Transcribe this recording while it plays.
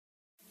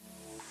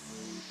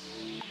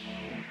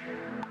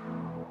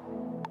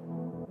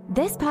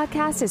This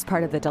podcast is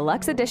part of the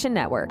Deluxe Edition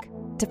Network.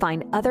 To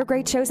find other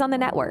great shows on the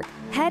network,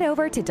 head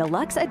over to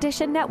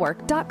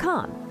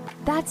deluxeeditionnetwork.com.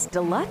 That's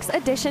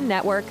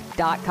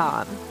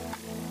deluxeeditionnetwork.com.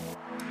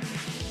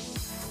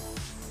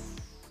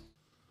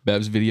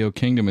 Bev's Video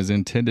Kingdom is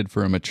intended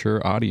for a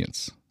mature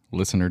audience.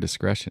 Listener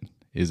discretion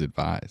is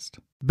advised.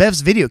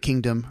 Bev's Video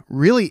Kingdom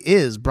really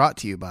is brought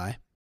to you by...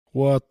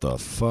 What the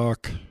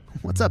fuck?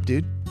 What's up,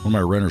 dude? One of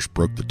my renters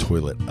broke the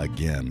toilet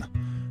again.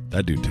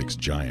 That dude takes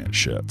giant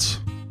shits.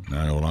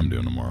 Now I know what I'm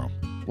doing tomorrow.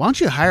 Why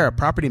don't you hire a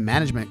property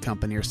management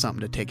company or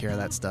something to take care of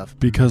that stuff?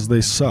 Because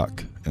they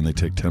suck, and they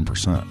take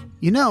 10%.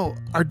 You know,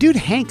 our dude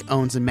Hank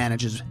owns and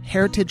manages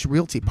Heritage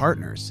Realty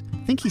Partners.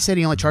 I think he said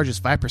he only charges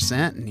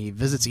 5%, and he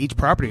visits each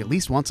property at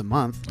least once a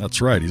month.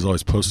 That's right. He's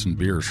always posting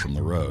beers from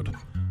the road.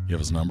 You have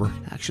his number?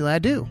 Actually, I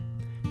do.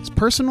 His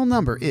personal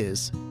number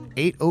is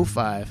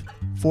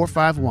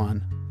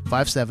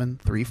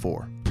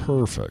 805-451-5734.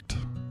 Perfect.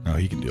 Now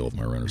he can deal with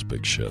my renter's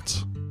big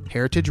shits.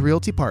 Heritage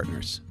Realty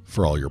Partners.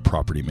 For all your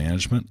property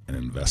management and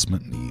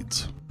investment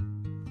needs.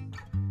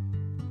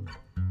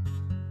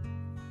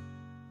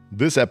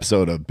 This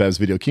episode of Bev's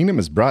Video Kingdom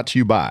is brought to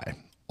you by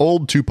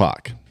Old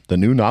Tupac, the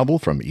new novel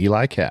from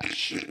Eli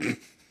Cash.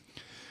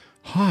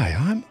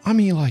 Hi, I'm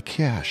Eli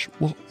Cash.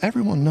 Well,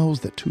 everyone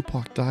knows that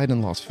Tupac died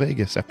in Las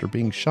Vegas after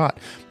being shot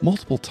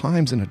multiple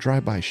times in a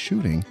drive-by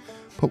shooting,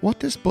 but what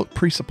this book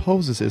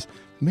presupposes is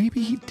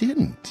maybe he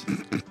didn't.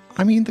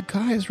 I mean, the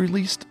guy has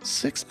released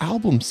 6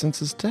 albums since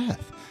his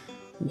death.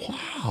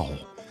 Wow,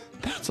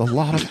 that's a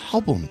lot of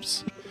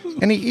albums.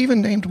 And he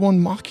even named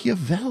one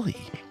Machiavelli.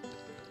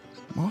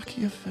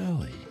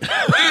 Machiavelli.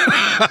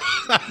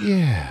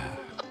 Yeah.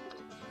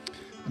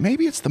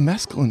 Maybe it's the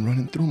mescaline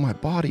running through my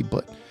body,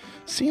 but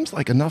seems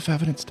like enough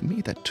evidence to me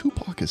that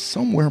Tupac is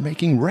somewhere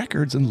making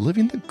records and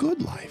living the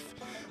good life.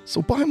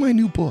 So buy my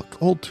new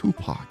book, Old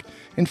Tupac,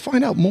 and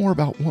find out more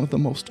about one of the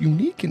most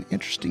unique and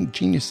interesting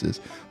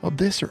geniuses of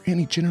this or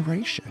any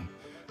generation.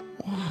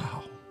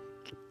 Wow.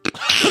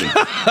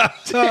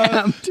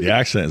 Damn. The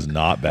accent is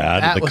not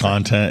bad. The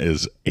content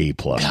is A++.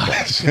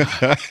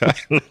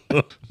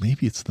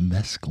 Maybe it's the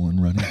mescaline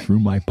running through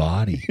my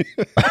body.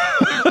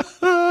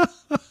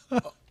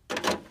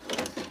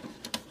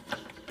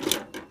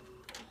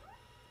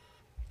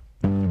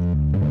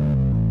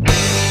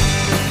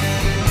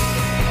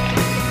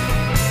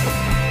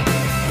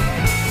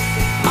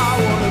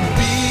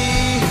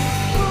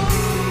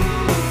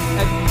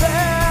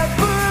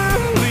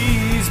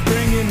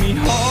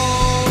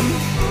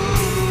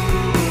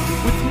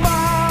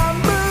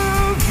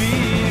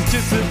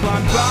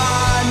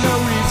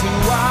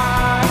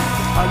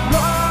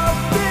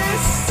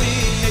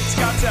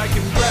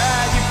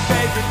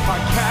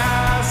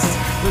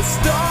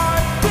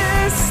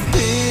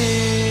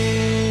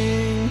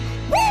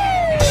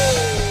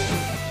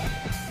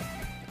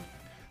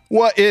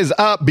 What is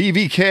up,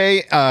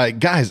 BVK?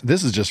 Guys,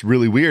 this is just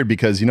really weird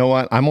because you know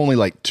what? I'm only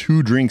like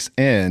 2 drinks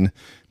in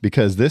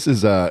because this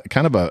is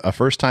kind of a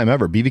first time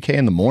ever. BVK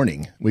in the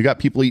morning. We got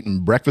people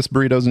eating breakfast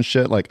burritos and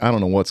shit. Like, I don't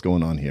know what's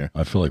going on here.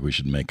 I feel like we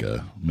should make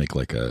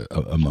like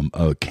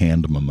a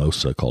canned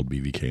mimosa called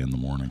BVK in the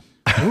morning.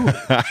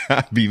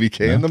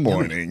 BVK in the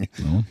morning.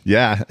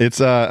 Yeah, it's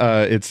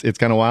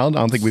kind of wild. I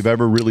don't think we've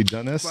ever really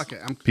done this.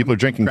 People are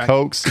drinking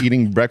Cokes,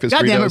 eating breakfast burritos.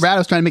 God damn it, Brad. I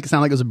was trying to make it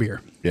sound like it was a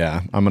beer.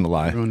 Yeah, I'm going to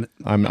lie.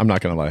 I'm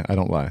not going to lie. I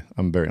don't lie.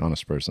 I'm a very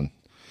honest person.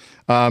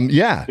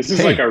 Yeah. This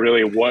is like a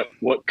really what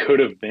could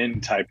have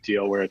been type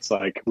deal where it's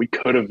like we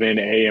could have been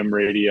AM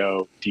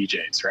radio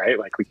DJs, right?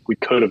 Like we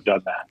could have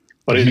done that.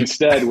 But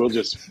instead, we'll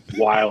just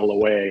while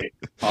away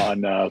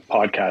on a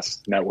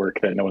podcast network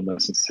that no one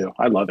listens to.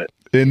 I love it.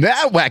 And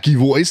that wacky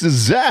voice is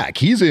Zach.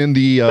 He's in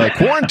the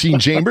quarantine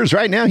chambers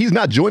right now. He's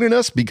not joining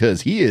us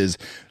because he is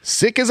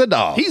sick as a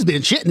dog. He's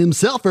been shitting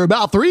himself for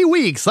about 3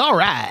 weeks. All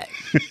right.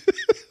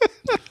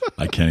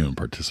 I can't even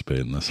participate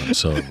in this. I'm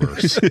so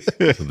averse to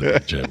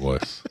the DJ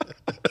voice.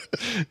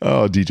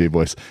 Oh, DJ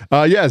voice.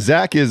 Yeah,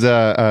 Zach is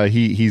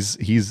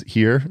he's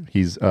here.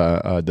 He's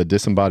the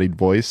disembodied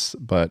voice,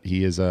 but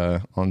he is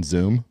on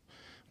Zoom.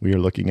 We are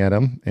looking at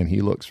him, and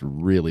he looks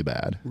really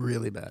bad.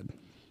 Really bad.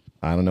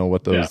 I don't know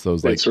what those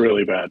like. It's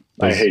really bad.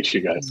 I hate you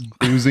guys.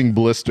 Oozing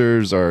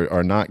blisters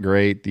are not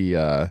great.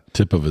 The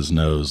tip of his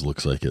nose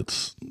looks like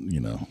it's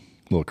a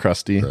little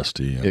crusty. Yeah.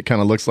 It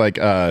kind of looks like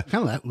kind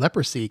of that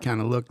leprosy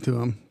kind of look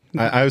to him.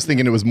 I was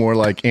thinking it was more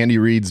like Andy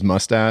Reid's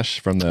mustache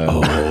from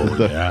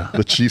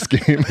the Chiefs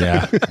game.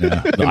 Yeah.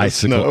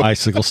 The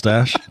icicle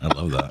stash. I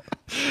love that.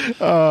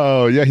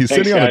 Oh yeah, he's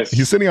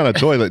sitting on a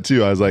toilet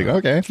too. I was like,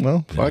 okay,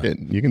 well, fuck it.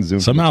 You can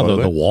zoom. Somehow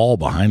the wall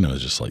behind him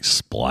is just like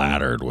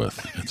splattered with.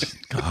 It's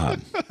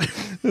God.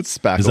 It's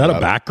spackled. Is that a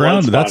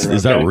background?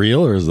 Is that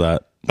real or is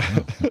that?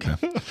 Oh, okay.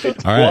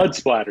 It's blood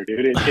splatter,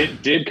 dude.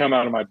 It did come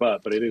out of my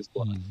butt, but it is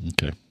blood.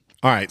 Okay.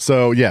 All right,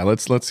 so yeah,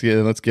 let's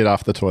get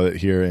off the toilet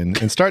here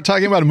and start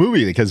talking about a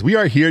movie because we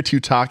are here to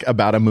talk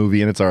about a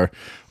movie, and it's our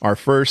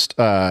first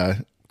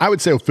I would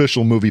say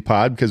official movie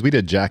pod, because we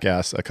did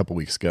Jackass a couple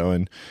weeks ago,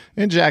 and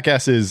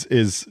Jackass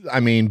is I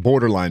mean,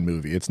 borderline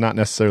movie. It's not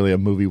necessarily a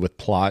movie with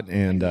plot,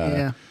 and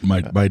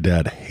My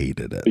dad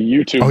hated it. The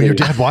YouTube. Oh, your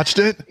video. dad watched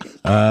it?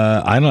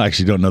 I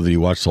don't know that he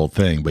watched the whole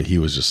thing, but he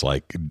was just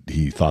like,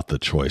 he thought the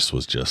choice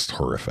was just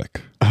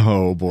horrific.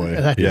 Oh boy,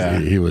 yeah.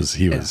 He was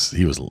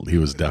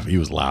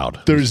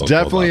loud. There's He was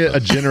definitely vocal a about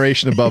that.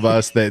 generation above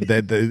us that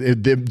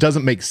it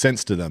doesn't make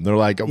sense to them. They're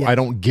like, I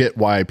don't get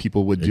why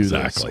people would do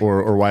Exactly. this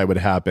or why it would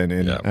happen.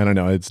 And I don't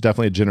know. It's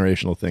definitely a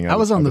generational thing. I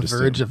was on the would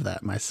verge assume. of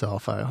that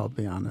myself. I'll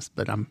be honest,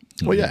 but I'm.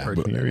 Well, yeah,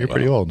 but you're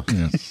pretty old.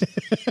 Yes.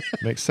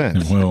 Makes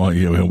sense. Well,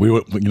 you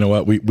know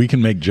what? We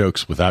can make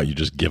jokes without you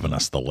just giving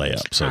us the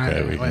layups.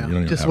 Okay, All right, well, you don't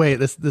even just have- wait.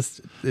 This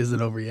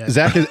isn't over yet.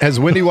 Zach, has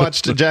Wendy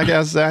watched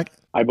Jackass? Zach?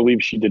 I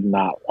believe she did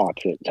not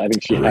watch it. I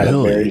think she had a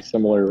Really? very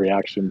similar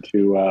reaction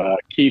to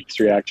Keith's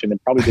reaction, and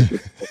probably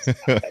didn't listen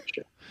to that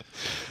shit.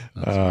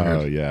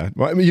 Oh yeah.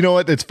 Well, I mean, you know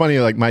what? It's funny.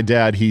 Like my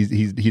dad, he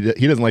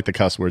doesn't like the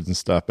cuss words and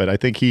stuff, but I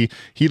think he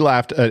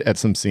laughed at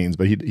some scenes.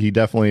 But he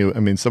definitely.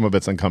 I mean, some of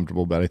it's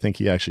uncomfortable, but I think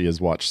he actually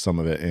has watched some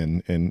of it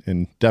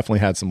and definitely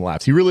had some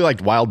laughs. He really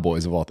liked Wild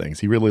Boys of all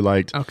things. He really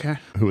liked. Okay.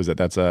 Who was it?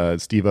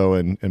 That's Steve-O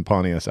and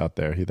Pontius out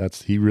there.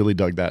 He really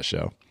dug that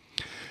show.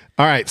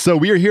 All right, so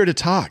we are here to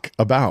talk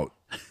about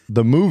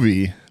the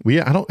movie.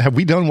 Have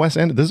we done Wes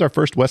Anderson? This is our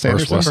first Wes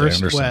Anderson. Wes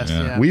First Anderson, Wes,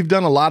 yeah. yeah. We've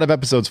done a lot of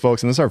episodes,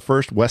 folks, and this is our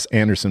first Wes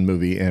Anderson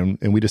movie, and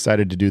we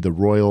decided to do the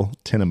Royal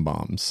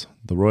Tenenbaums.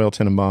 The Royal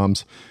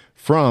Tenenbaums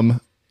from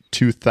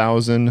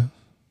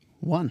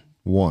 2001.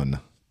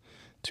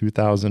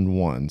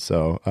 2001.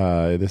 So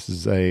this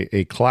is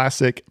a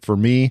classic for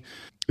me.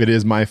 It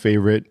is my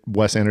favorite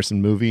Wes Anderson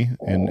movie,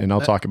 and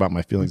I'll talk about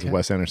my feelings of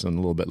Wes Anderson a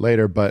little bit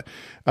later. But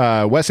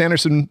Wes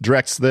Anderson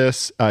directs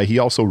this. He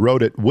also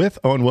wrote it with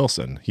Owen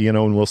Wilson. He and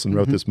Owen Wilson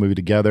wrote this movie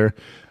together.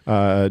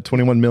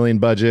 21 million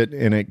budget,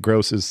 and it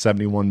grosses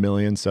 71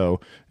 million. So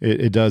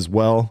it does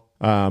well.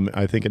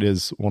 I think it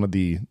is one of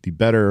the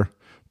better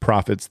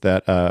profits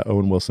that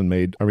Owen Wilson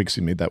made, or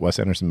excuse me, that Wes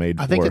Anderson made.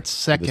 I think for it's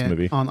second this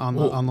movie. on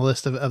the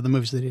list of the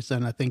movies that he's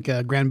done. I think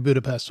Grand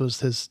Budapest was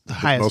his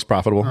highest, most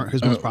profitable? or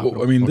his most profitable.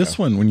 Well, I mean, this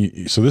one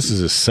so this is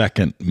his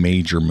second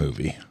major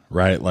movie,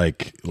 right?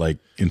 Like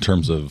in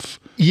terms of.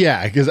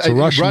 Yeah, because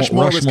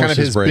Rushmore was kind of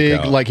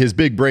his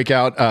big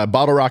breakout.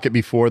 Bottle Rocket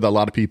before that, a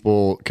lot of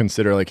people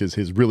consider like his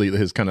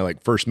kind of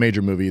like first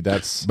major movie.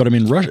 But I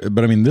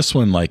mean, this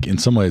one, like in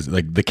some ways,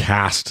 like the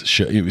cast.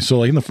 So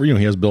like in the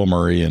he has Bill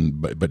Murray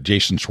but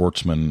Jason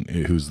Schwartzman,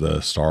 who's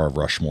the star of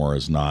Rushmore,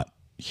 is not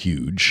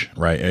huge,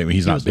 right? I mean,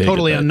 he's not big.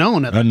 Totally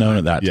unknown at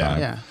that Yeah. time.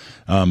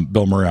 Yeah.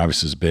 Bill Murray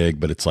obviously is big,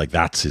 but it's like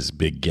that's his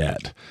big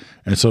get.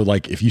 And so,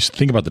 like, if you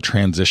think about the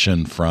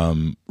transition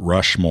from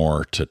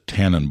Rushmore to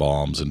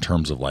Tenenbaums in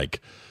terms of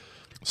like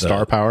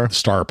Star power,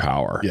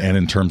 yeah. And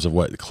in terms of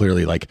what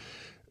clearly like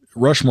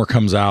Rushmore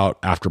comes out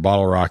after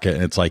Bottle Rocket,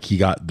 and it's like he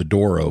got the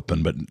door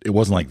open, but it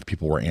wasn't like the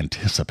people were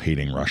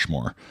anticipating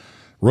Rushmore.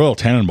 Royal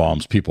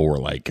Tenenbaums, people were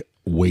like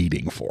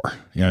waiting for.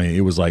 You know,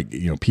 it was like,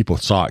 people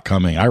saw it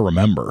coming. I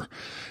remember.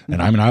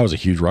 And I mean, I was a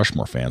huge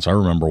Rushmore fan, so I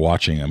remember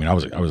watching. I mean, I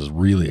was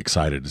really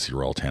excited to see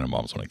Royal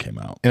Tenenbaums when it came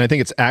out. and I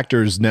think it's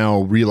actors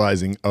now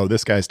realizing, oh,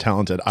 this guy's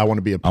talented. I want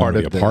to be a part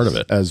of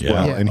it as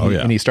well.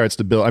 Yeah. And he starts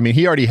to build. I mean,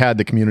 he already had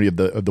the community of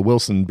the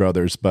Wilson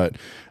brothers, but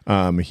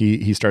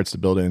he starts to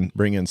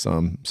bring in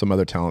some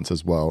other talents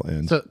as well.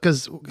 And So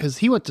because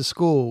he went to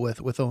school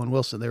with Owen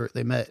Wilson,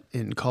 they met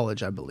in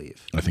college, I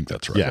believe. I think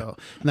that's right. Yeah. So,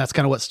 and that's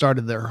kind of what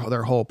started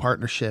their whole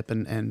partnership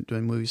and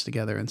doing movies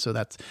together. And so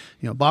that's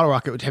Bottle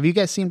Rocket. Have you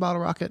guys seen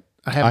Bottle Rocket?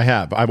 I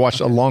have. I watched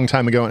a long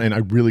time ago, and I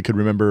really could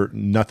remember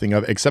nothing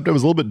of it, except it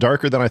was a little bit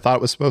darker than I thought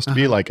it was supposed to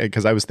be. Like,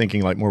 because I was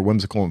thinking like more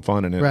whimsical and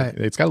fun, and Right.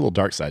 it's got a little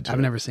dark side to it. I've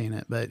never seen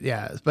it, but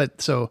yeah.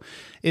 But so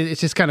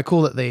it's just kind of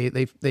cool that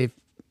they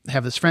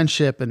have this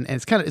friendship, and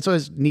it's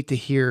always neat to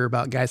hear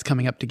about guys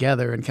coming up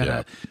together and kind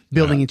of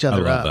building each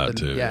other I love up. that and,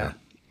 too, yeah.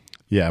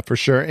 Yeah, for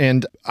sure.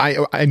 And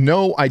I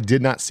know I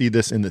did not see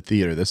this in the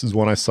theater. This is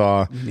one I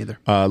saw neither.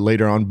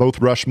 Later on. Both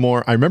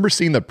Rushmore. I remember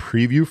seeing the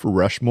preview for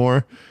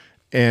Rushmore,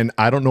 and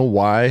I don't know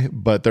why,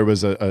 but there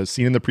was a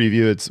scene in the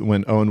preview. It's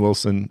when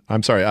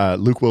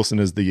Luke Wilson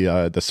is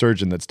the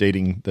surgeon that's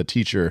dating the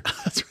teacher.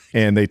 That's right.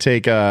 And they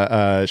take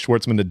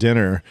Schwartzman to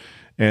dinner.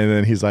 And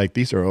then he's like,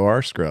 "These are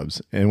OR scrubs."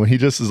 And when he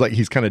just is like,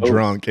 he's kind of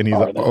drunk, and he's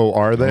like, "Oh,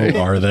 are they?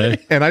 Oh, are they?"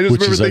 And I just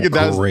Which remember is thinking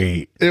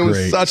that it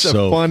was such a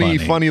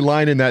funny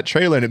line in that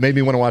trailer, and it made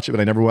me want to watch it,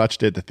 but I never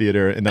watched it at the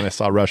theater. And then I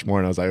saw Rushmore,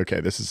 and I was like, "Okay,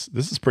 this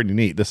is pretty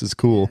neat. This is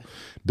cool."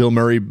 Bill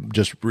Murray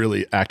just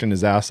really acting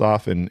his ass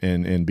off and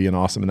being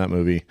awesome in that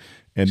movie.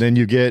 And then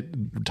you get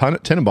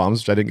Tenenbaums,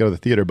 which I didn't go to the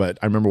theater, but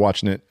I remember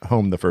watching it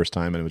home the first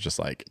time, and it was just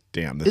like,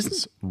 "Damn, this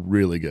is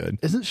really good."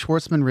 Isn't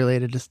Schwartzman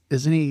related?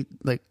 Isn't he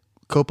like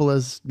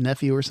Coppola's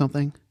nephew or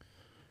something?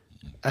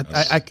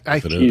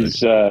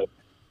 He's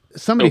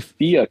somebody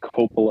Sophia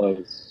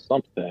Coppola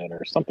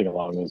something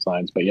along those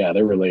lines. But yeah,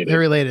 they're related. They're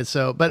related.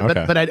 So, but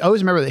Okay. but I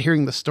always remember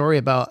hearing the story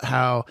about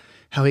how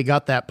he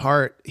got that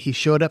part. He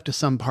showed up to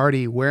some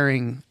party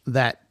wearing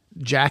that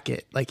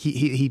jacket. Like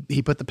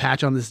he put the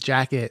patch on this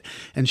jacket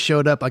and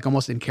showed up like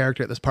almost in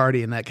character at this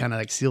party, and that kind of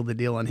like sealed the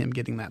deal on him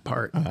getting that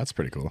part. Oh, that's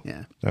pretty cool.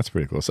 Yeah. That's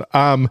pretty cool. So,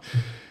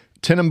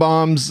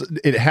 Tenenbaums,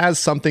 it has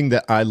something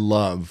that I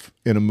love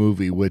in a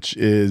movie, which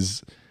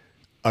is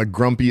a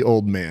grumpy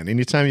old man.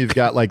 Anytime you've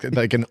got like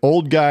an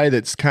old guy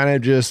that's kind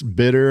of just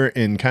bitter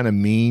and kind of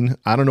mean,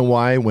 I don't know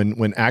why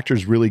when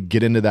actors really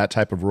get into that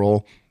type of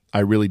role, I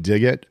really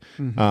dig it.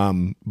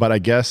 But I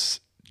guess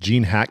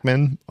Gene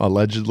Hackman,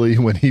 allegedly,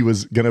 when he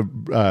was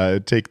going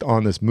to take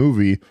on this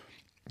movie,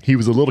 he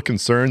was a little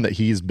concerned that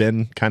he's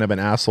been kind of an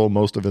asshole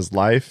most of his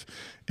life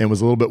and was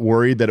a little bit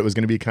worried that it was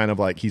going to be kind of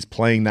like he's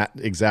playing that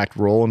exact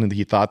role. And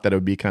he thought that it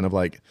would be kind of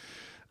like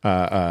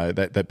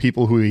that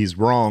people who he's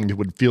wronged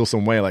would feel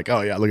some way like,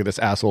 oh yeah, look at this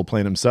asshole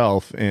playing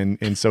himself.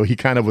 And so he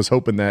kind of was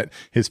hoping that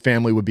his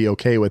family would be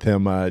okay with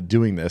him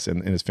doing this.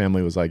 And his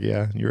family was like,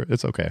 yeah,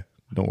 it's okay.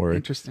 Don't worry.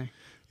 Interesting.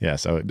 Yeah,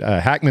 so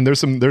Hackman, there's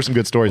some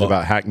good stories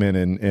about Hackman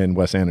and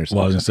Wes Anderson.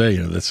 Well, I was gonna say,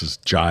 this is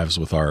jives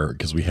with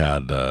because we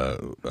had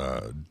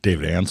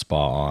David Anspaugh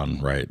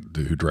on, right,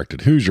 who directed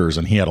Hoosiers,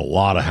 and he had a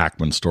lot of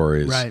Hackman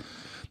stories, right,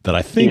 that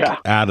I think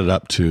added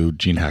up to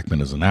Gene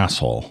Hackman as an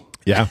asshole.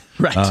 Yeah,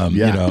 right.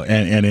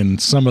 And in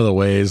some of the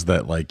ways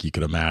that like you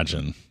could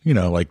imagine,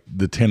 like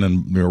the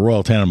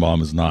Royal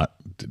Tenenbaum is not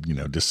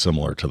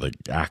dissimilar to the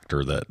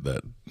actor that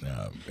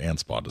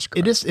Anspaugh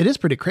described. It is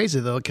pretty crazy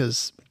though,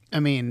 because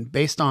I mean,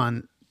 based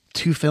on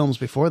 2 films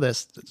before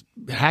this,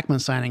 Hackman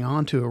signing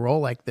on to a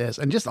role like this,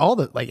 and just all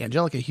the like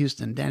Angelica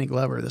Houston, Danny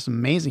Glover, this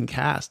amazing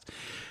cast.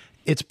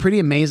 It's pretty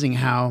amazing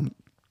how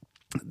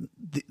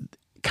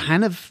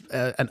kind of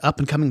an up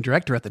and coming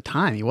director at the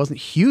time. He wasn't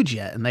huge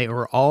yet, and they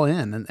were all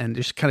in, and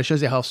just kind of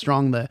shows you how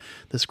strong the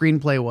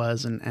screenplay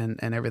was and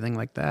everything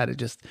like that.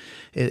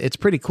 It's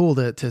pretty cool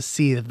to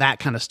see that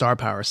kind of star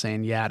power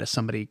saying yeah to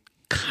somebody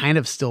kind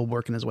of still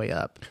working his way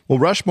up. Well,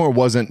 Rushmore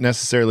wasn't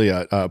necessarily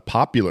a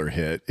popular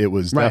hit. It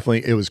was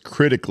definitely, it was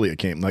critically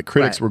acclaimed. Like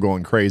critics were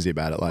going crazy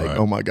about it. Like,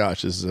 oh my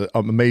gosh, this is an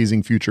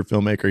amazing future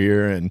filmmaker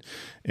here.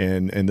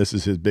 And this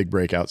is his big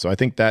breakout. So I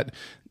think that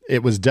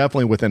it was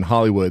definitely within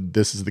Hollywood.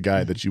 This is the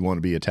guy that you want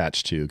to be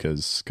attached to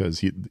because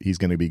he's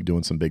going to be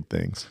doing some big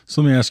things.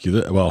 So let me ask you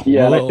that. Well, I'm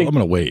going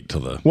to wait till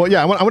the. Well,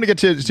 yeah, I want to get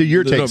to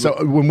your take.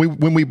 So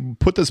when we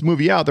put this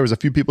movie out, there was a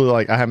few people who were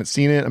like, I haven't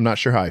seen it. I'm not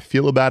sure how I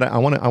feel about it. I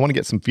want to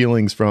get some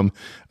feelings from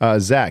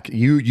Zach.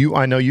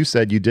 I know you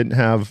said you didn't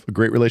have a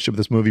great relationship with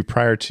this movie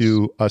prior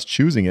to us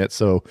choosing it.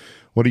 So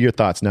what are your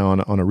thoughts now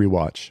on a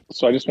rewatch?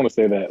 So I just want to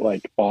say that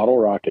like Bottle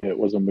Rocket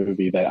was a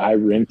movie that I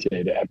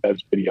rented at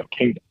Bev's Video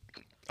Kingdom.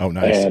 Oh,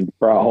 nice. And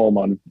brought home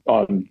on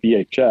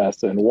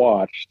VHS and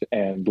watched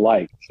and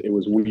liked. It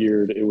was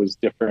weird. It was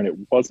different. It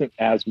wasn't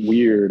as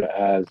weird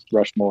as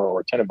Rushmore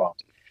or Tenenbaums.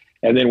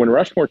 And then when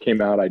Rushmore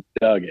came out, I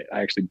dug it. I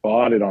actually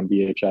bought it on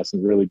VHS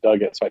and really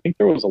dug it. So I think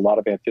there was a lot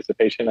of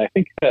anticipation. I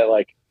think that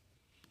like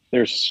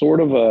there's sort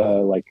of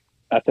a like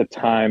at the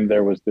time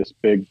there was this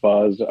big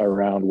buzz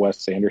around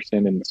Wes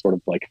Anderson and sort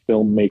of like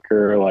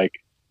filmmaker, like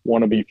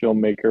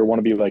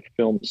wannabe like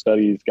film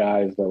studies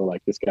guys that were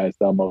like, this guy's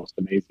the most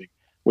amazing.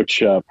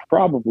 Which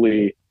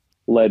probably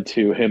led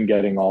to him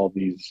getting all of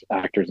these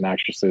actors and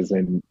actresses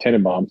in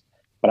Tenenbaums.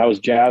 But I was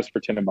jazzed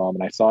for Tenenbaum,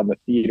 and I saw it in the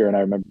theater, and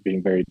I remember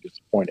being very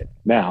disappointed.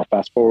 Now,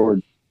 fast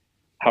forward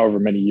however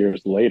many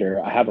years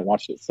later, I haven't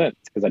watched it since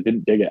because I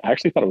didn't dig it. I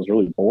actually thought it was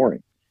really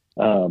boring.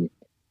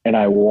 And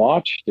I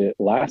watched it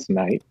last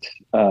night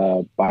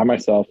by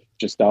myself,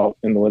 just out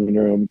in the living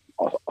room,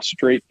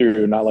 straight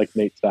through, not like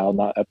Nate style,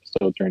 not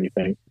episodes or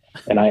anything.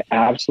 And I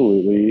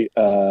absolutely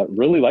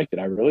really liked it.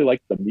 I really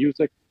liked the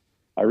music.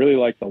 I really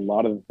liked a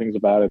lot of the things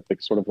about it,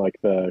 like sort of like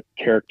the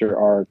character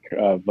arc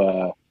of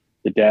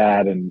the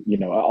dad, and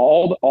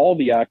all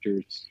the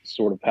actors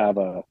sort of have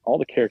all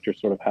the characters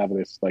sort of have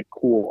this like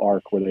cool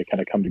arc where they kind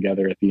of come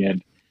together at the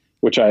end,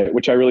 which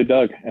I really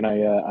dug, and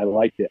I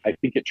liked it. I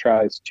think it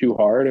tries too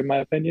hard, in my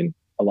opinion,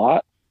 a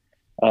lot.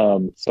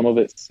 Some of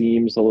it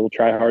seems a little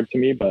try hard to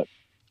me, but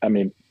I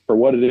mean, for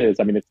what it is,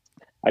 I mean,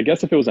 I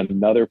guess if it was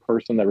another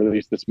person that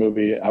released this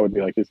movie, I would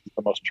be like, this is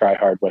the most try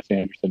hard Wes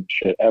Anderson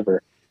shit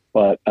ever.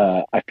 But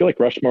I feel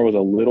like Rushmore was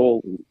a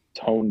little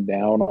toned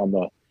down on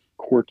the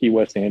quirky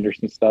Wes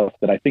Anderson stuff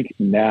that I think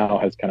now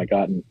has kind of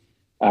gotten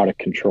out of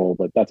control.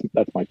 But that's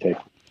my take.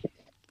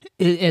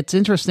 It's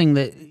interesting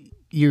that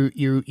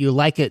you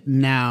like it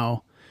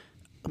now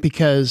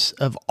because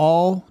of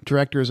all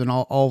directors and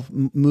all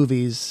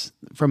movies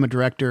from a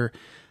director.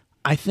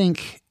 I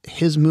think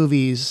his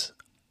movies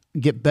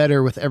get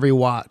better with every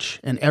watch,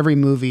 and every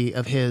movie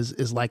of his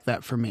is like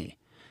that for me.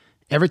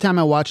 Every time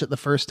I watch it the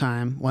first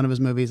time, one of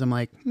his movies, I'm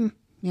like,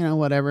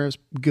 whatever, it's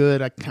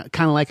good. I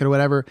kind of like it or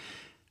whatever.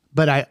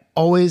 But I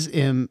always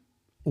am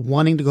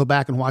wanting to go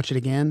back and watch it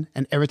again.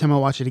 And every time I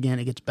watch it again,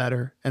 it gets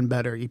better and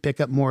better. You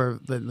pick up more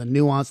of the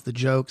nuance, the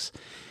jokes.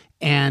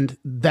 And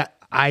that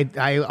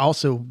I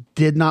also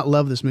did not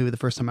love this movie the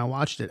first time I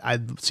watched it.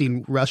 I'd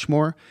seen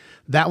Rushmore.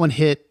 That one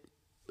hit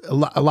a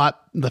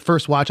lot. The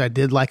first watch, I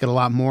did like it a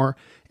lot more.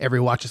 Every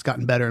watch has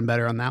gotten better and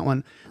better on that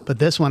one. But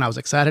this one I was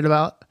excited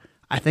about.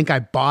 I think I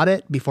bought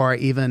it before I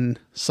even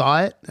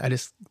saw it. I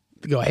just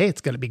go, hey,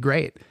 it's going to be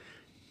great.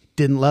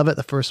 Didn't love it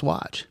the first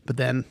watch, but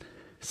then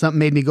something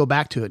made me go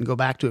back to it and go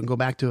back to it and go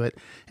back to it.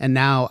 And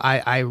now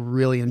I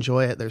really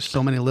enjoy it. There's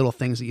so many little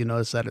things that you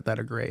notice that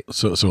are great.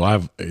 So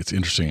it's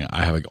interesting.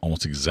 I have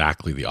almost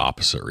exactly the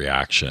opposite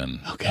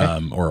reaction.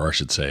 Okay. Or I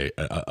should say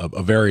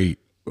a very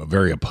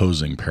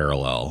opposing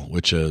parallel,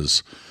 which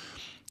is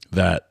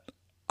that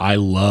I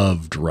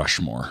loved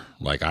Rushmore.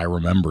 Like, I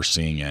remember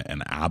seeing it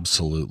and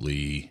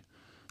absolutely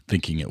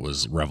thinking it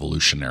was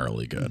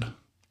revolutionarily good.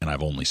 And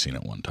I've only seen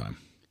it one time.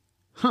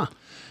 Huh.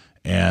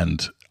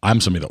 And I'm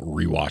somebody that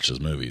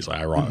rewatches movies.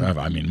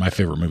 I mean, my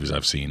favorite movies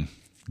I've seen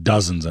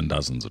dozens and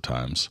dozens of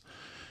times.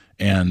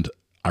 And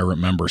I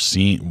remember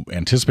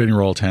anticipating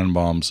Royal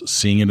Tenenbaums,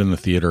 seeing it in the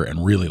theater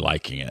and really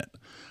liking it.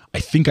 I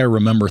think I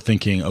remember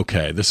thinking,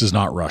 okay, this is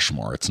not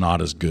Rushmore. It's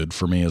not as good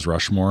for me as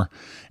Rushmore.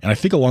 And I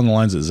think along the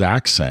lines that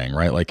Zach's saying,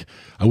 right? Like,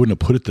 I wouldn't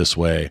have put it this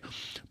way,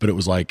 but it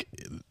was like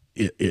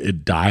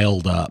it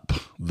dialed up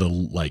the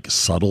like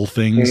subtle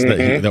things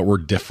that were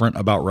different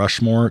about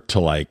Rushmore to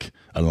like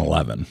an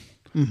 11.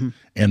 Mm-hmm.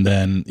 And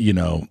then,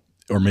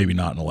 or maybe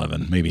not an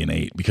 11, maybe an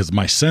 8, because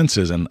my sense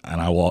is, and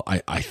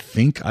I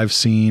think I've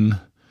seen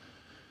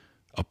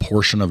a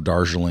portion of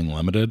Darjeeling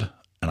Limited,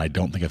 and I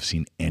don't think I've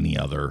seen any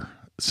other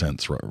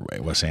since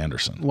Wes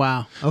Anderson.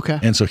 Wow. Okay.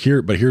 And so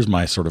here's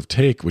my sort of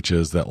take, which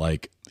is that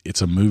like,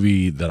 it's a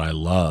movie that I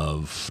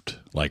loved,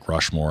 like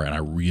Rushmore, and I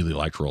really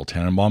liked Royal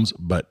Tenenbaums,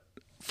 but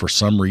for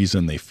some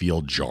reason they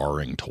feel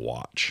jarring to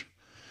watch.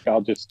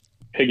 I'll just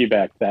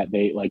piggyback that,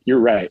 Nate. Like, you're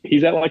right.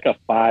 He's at like a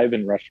 5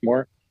 in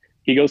Rushmore.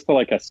 He goes to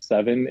like a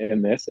 7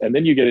 in this, and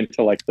then you get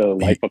into like the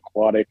Life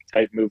Aquatic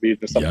type movies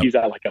and stuff. Yep. He's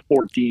at like a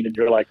 14, and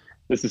you're like,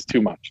 this is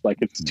too much. Like,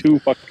 it's too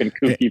fucking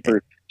kooky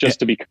for just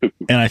to be kooky.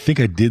 And I think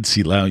I did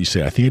see, I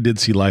think I did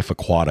see Life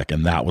Aquatic,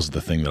 and that was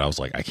the thing that I was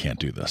like, I can't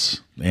do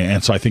this.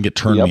 And so I think it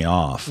turned me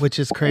off. Which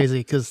is crazy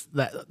because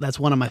that's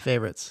one of my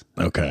favorites.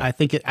 Okay. I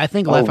think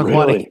Life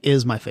Aquatic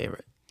is my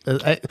favorite.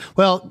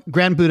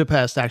 Grand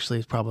Budapest actually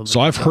is probably.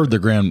 So I've heard the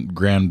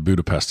Grand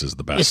Budapest is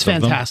the best. It's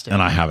fantastic,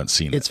 and I haven't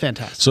seen it. It's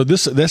fantastic. So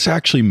this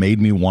actually made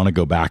me want to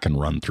go back and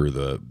run through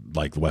the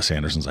Wes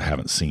Andersons I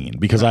haven't seen,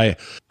 because I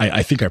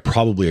think I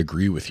probably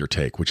agree with your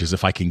take, which is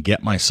if I can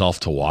get myself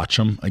to watch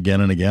them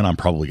again and again, I'm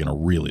probably going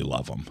to really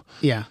love them.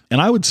 Yeah.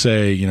 And I would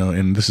say,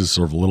 and this is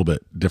sort of a little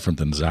bit different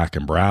than Zach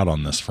and Brad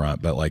on this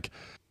front, but like,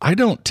 I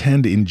don't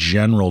tend in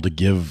general to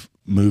give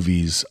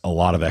movies a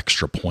lot of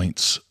extra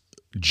points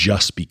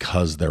just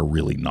because they're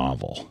really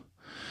novel,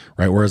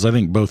 right? Whereas I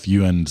think both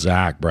you and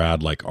Zach,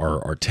 Brad, like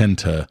are tend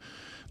to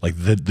like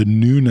the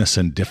newness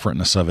and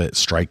differentness of it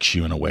strikes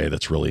you in a way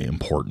that's really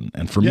important.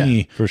 And for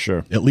me, for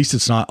sure, at least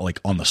it's not like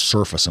on the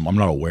surface. I'm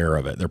not aware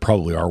of it. There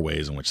probably are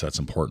ways in which that's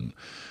important.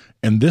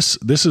 And this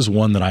is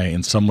one that I,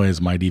 in some ways,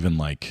 might even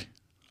like,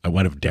 I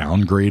might have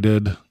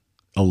downgraded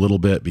a little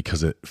bit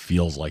because it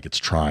feels like it's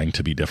trying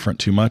to be different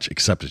too much,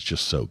 except it's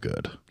just so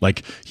good.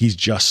 Like, he's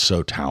just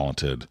so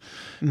talented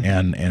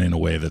and in a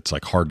way that's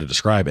like hard to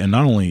describe. And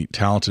not only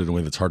talented in a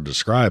way that's hard to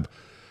describe,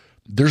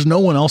 there's no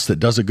one else that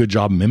does a good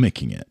job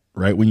mimicking it,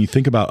 right? When you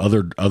think about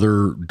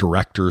other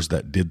directors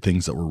that did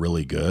things that were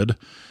really good,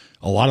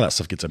 a lot of that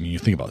stuff gets, you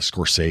think about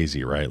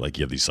Scorsese, right? Like,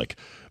 you have these like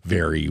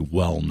very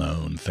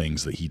well-known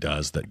things that he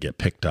does that get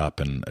picked up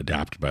and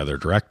adapted by other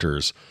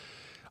directors.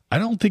 I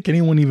don't think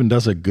anyone even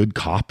does a good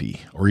copy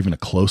or even a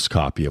close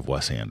copy of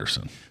Wes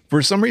Anderson.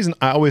 For some reason,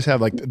 I always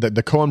have like the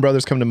Coen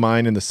brothers come to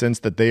mind in the sense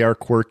that they are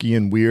quirky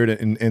and weird,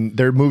 and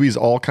their movies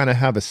all kind of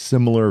have a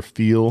similar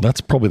feel. That's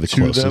probably the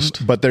closest,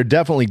 them, but they're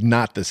definitely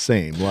not the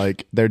same.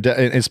 Like,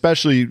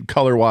 especially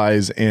color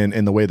wise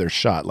and the way they're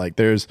shot. Like,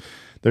 there's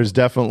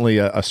definitely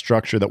a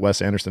structure that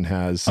Wes Anderson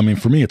has. I mean,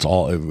 for me, it's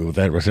all with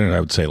that. I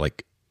would say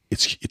like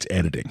it's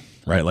editing,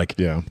 right? Like,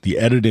 the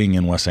editing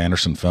in Wes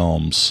Anderson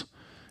films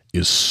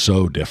is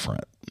so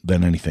different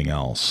than anything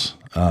else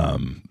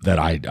that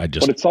I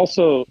just. But it's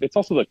also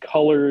the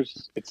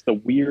colors. It's the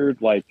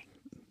weird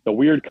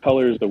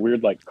colors, the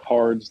weird like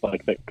cards,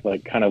 like that,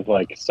 like kind of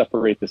like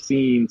separate the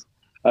scenes.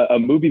 A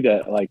movie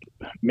that like,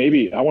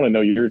 maybe I want to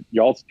know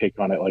y'all's take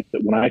on it. Like,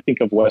 when I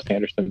think of Wes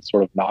Anderson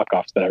sort of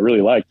knockoffs that I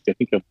really liked, I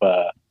think of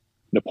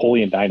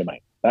Napoleon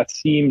Dynamite. That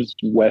seems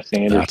Wes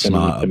Anderson. That's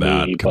not to a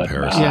bad me,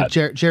 comparison. Yeah,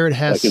 Jared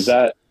Hess. Like, is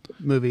that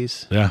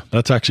movies? Yeah,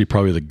 that's actually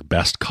probably the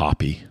best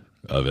copy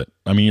of it.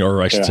 I mean,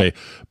 or I should say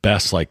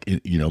best, like,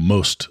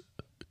 most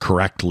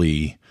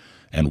correctly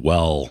and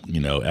well,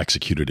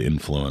 executed,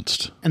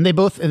 influenced. And they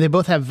both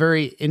have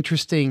very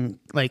interesting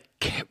like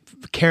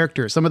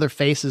characters. Some of their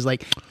faces,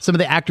 like some of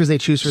the actors they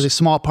choose for these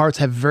small parts,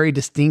 have very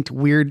distinct,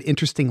 weird,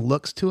 interesting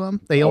looks to them.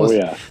 They almost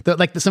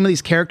some of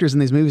these characters in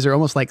these movies are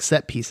almost like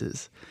set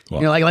pieces.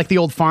 Well, like the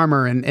old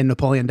farmer in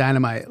Napoleon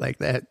Dynamite, like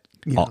that.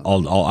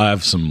 I'll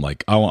have some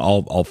like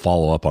I'll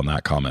follow up on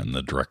that comment in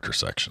the director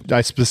section. I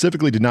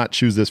specifically did not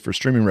choose this for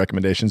streaming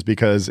recommendations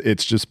because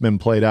it's just been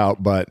played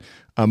out, but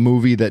a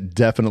movie that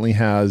definitely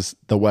has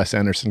the Wes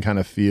Anderson kind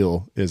of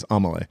feel is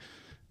Amelie.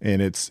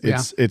 and it's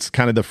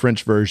kind of the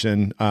French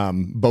version,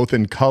 both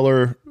in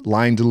color,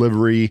 line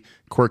delivery,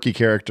 quirky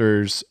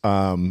characters,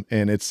 and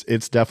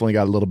it's definitely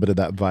got a little bit of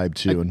that vibe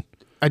too.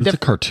 It's a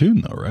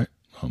cartoon though, right?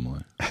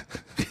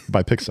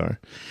 By Pixar.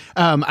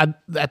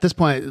 At this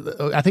point,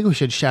 I think we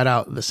should shout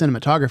out the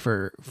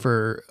cinematographer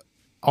for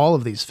all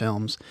of these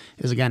films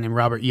is a guy named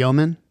Robert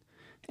Yeoman,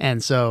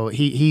 and so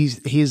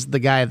he's the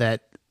guy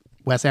that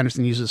Wes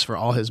Anderson uses for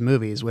all his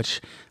movies,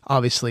 which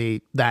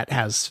obviously that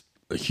has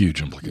a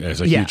huge implication. It's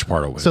a huge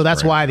part of it. So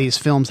that's why these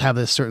films have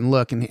this certain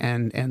look,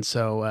 and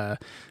so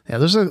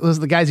those are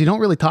the guys you don't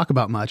really talk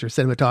about much, are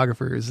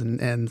cinematographers,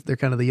 and they're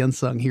kind of the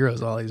unsung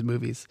heroes of all these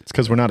movies. It's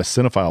because we're not a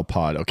cinephile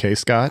pod, okay,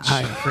 Scotch?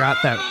 I forgot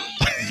that.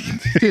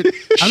 Dude,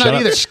 I'm Shut not up,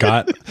 either.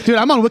 Scott. Dude,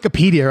 I'm on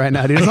Wikipedia right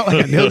now, dude. It's not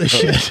like I know this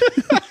shit.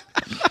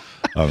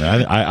 Oh man,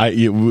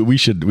 we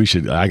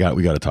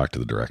got to talk to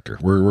the director.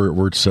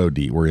 We're so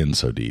deep. We're in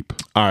so deep.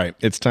 All right,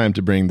 it's time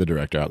to bring the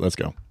director out. Let's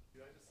go.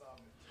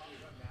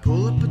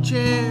 Pull up a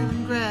chair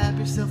and grab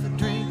yourself a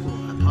drink. We'll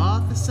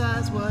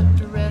hypothesize what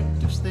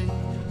directors think.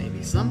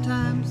 Maybe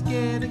sometimes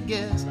get a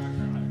guess.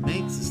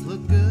 Makes us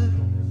look good.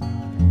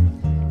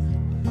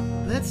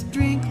 Let's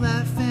drink,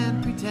 laugh,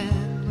 and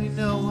pretend we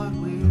know what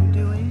we're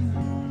doing.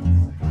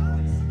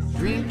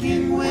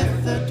 Drinking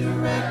with the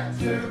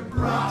director,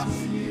 brought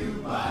to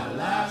you by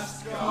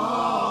Last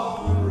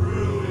Call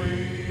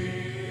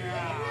Brewing.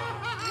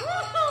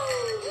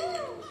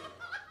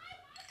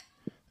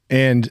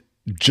 And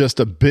just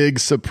a big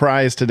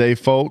surprise today,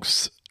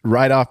 folks.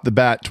 Right off the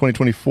bat,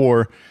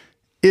 2024.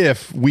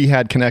 If we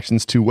had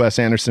connections to Wes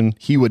Anderson,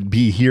 he would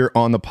be here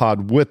on the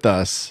pod with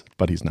us,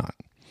 but he's not.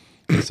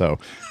 So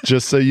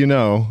just so you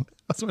know,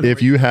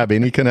 if you have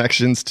any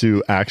connections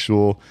to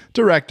actual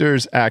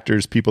directors,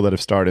 actors, people that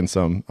have starred in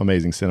some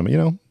amazing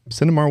cinema,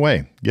 send them our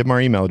way. Give them our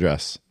email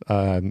address.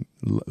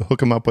 Hook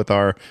them up with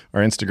our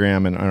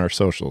Instagram and our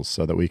socials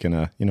so that we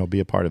can, be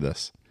a part of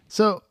this.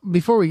 So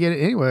before we get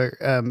anywhere,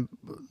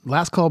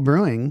 Last Call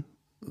Brewing,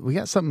 we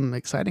got something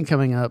exciting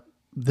coming up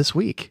this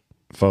week.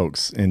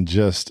 Folks, in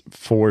just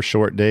 4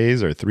 short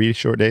days or 3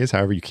 short days,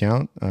 however you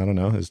count. I don't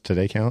know. Does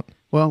today count?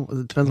 Well,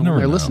 it depends on when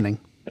they're listening.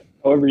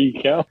 However you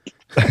count.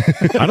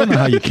 I don't know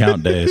how you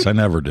count days. I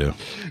never do.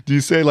 Do you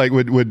say like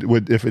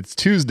would if it's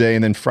Tuesday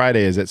and then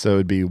Friday, is it so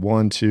it'd be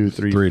 1, 2,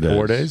 3,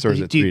 4 days, or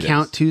is it 3 days? Do you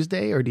count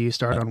Tuesday or do you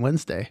start on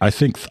Wednesday? I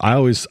think I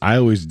always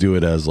do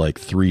it as like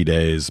 3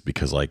 days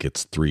because like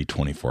it's 3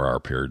 24-hour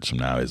periods from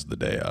now is the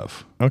day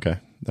of. Okay,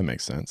 that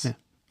makes sense. Yeah.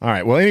 All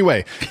right. Well,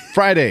 anyway,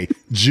 Friday,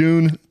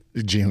 January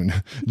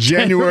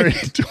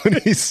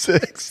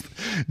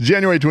 26th.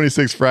 January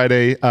 26th,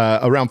 Friday,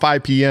 around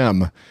 5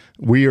 p.m.,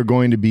 we are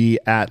going to be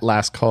at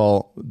Last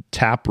Call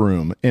Tap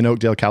Room in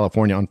Oakdale,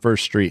 California on 1st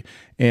Street.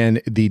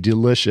 And the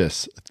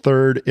delicious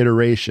 3rd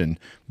iteration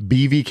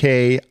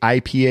BVK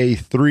IPA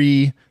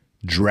 3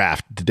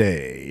 Draft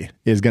Day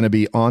is going to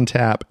be on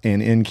tap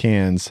and in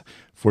cans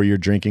for your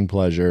drinking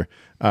pleasure.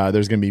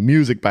 There's going to be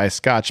music by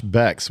Scotch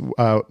Becks.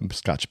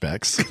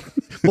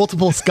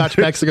 Multiple Scotch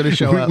Becks are going to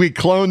show up. We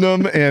cloned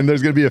them, and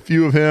there's going to be a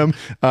few of him.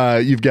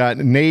 You've got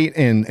Nate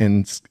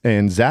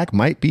and Zach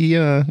might be,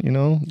 I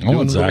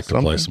want Zach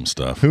to play some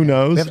stuff. Who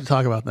knows? We have to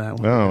talk about that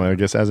one. Oh, I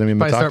guess hasn't even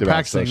been talked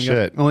about. So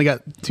shit. Only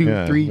got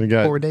 2, 3,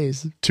 4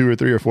 days. 2 or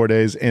 3 or 4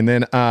 days. And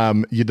then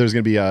there's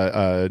going to be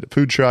a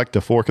food truck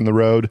to Fork in the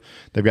Road.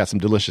 They've got some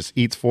delicious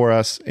eats for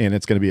us, and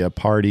it's going to be a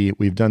party.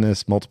 We've done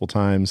this multiple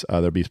times.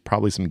 There'll be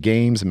probably some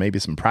games and maybe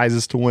some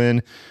prizes to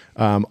win.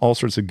 All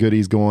sorts of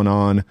goodies going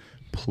on.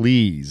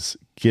 Please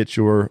get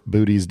your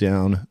booties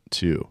down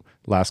to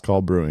Last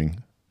Call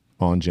Brewing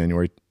on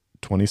January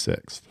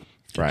 26th,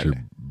 Friday. Get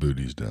your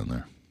booties down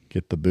there.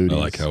 Get the booties. I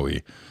like how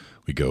we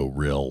go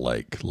real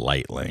like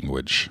light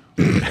language.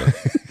 I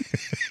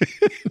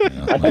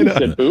thought you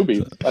said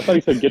boobies. I thought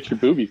you said get your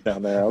boobies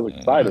down there. I was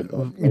excited.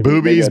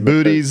 Boobies,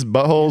 booties,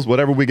 buttholes,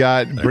 whatever we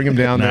got, bring them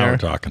down now there. We're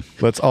talking.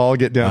 Let's all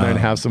get down there and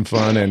have some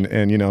fun and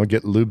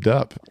get lubed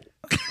up.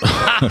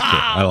 Okay,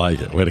 I like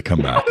it. Way to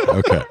come back.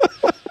 Okay.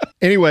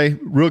 Anyway,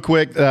 real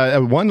quick,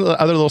 one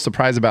other little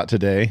surprise about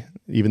today,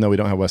 even though we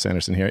don't have Wes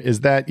Anderson here,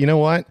 is that, you know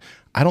what?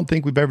 I don't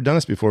think we've ever done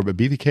this before, but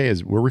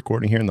BVK we're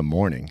recording here in the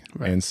morning.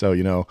 Right. And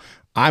so,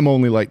 I'm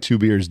only like 2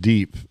 beers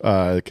deep,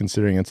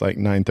 considering it's like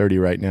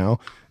 9:30 right now.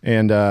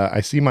 And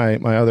I see my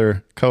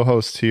other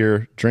co-hosts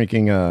here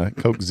drinking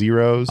Coke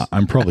Zeros.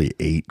 I'm probably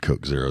 8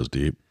 Coke Zeros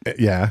deep.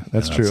 Yeah,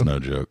 that's true. That's no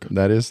joke.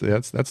 That's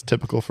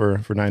typical for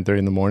 9:30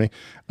 in the morning.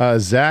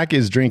 Zach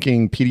is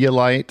drinking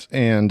Pedialyte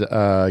and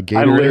Gatorade.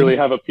 I literally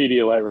have a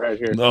Pedialyte right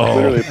here. Oh.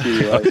 Literally a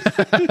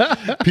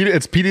Pedialyte.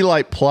 It's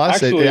Pedialyte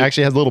Plus. Actually, it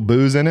actually has a little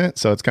booze in it,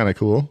 so it's kind of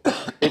cool.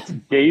 It's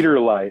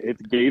Gatorlight.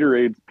 It's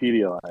Gatorade's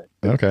Pedialyte.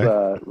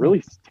 Okay.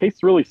 Really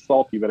tastes really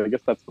salty, but I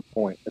guess that's the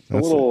point. It's a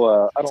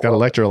little. It's got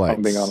electrolytes.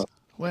 I'm being honest.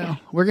 Well,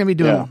 we're going to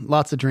be doing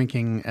lots of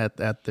drinking at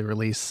the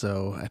release,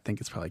 so I think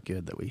it's probably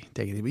good that we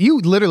take it. You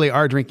literally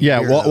are drinking.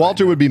 Yeah, beer,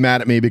 Walter would be mad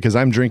at me because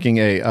I'm drinking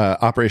a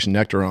Operation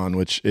Nectaron,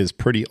 which is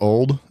pretty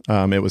old.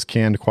 It was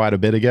canned quite a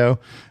bit ago.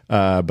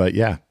 But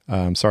yeah,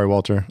 sorry,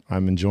 Walter.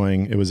 I'm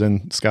enjoying. It was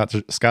in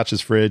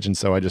Scotch's fridge, and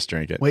so I just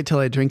drank it. Wait till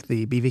I drink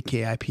the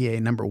BVK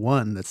IPA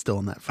 #1 that's still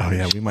in that fridge. Oh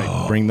yeah, we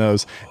might bring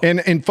those.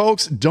 And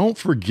folks, don't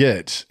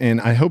forget. And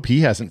I hope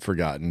he hasn't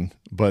forgotten.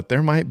 But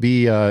there might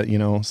be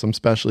some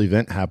special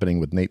event happening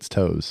with Nate's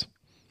Toes.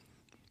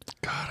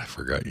 God, I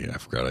forgot you. I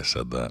forgot I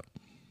said that.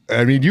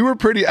 I mean, you were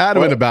pretty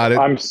adamant about it.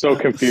 I'm so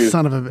confused.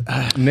 Son of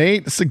a...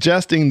 Nate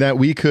suggesting that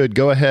we could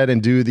go ahead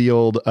and do the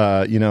old,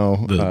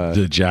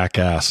 the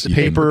jackass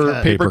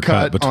paper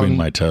cut between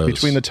my toes,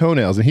 between the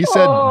toenails, and he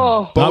said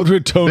not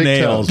between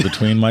toenails,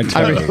 between my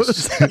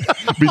toes,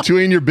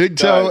 between your big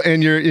toe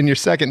and your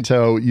second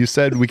toe. You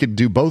said we could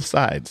do both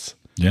sides.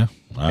 Yeah.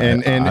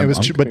 And it was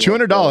but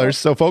 $200.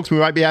 So folks, we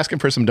might be asking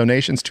for some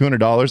donations.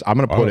 $200. I'm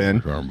going to put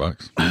in.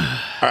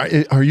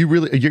 $200. Are you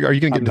really? Are you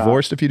going to get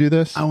divorced if you do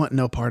this? I want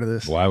no part of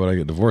this. Why would I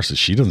get divorced?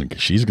 She doesn't.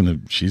 She's gonna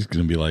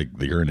be like,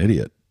 you're an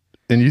idiot.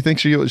 And you think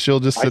she'll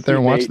just sit there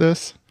and watch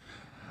this?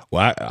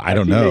 Well, I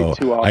don't know.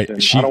 Too often.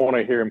 I don't want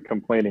to hear him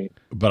complaining.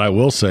 But I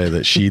will say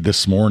that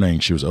this morning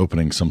she was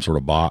opening some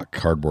sort of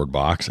cardboard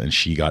box, and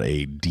she got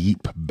a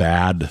deep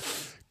bad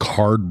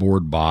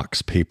cardboard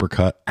box paper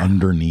cut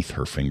underneath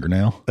her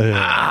fingernail.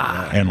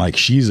 And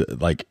she is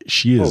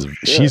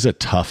a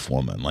tough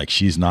woman. Like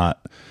she is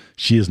not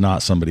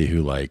somebody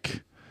who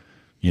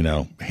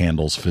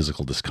handles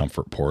physical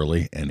discomfort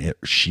poorly. And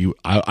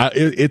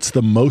it's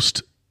the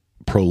most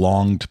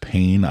prolonged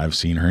pain I've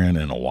seen her in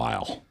a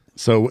while.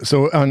 So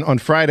on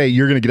Friday,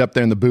 you're going to get up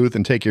there in the booth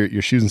and take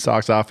your shoes and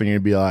socks off, and you're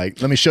going to be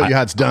like, let me show you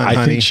how it's done, honey.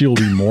 I think she'll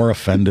be more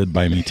offended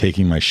by me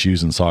taking my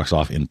shoes and socks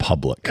off in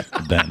public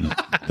than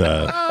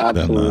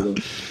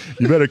the...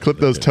 You better clip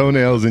those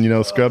toenails and,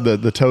 scrub the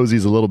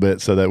toesies a little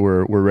bit so that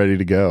we're ready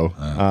to go.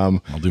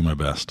 I'll do my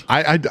best.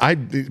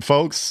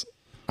 Folks,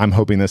 I'm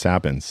hoping this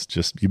happens.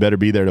 Just, you better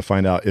be there to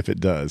find out if it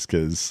does.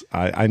 Cause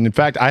in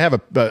fact, I have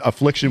a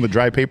affliction with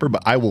dry paper,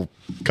 but I will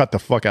cut the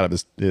fuck out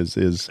of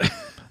his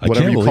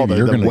whatever you call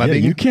the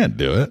webbing. You can't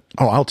do it.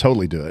 Oh, I'll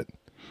totally do it.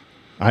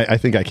 I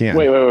think I can.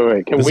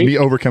 Wait. Can we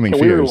overcoming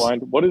fears? We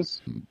rewind?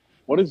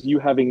 What does you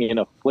having an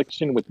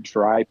affliction with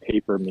dry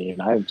paper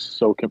mean? I'm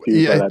so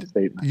confused by that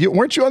statement.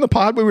 Weren't you on the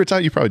pod when we were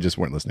talking? You probably just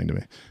weren't listening to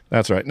me.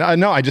 That's right. No,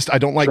 I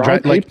don't like dry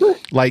paper.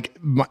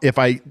 If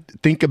I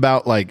think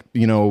about my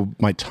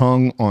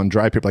tongue on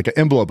dry paper, like an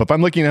envelope. If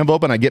I'm looking at an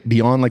envelope and I get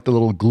beyond the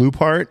little glue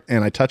part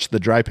and I touch the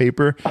dry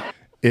paper.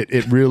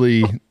 It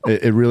really.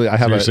 I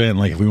have. So you're saying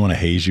if we want to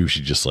haze you, we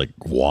should just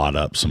wad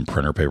up some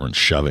printer paper and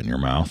shove it in your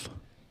mouth.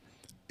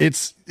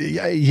 It's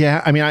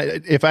yeah. I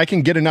mean, if I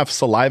can get enough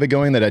saliva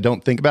going that I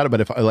don't think about it, but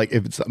if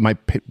it's my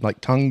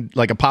tongue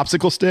like a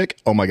popsicle stick,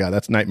 oh my god,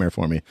 that's a nightmare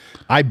for me.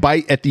 I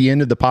bite at the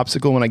end of the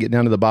popsicle when I get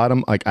down to the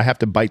bottom. I have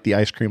to bite the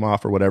ice cream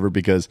off or whatever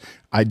because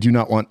I do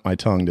not want my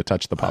tongue to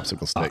touch the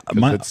popsicle stick.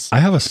 I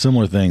have a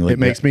similar thing. It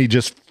makes me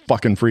just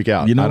fucking freak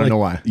out. I don't know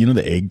why. You know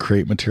the egg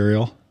crate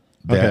material.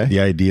 The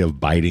idea of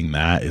biting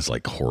that is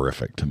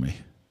horrific to me.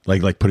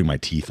 Like putting my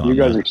teeth on. You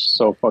guys are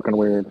so fucking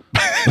weird.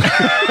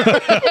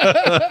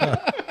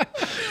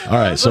 All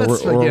right, so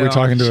we're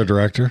talking to a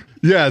director.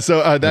 Yeah,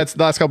 so that's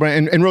the last couple.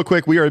 And real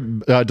quick, we are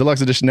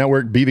Deluxe Edition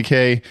Network,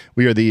 BBK.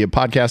 We are the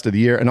podcast of the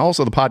year and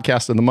also the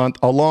podcast of the month,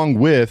 along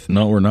with.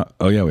 No, we're not.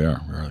 Oh yeah, we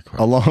are.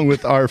 Along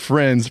with our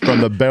friends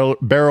from the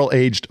Barrel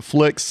Aged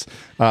Flicks.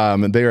 They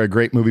are a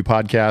great movie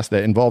podcast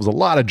that involves a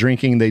lot of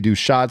drinking. They do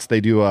shots.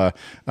 They do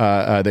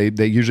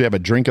they usually have a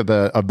drink of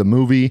the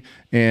movie,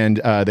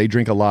 and they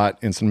drink a lot.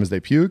 And sometimes they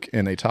puke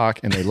and they talk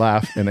and they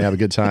laugh and they have a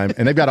good time.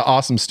 And they've got an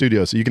awesome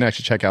studio, so you can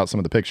actually check out some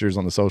of the pictures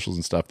on the socials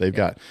and stuff. They've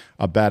got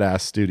a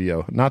badass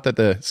studio. Not that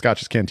the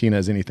Scotch's Cantina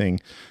is anything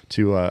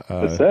to be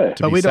we sad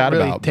don't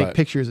really about, take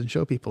pictures and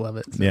show people of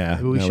it. So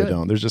yeah, we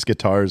don't. There's just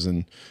guitars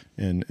and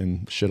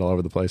shit all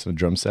over the place and a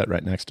drum set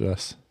right next to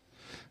us,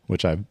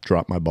 which I've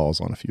dropped my balls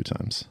on a few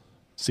times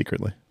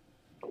secretly.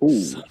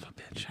 Ooh. Son of a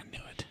bitch, I knew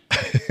it.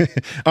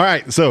 All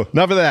right, so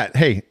enough of that.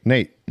 Hey,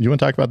 Nate, you want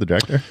to talk about the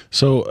director?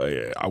 So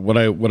what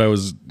I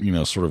was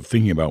sort of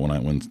thinking about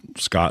when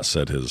Scott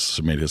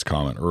made his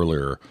comment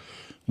earlier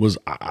was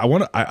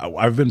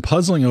I've been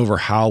puzzling over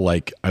how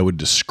I would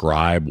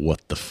describe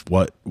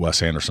what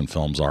Wes Anderson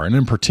films are, and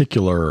in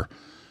particular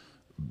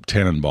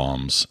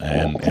Tenenbaums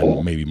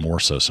and maybe more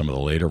so some of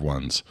the later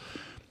ones.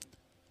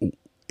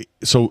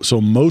 So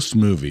most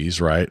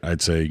movies, right?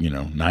 I'd say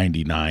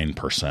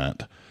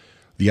 99%.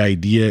 The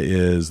idea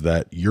is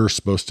that you're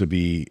supposed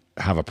to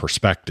have a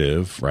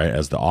perspective, right,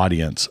 as the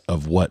audience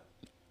of what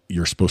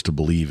you're supposed to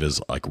believe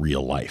is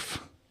real life.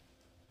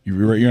 You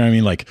know what I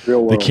mean?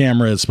 The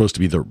camera is supposed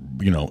to be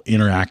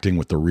interacting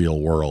with the real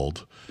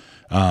world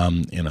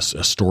in a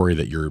story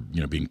that you're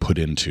being put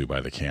into by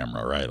the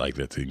camera, right?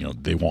 That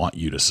they want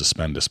you to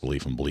suspend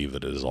disbelief and believe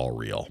that it is all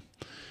real.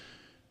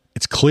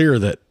 It's clear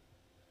that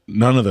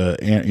none of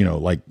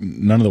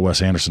the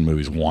Wes Anderson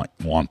movies want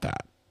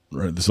that.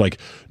 Right? It's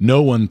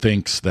no one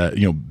thinks that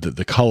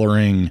the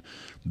coloring,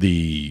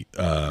 the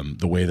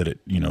way that it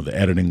the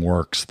editing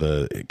works,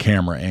 the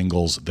camera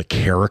angles, the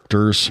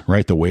characters,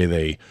 right, the way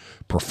they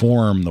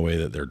perform, the way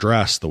that they're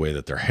dressed, the way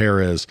that their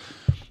hair is.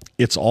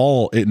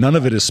 none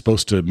of it is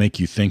supposed to make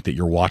you think that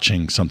you're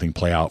watching something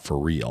play out for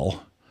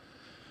real.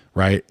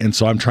 Right. And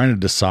so I'm trying to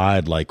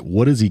decide, like,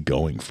 what is he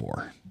going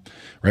for?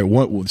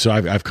 Right. So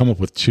I've come up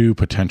with two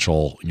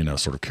potential,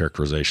 sort of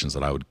characterizations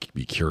that I would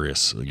be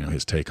curious,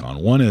 his take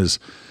on. One is,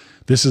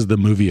 this is the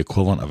movie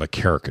equivalent of a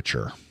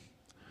caricature,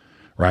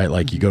 right?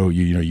 Like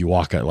you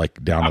walk at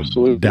like down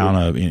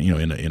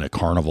in a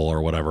carnival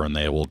or whatever, and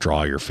they will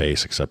draw your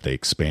face, except they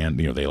expand,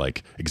 they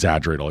like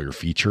exaggerate all your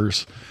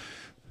features.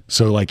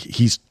 So like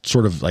he's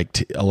sort of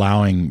like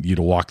allowing you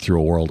to walk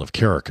through a world of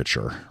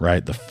caricature,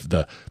 right?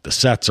 The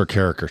sets are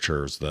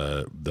caricatures,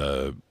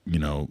 the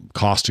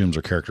costumes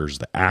are characters,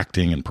 the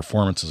acting and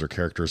performances are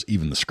characters,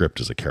 even the script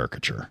is a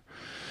caricature.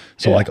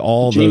 So like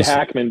all Gene those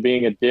Hackman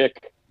being a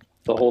dick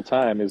the whole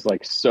time is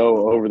like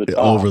so over the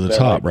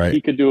top, right?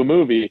 He could do a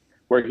movie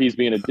where he's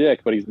being a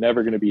dick, but he's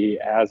never going to be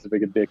as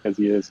big a dick as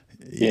he is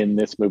in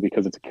this movie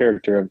because it's a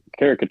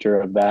caricature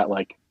of that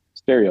like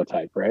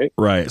stereotype, right?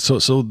 Right. So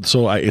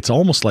it's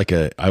almost like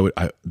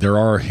there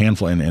are a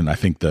handful, and I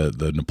think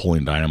the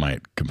Napoleon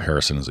Dynamite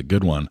comparison is a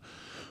good one.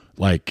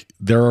 Like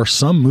there are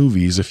some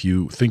movies, if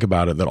you think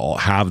about it, that all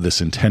have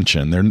this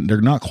intention.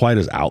 They're not quite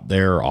as out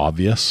there or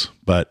obvious,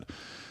 but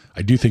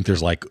I do think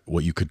there's like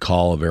what you could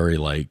call a very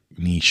like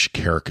niche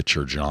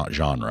caricature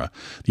genre.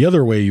 The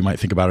other way you might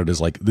think about it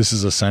is like, this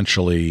is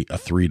essentially a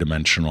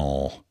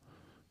 3-dimensional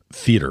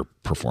theater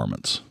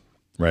performance.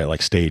 Right,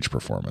 like stage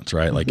performance,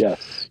 right? Like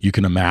you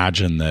can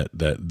imagine that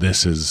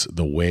this is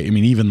the way. I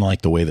mean, even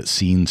like the way that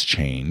scenes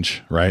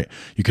change, right?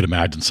 You could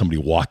imagine somebody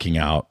walking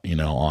out,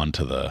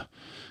 onto the,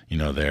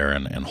 there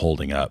and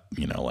holding up,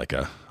 like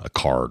a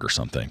card or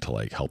something to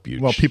like help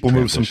you. Well, people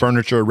move some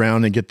furniture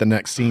around and get the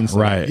next scene.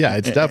 Right. Yeah,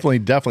 it's definitely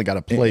got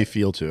a play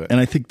feel to it. And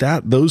I think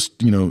that those,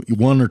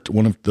 one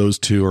of those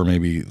two, or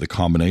maybe the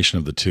combination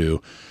of the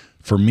two,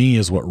 for me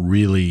is what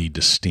really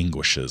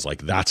distinguishes,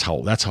 like that's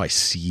how I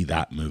see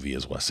that movie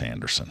as Wes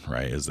Anderson,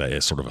 right? Is that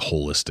it's sort of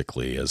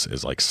holistically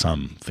as like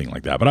something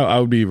like that. But I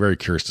would be very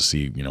curious to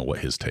see, what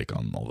his take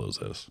on all those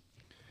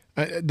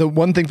is. The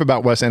one thing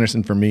about Wes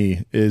Anderson for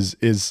me is,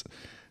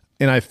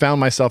 and I found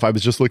myself, I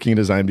was just looking at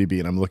his IMDb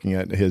and I'm looking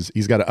at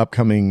he's got an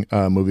upcoming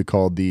movie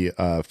called The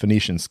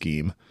Phoenician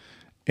Scheme.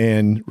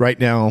 And right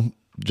now,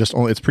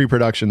 it's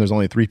pre-production. There's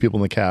only 3 people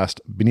in the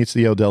cast: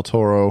 Benicio del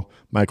Toro,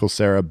 Michael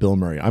Cera, Bill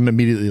Murray. I'm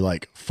immediately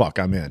like, fuck,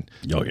 I'm in.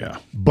 Oh yeah.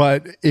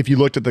 But if you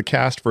looked at the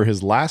cast for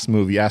his last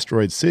movie,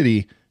 Asteroid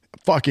City,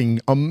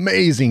 fucking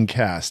amazing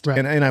cast.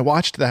 Right. And I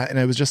watched that and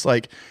I was just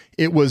like,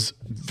 it was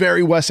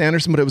very Wes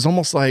Anderson, but it was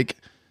almost like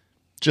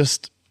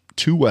just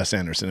too Wes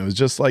Anderson. It was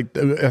just like,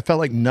 I felt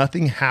like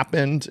nothing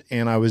happened.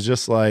 And I was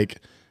just like,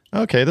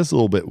 okay, this is a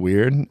little bit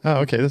weird.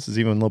 Oh, okay, this is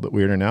even a little bit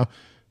weirder now.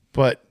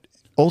 But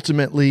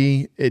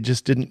ultimately, it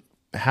just didn't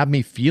have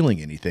me feeling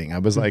anything. I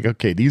was like,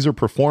 okay, these are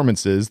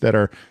performances that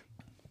are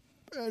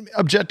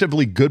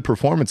objectively good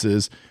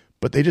performances,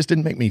 but they just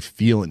didn't make me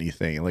feel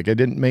anything. Like, it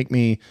didn't make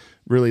me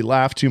really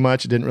laugh too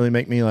much. It didn't really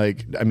make me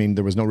like,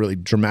 there was no really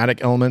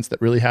dramatic elements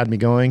that really had me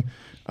going.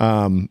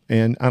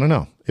 And I don't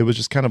know. It was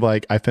just kind of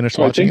like, I finished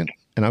watching it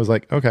and I was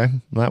like, okay,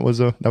 that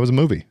was a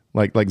movie.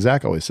 Like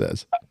Zach always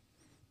says.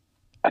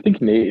 I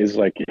think Nate is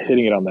like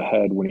hitting it on the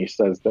head when he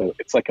says that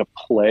it's like a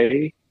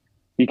play.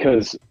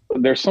 Because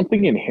there's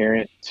something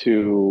inherent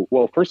to,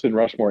 well, first in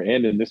Rushmore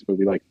and in this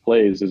movie, like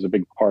plays is a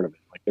big part of it.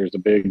 Like there's a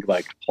big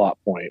like plot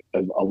point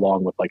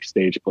along with like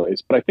stage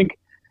plays. But I think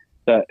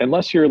that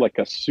unless you're like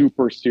a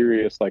super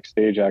serious like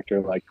stage actor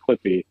like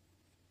Clippy,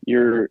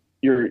 you're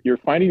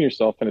finding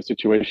yourself in a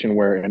situation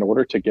where in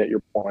order to get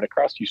your point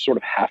across, you sort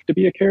of have to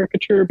be a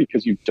caricature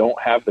because you don't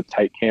have the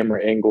tight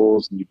camera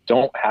angles and you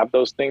don't have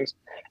those things.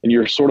 And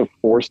you're sort of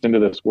forced into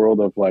this world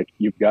of like,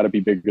 you've got to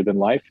be bigger than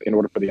life in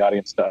order for the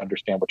audience to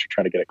understand what you're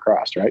trying to get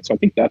across. Right. So I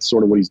think that's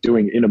sort of what he's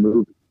doing in a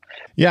movie.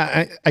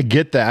 Yeah, I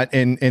get that.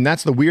 And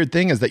that's the weird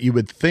thing is that you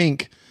would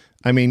think,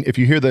 if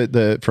you hear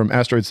the from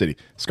Asteroid City,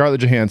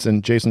 Scarlett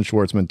Johansson, Jason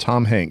Schwartzman,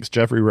 Tom Hanks,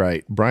 Jeffrey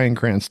Wright, Bryan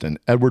Cranston,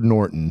 Edward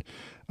Norton,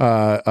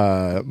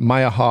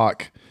 Maya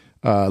Hawke,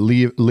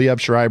 Liev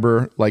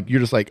Schreiber, like you're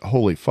just like,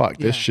 holy fuck,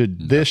 this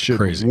should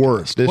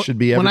work. This should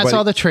be everybody. When I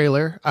saw the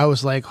trailer, I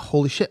was like,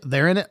 holy shit,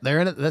 they're in it.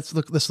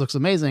 This looks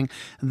amazing.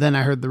 And then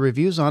I heard the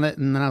reviews on it,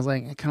 and then I was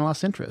like, I kind of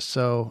lost interest.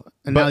 So,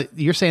 now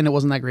you're saying it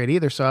wasn't that great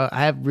either. So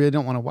I really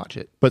don't want to watch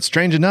it. But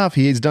strange enough,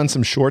 he's done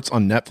some shorts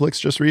on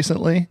Netflix just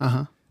recently.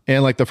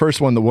 And like the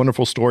first one, The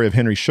Wonderful Story of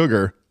Henry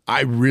Sugar,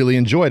 I really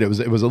enjoyed it.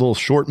 It was a little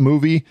short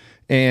movie,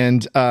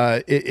 and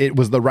it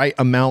was the right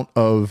amount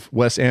of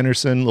Wes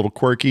Anderson, a little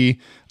quirky.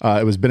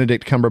 It was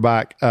Benedict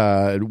Cumberbatch,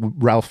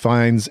 Ralph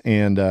Fiennes,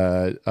 and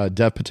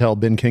Dev Patel,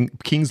 Ben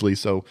Kingsley.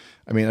 So,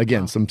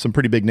 again, some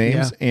pretty big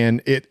names,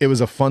 and it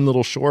was a fun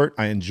little short.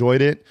 I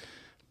enjoyed it,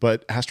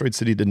 but Asteroid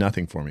City did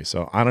nothing for me.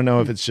 So I don't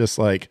know if it's just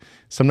like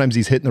sometimes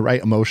he's hitting the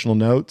right emotional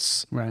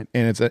notes, right,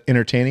 and it's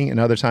entertaining, and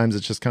other times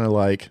it's just kind of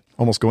like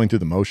almost going through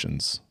the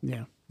motions.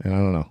 Yeah, and I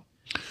don't know.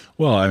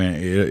 Well,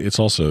 it's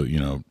also,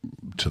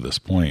 to this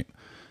point,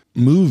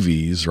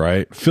 movies,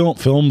 right?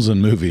 Films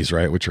and movies,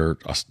 right? Which are,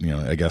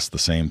 I guess the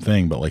same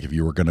thing. But like, if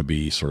you were going to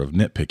be sort of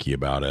nitpicky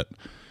about it,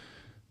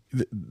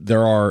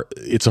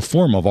 it's a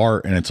form of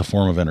art and it's a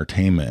form of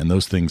entertainment, and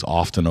those things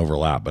often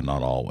overlap, but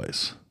not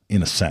always,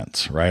 in a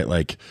sense, right?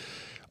 Like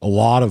a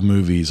lot of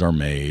movies are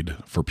made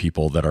for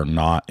people that are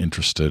not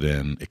interested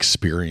in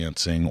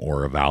experiencing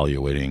or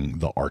evaluating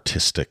the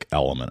artistic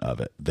element of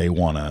it. They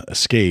want to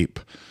escape.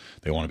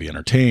 They want to be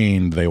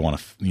entertained. They want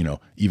to,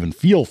 even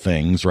feel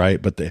things,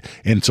 right?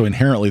 And so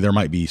inherently there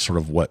might be sort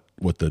of what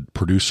the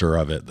producer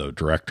of it, the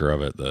director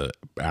of it, the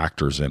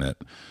actors in it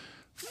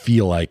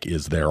feel like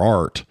is their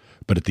art.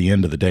 But at the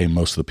end of the day,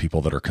 most of the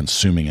people that are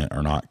consuming it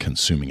are not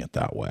consuming it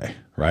that way,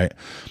 right?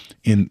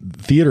 In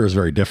theater is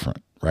very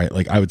different, right?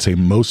 Like I would say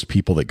most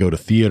people that go to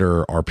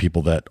theater are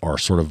people that are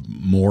sort of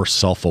more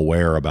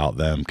self-aware about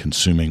them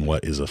consuming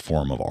what is a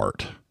form of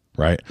art,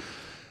 right?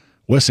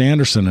 Wes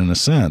Anderson, in a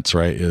sense,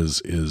 right,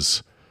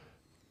 is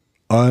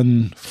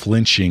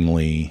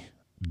unflinchingly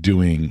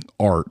doing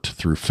art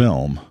through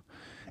film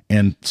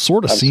and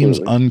sort of seems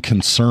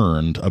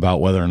unconcerned about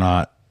whether or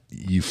not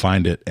you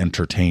find it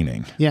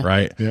entertaining,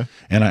 right? Yeah.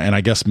 And I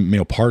guess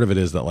part of it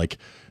is that like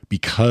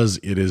because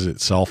it is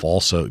itself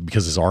also,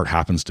 because his art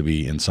happens to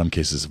be in some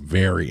cases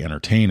very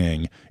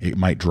entertaining, it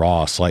might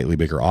draw a slightly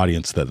bigger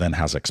audience that then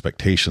has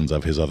expectations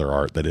of his other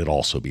art that it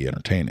also be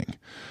entertaining.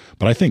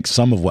 But I think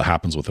some of what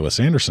happens with Wes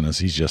Anderson is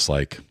he's just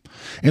like,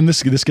 and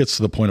this gets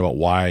to the point about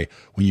why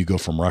when you go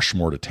from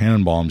Rushmore to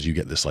Tenenbaums, you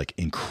get this like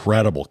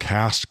incredible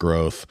cast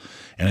growth.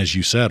 And as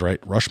you said, right,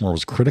 Rushmore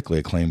was critically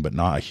acclaimed, but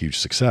not a huge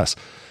success.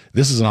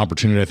 This is an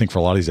opportunity, I think, for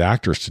a lot of these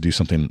actors to do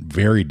something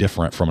very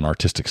different from an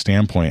artistic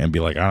standpoint and be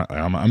like,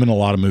 I'm in a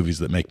lot of movies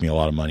that make me a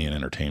lot of money and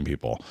entertain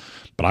people,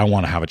 but I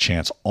want to have a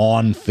chance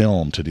on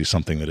film to do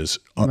something that is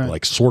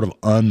like sort of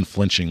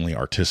unflinchingly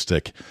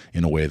artistic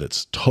in a way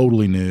that's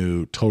totally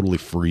new, totally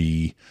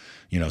free.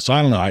 So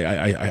I don't know.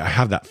 I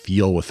have that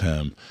feel with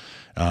him,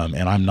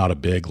 and I'm not a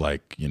big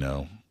like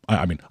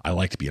I mean I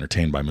like to be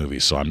entertained by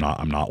movies, so I'm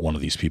not one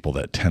of these people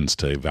that tends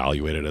to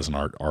evaluate it as an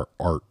art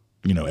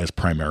as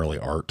primarily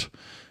art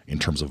in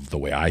terms of the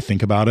way I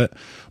think about it.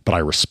 But I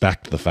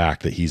respect the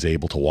fact that he's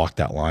able to walk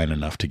that line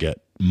enough to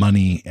get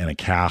money and a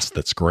cast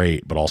that's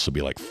great, but also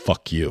be like,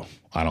 fuck you.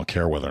 I don't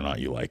care whether or not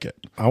you like it.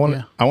 I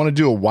want to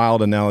do a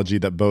wild analogy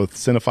that both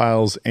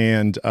cinephiles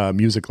and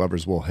music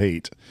lovers will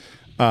hate.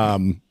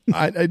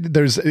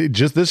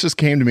 This just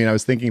came to me and I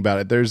was thinking about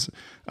it. There's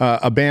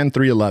a band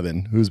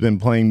 311 who's been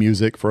playing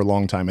music for a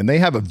long time, and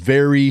they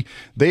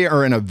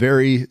are in a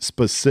very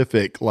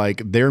specific,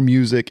 like their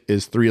music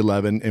is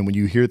 311. And when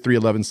you hear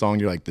 311 song,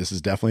 you're like, this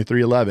is definitely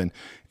 311.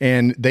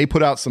 And they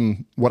put out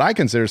some, what I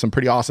consider some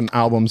pretty awesome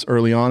albums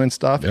early on and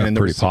stuff. Yeah, and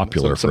pretty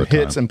popular some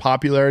hits and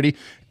popularity.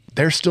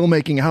 They're still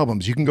making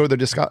albums. You can go to their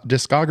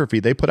discography.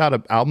 They put out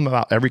an album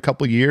about every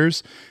couple of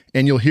years,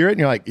 and you'll hear it, and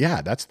you're like,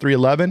 "Yeah, that's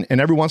 311."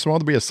 And every once in a while,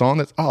 there'll be a song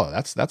that's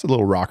a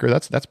little rocker.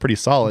 That's pretty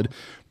solid.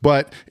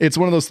 But it's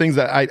one of those things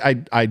that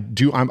I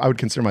would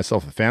consider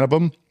myself a fan of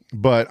them,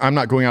 but I'm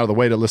not going out of the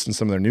way to listen to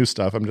some of their new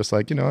stuff. I'm just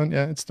like,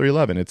 it's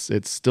 311.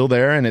 It's still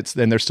there, and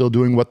they're still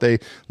doing what they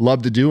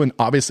love to do, and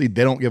obviously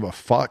they don't give a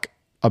fuck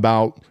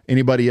about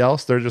anybody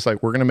else. They're just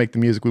like, we're going to make the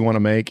music we want to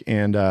make,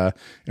 and we're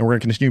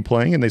going to continue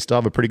playing, and they still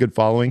have a pretty good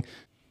following.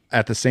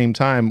 At the same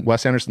time,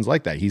 Wes Anderson's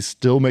like that. He's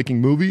still making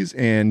movies,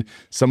 and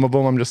some of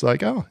them I'm just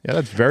like, oh yeah,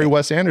 that's very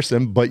Wes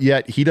Anderson, but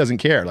yet he doesn't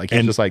care. Like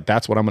he's just like,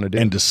 that's what I'm going to do.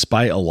 And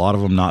despite a lot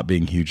of them not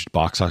being huge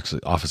box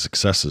office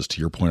successes, to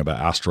your point about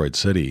Asteroid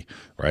City,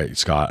 right,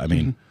 Scott? I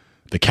mean,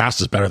 the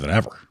cast is better than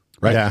ever,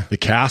 right? Yeah. The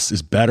cast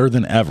is better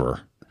than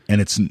ever. And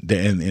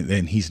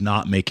and he's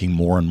not making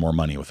more and more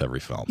money with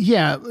every film.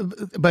 Yeah,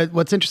 but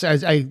what's interesting,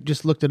 I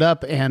just looked it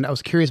up, and I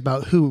was curious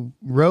about who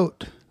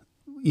wrote,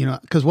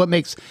 because what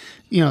makes,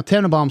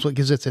 Tenenbaums, what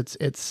gives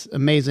it's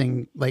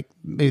amazing, like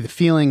maybe the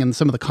feeling and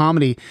some of the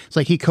comedy. It's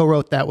like he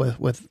co-wrote that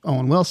with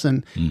Owen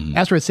Wilson. Mm-hmm.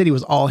 Asteroid City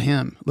was all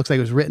him. Looks like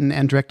it was written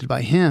and directed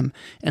by him,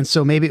 and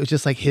so maybe it was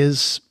just like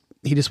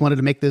he just wanted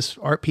to make this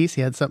art piece.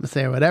 He had something to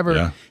say or whatever.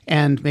 Yeah.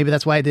 And maybe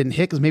that's why it didn't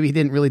hit, because maybe he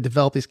didn't really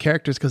develop these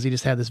characters because he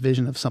just had this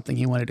vision of something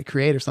he wanted to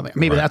create or something.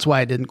 Maybe that's why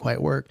it didn't quite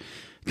work.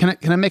 Can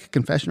I make a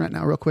confession right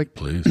now real quick?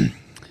 Please.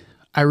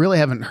 I really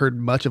haven't heard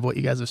much of what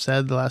you guys have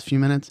said the last few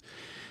minutes.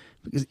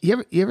 Because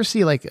you ever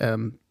see like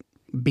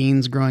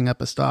beans growing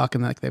up a stalk,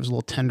 and like there's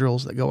little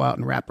tendrils that go out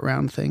and wrap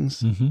around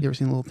things? Mm-hmm. You ever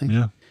seen the little thing?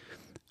 Yeah.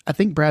 I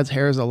think Brad's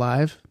hair is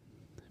alive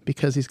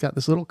because he's got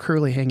this little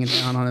curly hanging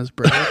down on his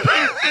braid.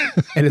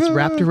 And it's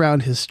wrapped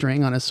around his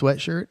string on his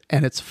sweatshirt,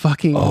 and it's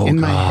fucking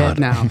my head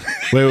now.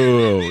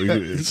 Wait.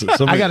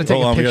 I got to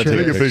take a picture.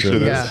 Take a picture of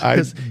this. Yeah,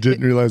 I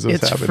didn't realize it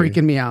was happening. It's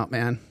freaking me out,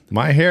 man.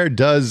 My hair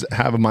does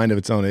have a mind of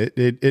its own.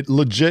 It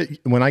legit,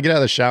 when I get out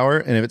of the shower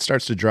and if it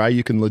starts to dry,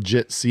 you can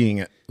legit seeing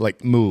it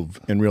like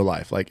move in real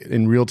life. Like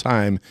in real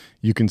time,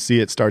 you can see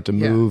it start to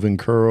move and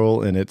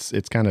curl, and it's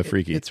kind of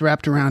freaky. It's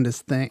wrapped around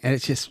his thing, and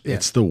it's just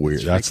it's the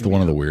weird. That's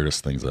one of the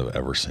weirdest things I've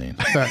ever seen.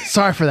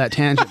 Sorry for that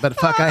tangent, but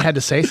fuck, I had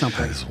to say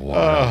something. You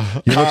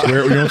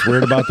know what's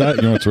weird about that?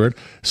 You know what's weird?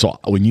 So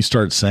when you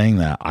started saying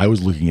that, I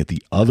was looking at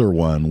the other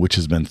one, which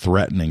has been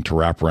threatening to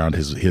wrap around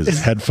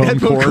his headphone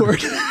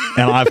cord.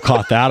 And I've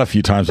caught that a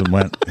few times and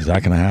went, is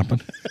that going to happen?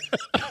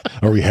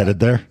 Are we headed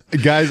there?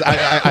 Guys, I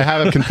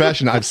have a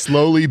confession. I've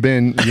slowly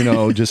been,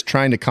 just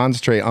trying to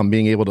concentrate on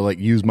being able to like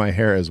use my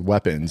hair as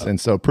weapons. And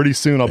so pretty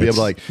soon I'll be able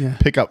to like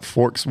pick up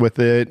forks with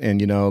it.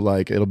 And,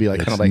 it'll be like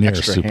kind of like near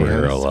extra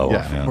superhero hands. level.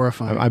 Yeah.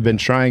 Horrifying. I've been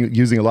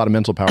using a lot of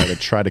mental power to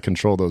try to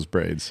control those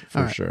braids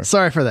for sure.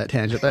 Sorry for that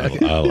tangent. I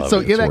love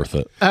it. It's worth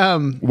it.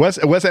 Wes,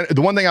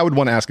 the one thing I would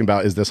want to ask him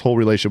about is this whole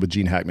relationship with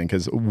Gene Hackman,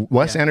 because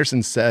Wes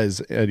Anderson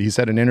says, he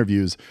said in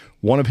interviews,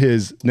 one of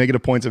his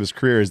negative points of his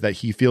career is that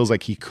he feels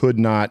like he could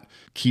not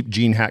keep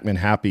Gene Hackman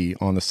happy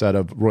on the set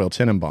of Royal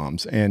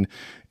Tenenbaums. And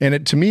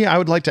to me, I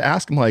would like to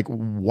ask him, like,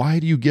 why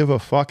do you give a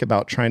fuck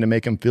about trying to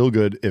make him feel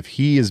good if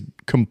he has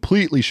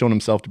completely shown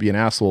himself to be an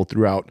asshole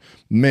throughout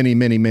many,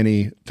 many,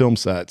 many film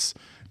sets?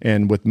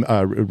 And with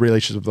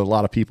relationships with a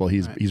lot of people,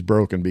 he's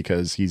broken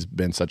because he's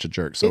been such a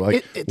jerk. So,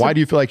 why do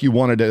you feel like you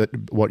wanted to?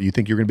 What you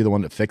think you're going to be the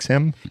one to fix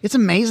him? It's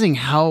amazing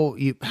how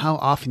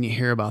often you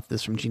hear about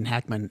this from Gene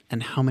Hackman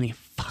and how many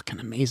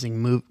fucking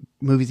amazing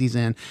movies he's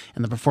in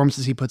and the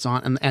performances he puts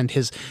on and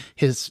his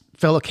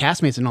fellow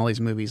castmates in all these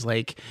movies.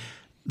 Like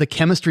the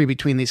chemistry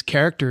between these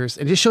characters,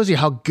 it just shows you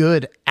how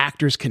good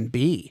actors can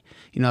be.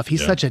 If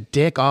he's such a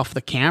dick off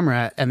the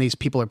camera and these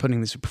people are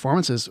putting these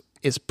performances,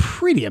 is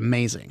pretty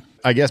amazing.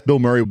 I guess Bill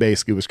Murray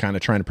basically was kind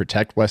of trying to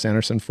protect Wes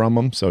Anderson from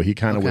him, so he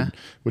kind of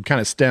would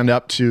kind of stand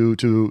up to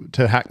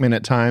Hackman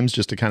at times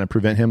just to kind of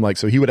prevent him. Like,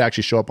 so he would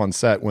actually show up on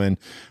set when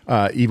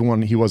even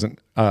when he wasn't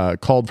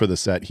called for the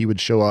set, he would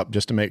show up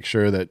just to make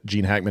sure that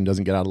Gene Hackman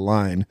doesn't get out of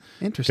line.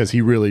 Interesting, because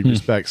he really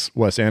respects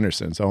Wes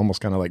Anderson, so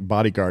almost kind of like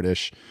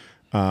bodyguardish.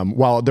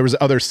 While there was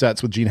other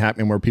sets with Gene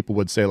Hackman where people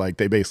would say like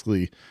they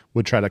basically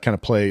would try to kind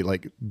of play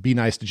like be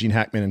nice to Gene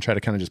Hackman and try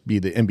to kind of just be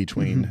the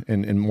in-between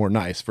and more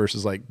nice,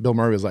 versus like Bill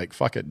Murray was like,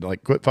 fuck it,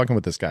 like quit fucking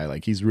with this guy.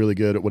 Like he's really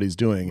good at what he's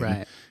doing,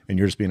 and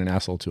you're just being an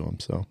asshole to him.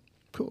 So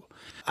cool.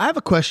 I have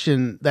a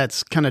question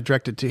that's kind of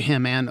directed to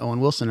him and Owen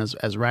Wilson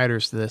as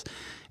writers to this.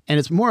 And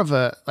it's more of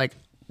a, like,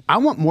 I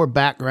want more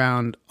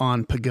background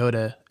on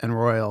Pagoda and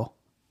Royal.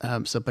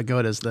 So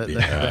Pagoda's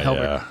the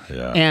helper.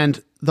 Yeah.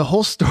 And the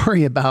whole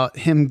story about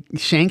him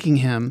shanking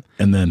him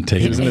and then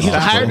taking him. He's a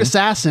hired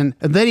assassin,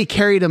 and then he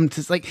carried him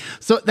to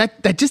so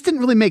that just didn't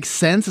really make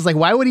sense. It's like,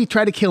 why would he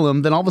try to kill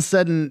him? Then all of a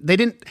sudden they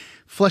didn't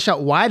flesh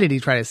out why did he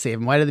try to save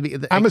him? Why did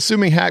they I'm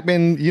assuming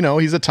Hackman,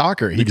 he's a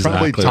talker. He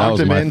probably talked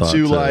him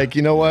into like,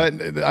 you know what,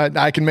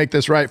 I can make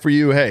this right for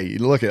you. Hey,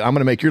 look, I'm going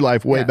to make your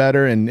life way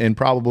better, and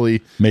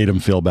probably made him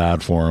feel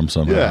bad for him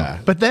somehow. Yeah,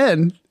 but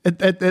then.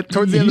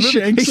 Towards the end of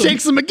the movie, he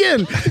shanks him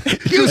again.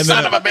 You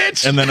son of a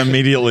bitch! And then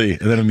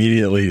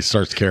immediately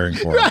starts caring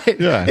for him. Right?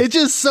 Yeah. It's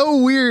just so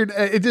weird.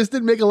 It just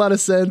didn't make a lot of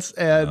sense,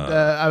 and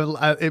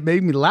it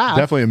made me laugh.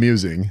 Definitely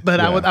amusing.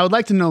 But I would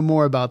like to know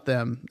more about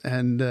them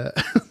and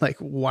like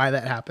why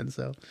that happened.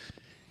 So.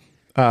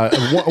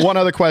 One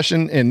other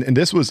question, and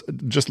this was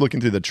just looking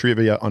through the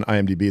trivia on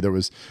IMDb. There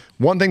was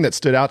one thing that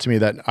stood out to me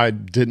that I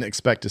didn't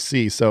expect to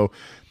see. So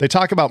they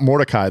talk about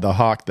Mordecai, the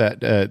hawk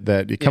that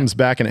it comes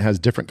back and it has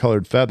different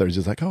colored feathers.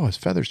 It's like, oh, his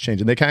feathers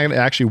change, and they kind of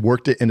actually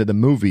worked it into the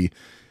movie.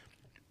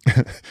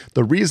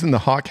 The reason the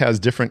hawk has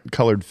different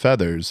colored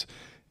feathers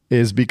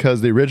is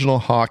because the original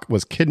hawk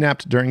was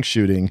kidnapped during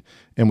shooting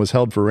and was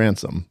held for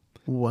ransom.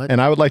 What? And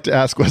I would like to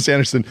ask Wes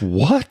Anderson,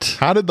 what?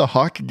 How did the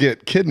hawk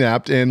get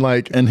kidnapped? And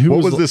who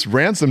was this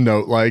ransom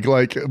note? Like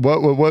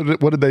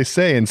what did they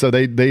say? And so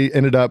they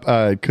ended up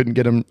couldn't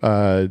get him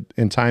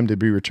in time to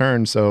be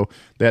returned, so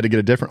they had to get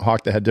a different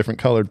hawk that had different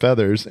colored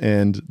feathers,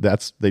 and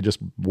they just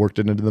worked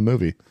it into the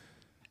movie.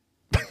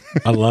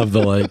 I love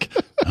the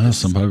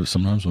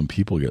sometimes when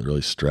people get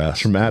really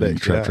stressed, traumatic,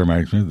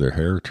 their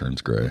hair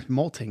turns gray,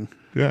 molting.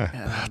 Yeah,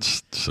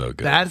 that's so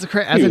good. That's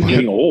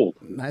getting old.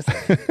 Nice.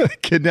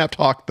 Kidnapped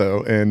hawk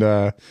though, and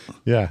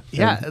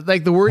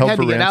like the word had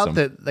to get out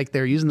that like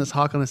they're using this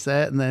hawk on the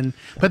set,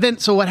 but then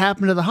so what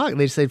happened to the hawk?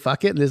 They just said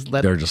fuck it and just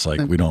let. They're just like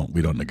we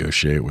don't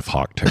negotiate with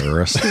hawk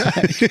terrorists.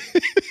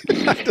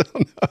 I don't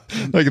know.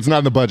 Like it's not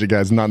in the budget,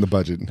 guys. It's not in the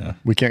budget. Yeah.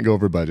 We can't go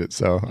over budget,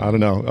 so I don't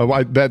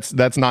know.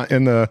 That's not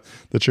in the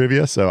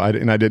trivia. So I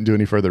didn't do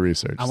any further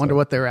research. I wonder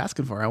what they were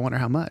asking for. I wonder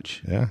how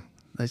much. Yeah,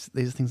 these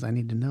are things I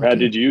need to know.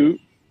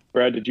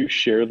 Brad, did you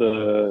share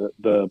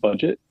the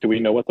budget? Do we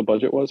know what the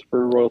budget was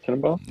for Royal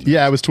Tenenbaums?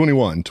 Yeah, it was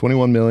 21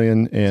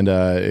 million, and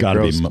it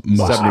grossed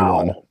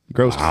 71.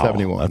 Grossed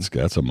 71.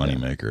 That's a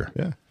moneymaker.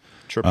 Yeah.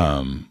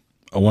 Triple.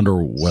 I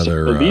wonder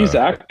whether these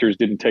actors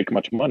didn't take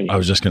much money. I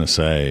was just going to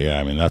say,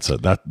 I mean,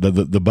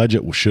 the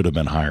budget should have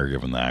been higher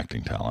given the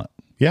acting talent.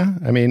 Yeah,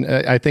 I mean,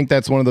 I think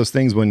that's one of those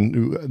things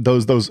when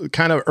those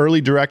kind of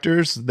early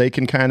directors, they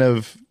can kind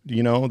of,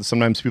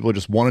 sometimes people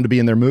just wanted to be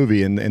in their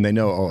movie and they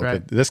know,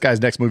 this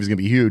guy's next movie is going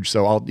to be huge,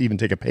 so I'll even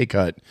take a pay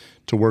cut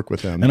to work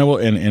with him. And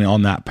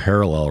on that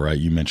parallel, right,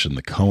 you mentioned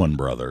the Coen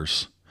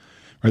brothers.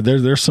 Right,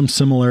 there's some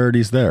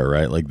similarities there,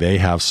 right? Like they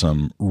have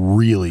some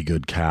really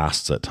good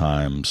casts at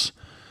times.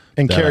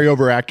 And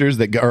carryover actors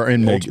that are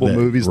in multiple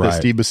movies, the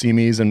Steve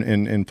Buscemi's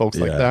and folks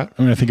like that.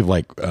 I mean, I think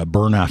of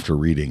Burn After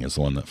Reading is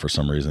the one that for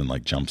some reason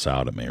like jumps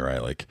out at me,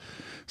 right? Like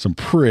some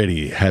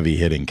pretty heavy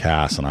hitting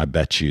casts, and I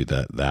bet you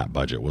that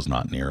budget was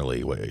not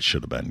nearly what it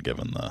should have been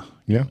given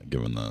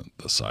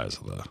the size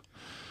of the.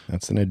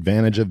 That's an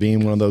advantage of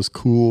being one of those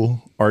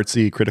cool,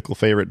 artsy, critical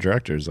favorite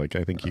directors. Like,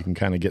 I think you can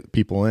kind of get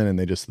people in and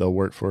they'll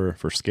work for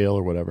scale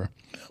or whatever.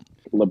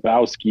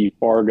 Lebowski,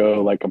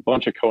 Fargo, like a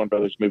bunch of Coen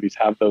Brothers movies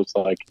have those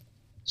like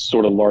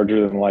sort of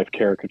larger than life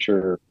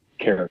caricature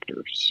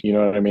characters. You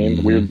know what I mean?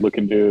 Mm-hmm. Weird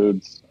looking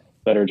dudes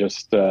that are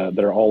just that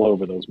are all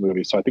over those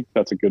movies. So I think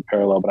that's a good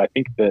parallel. But I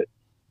think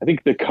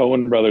the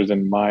Coen Brothers,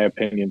 in my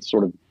opinion,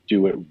 sort of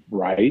do it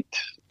right,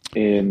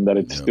 in that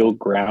it's still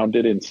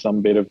grounded in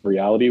some bit of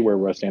reality, where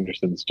Wes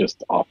Anderson's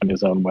just off in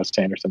his own Wes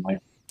Anderson land.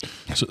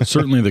 So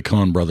certainly the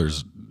Coen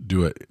Brothers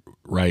do it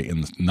right,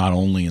 not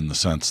only in the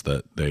sense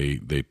that they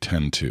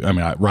tend to, I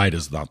mean, right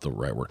is not the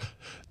right word.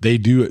 They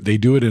do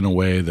it in a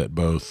way that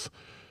both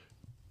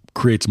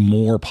creates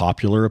more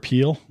popular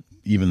appeal,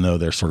 even though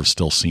they're sort of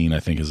still seen,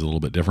 I think, is a little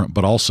bit different,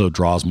 but also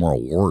draws more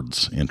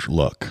awards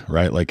look,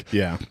 right? Like,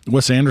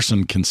 Wes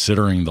Anderson,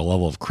 considering the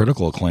level of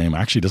critical acclaim,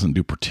 actually doesn't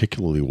do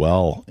particularly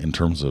well in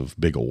terms of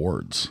big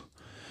awards.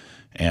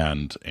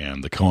 And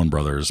the Coen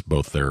Brothers,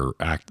 both the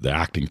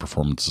acting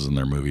performances in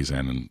their movies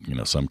and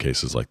in some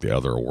cases like the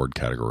other award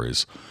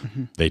categories,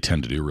 they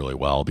tend to do really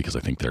well because I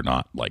think they're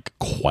not like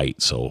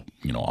quite so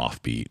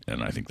offbeat,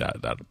 and I think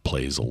that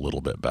plays a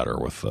little bit better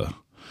with the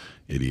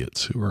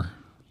idiots who are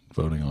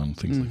voting on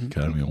things like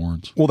Academy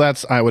Awards. Well,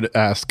 I would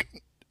ask,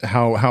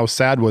 how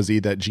sad was he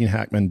that Gene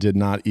Hackman did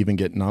not even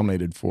get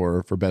nominated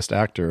for Best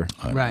Actor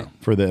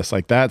for this?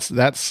 Like,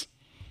 that's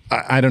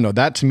I don't know.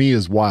 That to me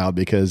is wild,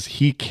 because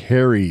he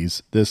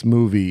carries this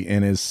movie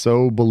and is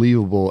so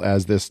believable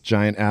as this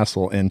giant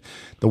asshole. And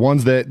the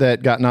ones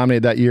that got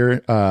nominated that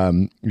year,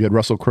 you had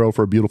Russell Crowe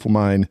for A Beautiful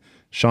Mind,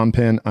 Sean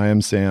Penn, I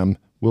Am Sam,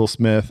 Will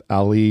Smith,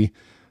 Ali,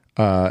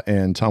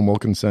 and Tom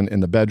Wilkinson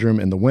in The Bedroom,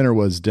 and the winner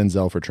was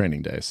Denzel for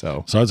Training Day.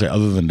 So I'd say,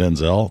 other than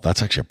Denzel,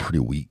 that's actually a pretty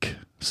weak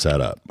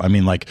setup. I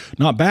mean, like,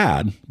 not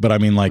bad, but I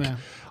mean, like,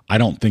 I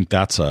don't think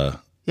that's a...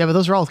 Yeah, but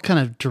those are all kind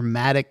of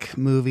dramatic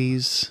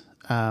movies.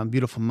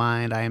 Beautiful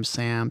Mind, I Am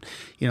Sam.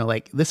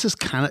 Like, this is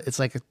kind of, it's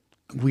like a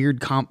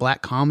weird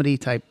black comedy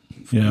type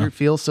weird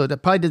feel. So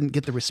it probably didn't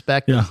get the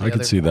respect. Yeah, I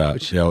could see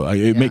that.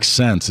 It makes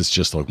sense. It's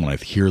just like when I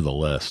hear the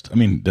list. I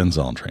mean,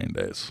 Denzel on Training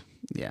Days.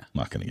 Yeah,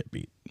 not going to get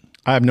beat.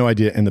 I have no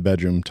idea. In The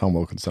Bedroom, Tom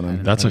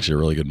Wilkinson. That's actually a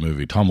really good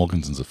movie. Tom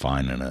Wilkinson's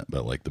fine in it,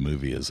 but like the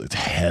movie it's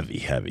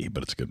heavy,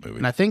 but it's a good movie.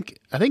 And I think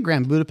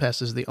Grand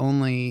Budapest is the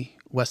only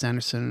Wes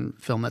Anderson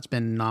film that's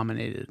been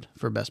nominated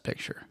for Best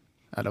Picture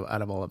out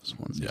of all of his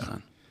ones he's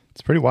done.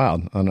 It's pretty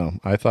wild. I don't know.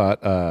 I thought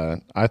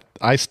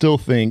I still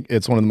think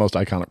it's one of the most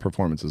iconic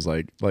performances.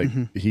 Like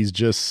he's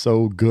just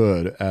so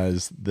good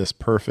as this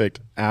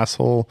perfect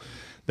asshole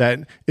that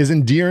is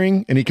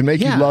endearing, and he can make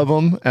you love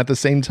him at the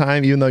same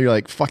time, even though you're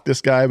like, fuck this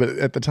guy. But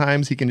at the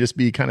times he can just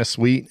be kind of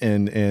sweet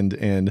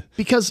and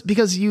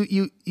because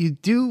you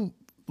do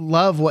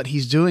love what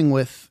he's doing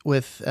with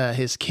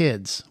his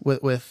kids,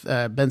 with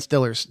Ben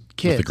Stiller's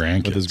kids,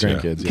 with his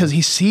grandkids, because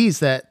he sees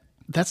that.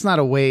 That's not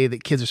a way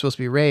that kids are supposed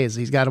to be raised.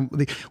 He's got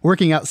them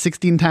working out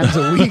 16 times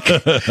a week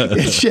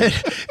and shit.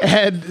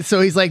 And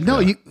so he's like,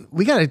 no,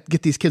 we got to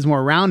get these kids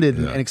more rounded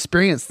and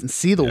experienced and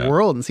see the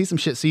world and see some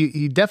shit. So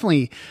you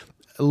definitely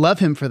love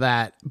him for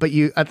that. But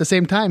at the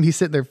same time, he's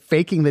sitting there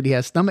faking that he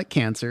has stomach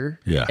cancer.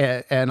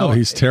 Yeah. And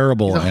he's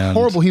terrible. He's a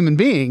horrible human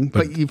being.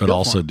 But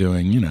also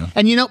doing,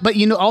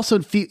 And also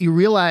you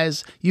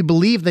realize, you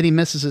believe that he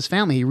misses his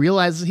family. He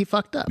realizes he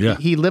fucked up. Yeah.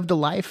 He lived a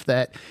life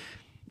that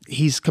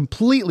he's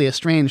completely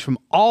estranged from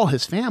all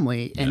his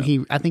family,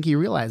 and I think he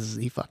realizes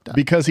he fucked up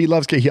because he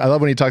loves. I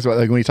love when he talks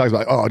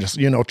about just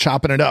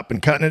chopping it up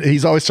and cutting it.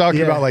 He's always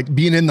talking about like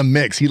being in the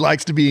mix. He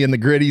likes to be in the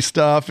gritty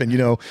stuff, and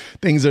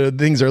things are a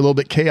little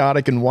bit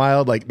chaotic and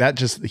wild like that.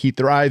 Just he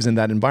thrives in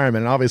that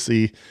environment, and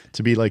obviously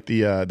to be like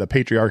the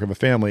patriarch of a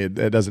family,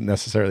 it doesn't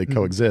necessarily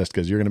coexist,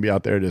 because you're going to be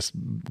out there just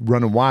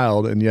running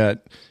wild, and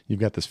yet you've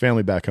got this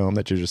family back home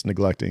that you're just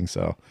neglecting.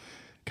 So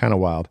kind of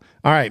wild.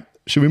 All right.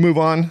 Should we move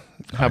on?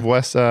 Have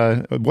Wes,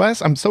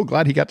 I'm so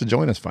glad he got to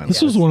join us finally.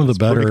 This was one of the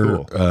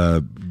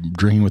better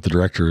Drinking with the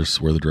Directors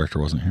where the director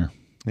wasn't here.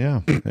 Yeah.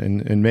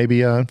 And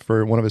maybe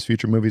for one of his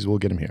future movies, we'll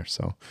get him here.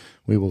 So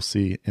we will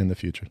see in the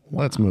future.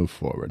 Let's move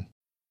forward.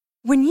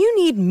 When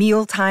you need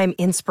mealtime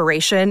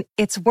inspiration,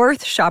 it's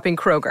worth shopping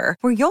Kroger,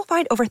 where you'll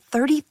find over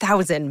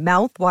 30,000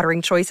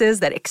 mouth-watering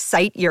choices that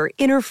excite your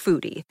inner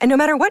foodie. And no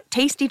matter what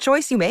tasty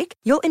choice you make,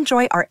 you'll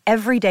enjoy our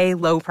everyday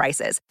low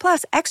prices,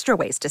 plus extra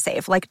ways to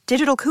save, like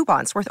digital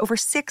coupons worth over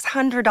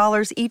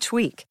 $600 each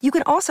week. You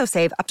can also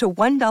save up to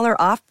 $1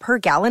 off per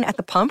gallon at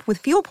the pump with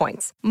fuel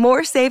points.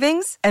 More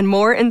savings and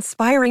more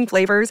inspiring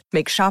flavors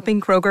make shopping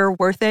Kroger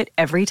worth it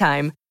every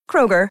time.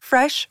 Kroger,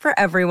 fresh for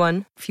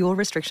everyone. Fuel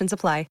restrictions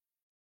apply.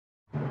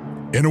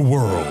 In a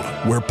world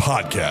where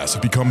podcasts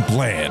have become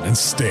bland and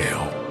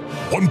stale,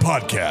 one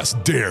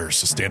podcast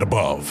dares to stand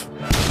above.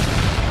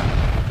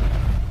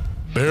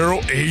 Barrel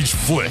Aged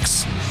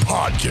Flicks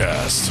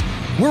Podcast.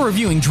 We're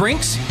reviewing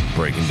drinks,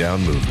 breaking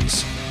down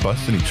movies,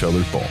 busting each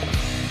other's balls,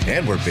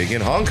 And we're big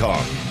in Hong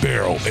Kong.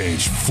 Barrel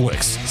Aged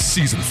Flicks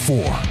Season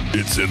 4.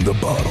 It's in the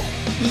bottle.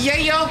 Yeah,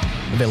 yo!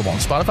 Available on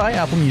Spotify,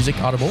 Apple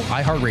Music, Audible,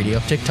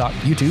 iHeartRadio, TikTok,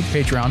 YouTube,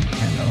 Patreon,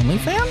 and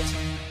OnlyFans.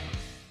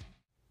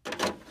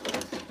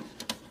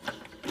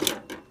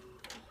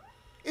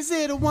 Is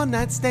it a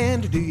one-night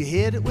stand, or do you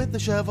hit it with a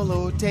shovel,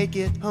 or take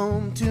it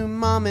home to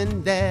mom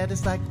and dad?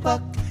 It's like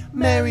fuck,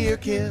 marry, or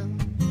kill.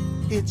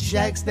 It's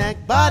Shag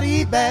Snack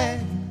Body Bag.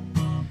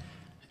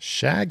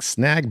 Shag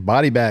Snag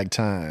Body Bag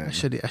time. I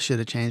should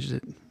have changed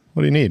it.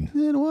 What do you need?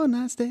 In a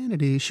one-night stand, or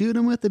do you shoot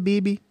him with the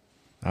BB?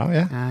 Oh,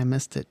 yeah. I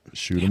missed it.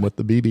 Shoot him with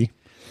the BB.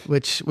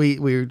 Which we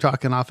were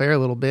talking off air a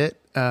little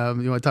bit. You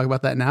want to talk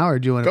about that now, or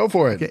do you want to go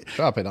for it? Okay.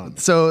 Drop it on.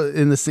 So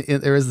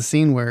there is the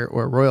scene where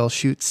Royal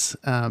shoots.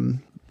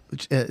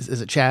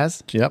 Is it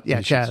Chaz? Yep. Yeah,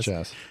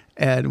 Chaz.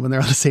 And when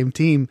they're on the same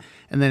team,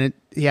 and then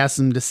he asks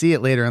him to see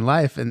it later in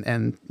life,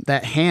 and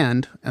that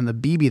hand and the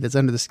BB that's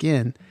under the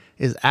skin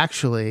is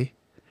actually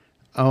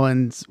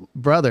Owen's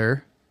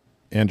brother,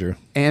 Andrew,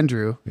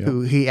 yep.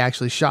 who he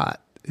actually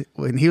shot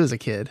when he was a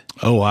kid.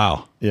 Oh,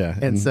 wow. Yeah.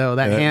 And so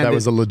that hand... That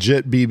was a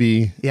legit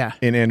BB yeah.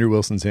 in Andrew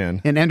Wilson's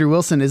hand. And Andrew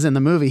Wilson is in the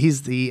movie.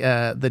 He's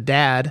the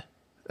dad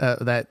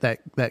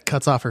that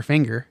cuts off her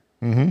finger.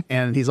 Mm-hmm.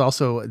 And he's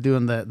also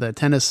doing the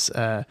tennis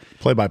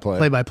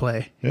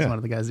play-by-play. He's one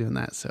of the guys doing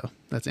that. So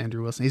that's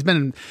Andrew Wilson. He's been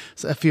in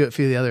a few of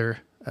the other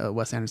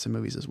Wes Anderson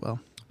movies as well.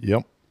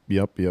 Yep.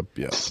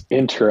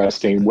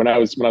 Interesting. When I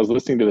was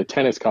listening to the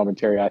tennis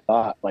commentary, I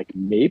thought like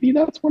maybe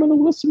that's one of the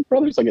Wilson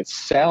brothers. Like it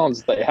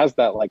sounds that it has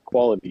that like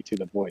quality to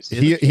the voice.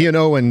 He and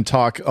Owen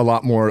talk a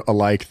lot more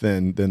alike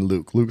than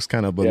Luke. Luke's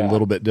kind of a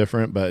little bit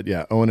different, but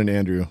yeah, Owen and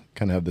Andrew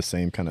kind of have the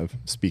same kind of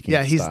speaking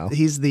style.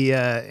 He's the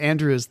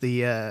Andrew is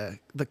the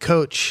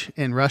coach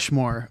in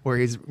Rushmore, where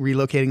he's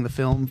relocating the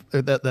film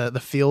or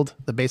the field,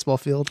 the baseball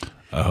field.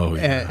 Oh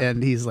yeah.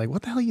 And he's like,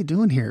 "What the hell are you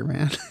doing here,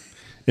 man?"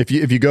 If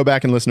you go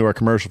back and listen to our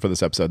commercial for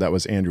this episode, that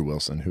was Andrew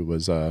Wilson, who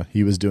was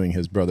he was doing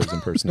his brother's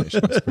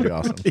impersonation. It's pretty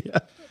awesome. Yeah.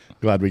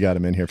 Glad we got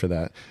him in here for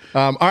that.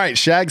 All right,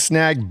 Shag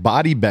Snag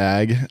Body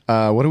Bag.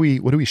 What are we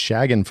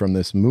shagging from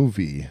this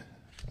movie?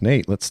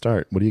 Nate, let's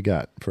start. What do you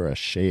got for a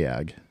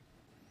shag?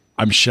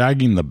 I'm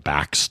shagging the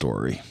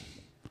backstory.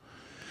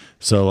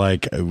 So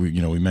like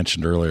we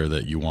mentioned earlier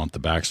that you want the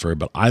backstory,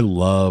 but I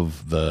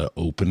love the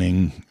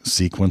opening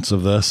sequence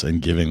of this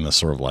and giving the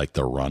sort of like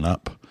the run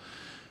up.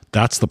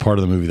 That's the part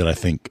of the movie that I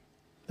think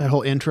that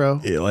whole intro,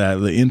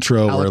 the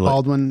intro Alec where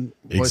Baldwin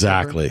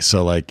exactly. Voiceover.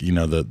 So like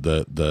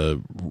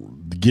the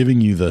giving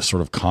you the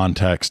sort of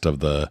context of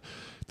the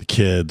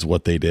kids,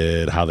 what they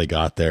did, how they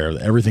got there,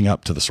 everything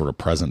up to the sort of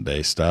present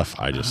day stuff.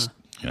 I just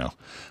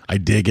I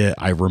dig it.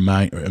 I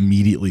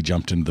immediately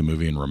jumped into the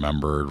movie and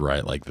remembered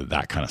like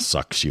that kind of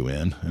sucks you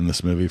in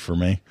this movie for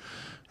me.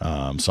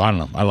 So I don't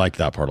know. I like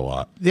that part a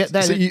lot. Yeah.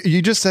 So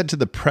you just said to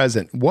the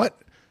present. What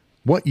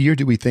year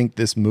do we think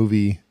this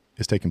movie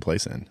is taking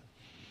place in?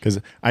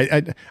 Because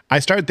I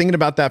started thinking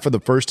about that for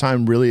the first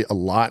time really a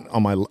lot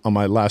on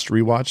my last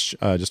rewatch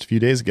just a few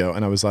days ago,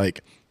 and I was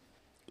like,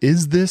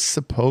 is this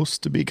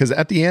supposed to be? Because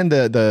at the end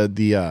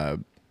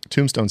the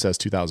tombstone says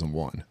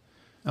 2001.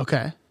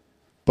 Okay.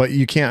 But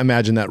you can't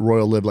imagine that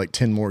Royal lived like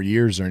 10 more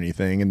years or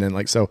anything. And then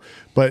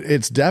but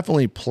it's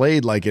definitely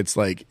played like it's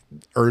like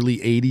early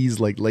 80s,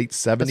 like late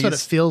 70s. That's what it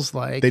feels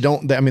like. They're all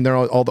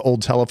the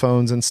old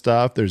telephones and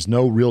stuff. There's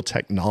no real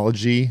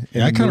technology.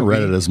 Yeah, I kind of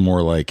read it as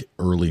more like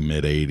early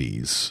mid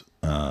 80s.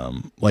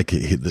 Like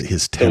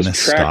his tennis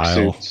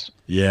style. Suits.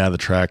 Yeah, the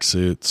track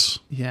suits.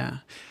 Yeah.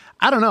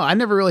 I don't know. I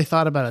never really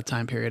thought about a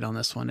time period on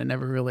this one. It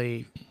never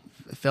really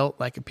felt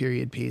like a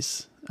period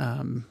piece.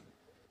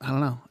 I don't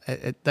know.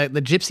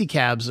 The gypsy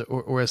cabs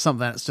were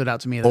something that stood out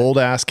to me. Old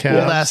ass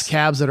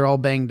cabs that are all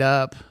banged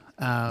up.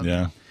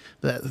 Yeah.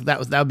 That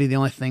would be the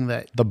only thing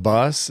that the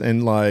bus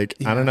and I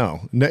don't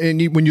know.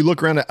 And when you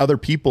look around at other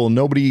people,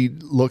 nobody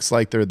looks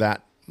like they're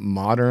that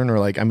modern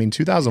or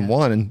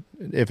 2001. And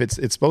if it's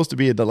supposed to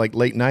be at the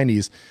late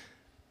 90s,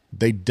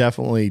 they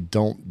definitely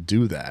don't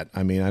do that.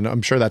 I mean,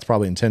 I'm sure that's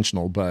probably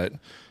intentional, but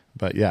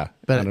yeah,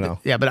 I don't know.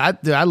 Yeah,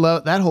 but I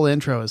love that whole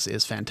intro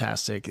is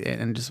fantastic,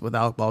 and just with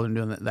Alec Baldwin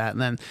doing that,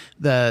 and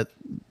then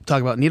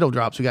talk about needle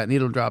drops. We got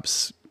needle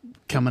drops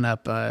coming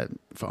up on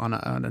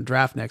a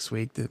draft next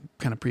week to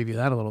kind of preview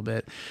that a little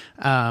bit.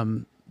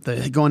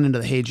 Going into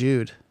the Hey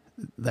Jude,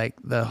 like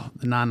the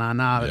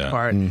na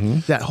part,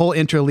 that whole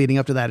intro leading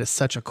up to that is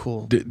such a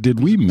cool. Did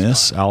we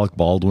miss Alec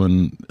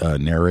Baldwin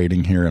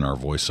narrating here in our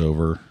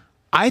voiceover?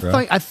 I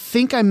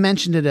think I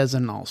mentioned it as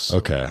an also.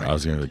 Okay, I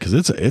was gonna because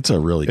it's a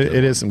really good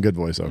it is some good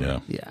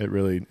voiceover. Yeah.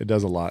 It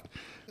does a lot.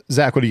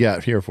 Zach, what do you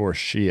got here for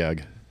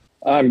shag?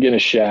 I'm gonna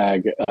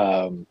shag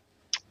Gwyneth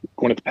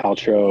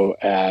Paltrow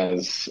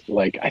as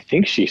I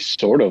think she's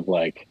sort of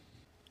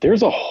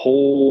there's a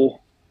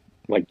whole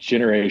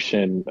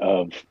generation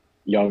of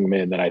young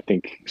men that I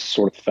think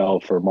sort of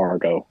fell for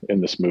Margot in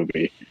this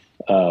movie.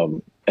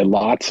 And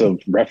lots of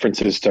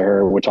references to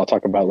her, which I'll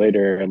talk about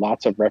later, and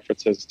lots of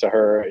references to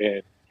her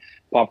in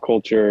pop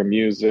culture,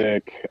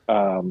 music,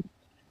 and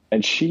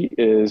she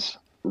is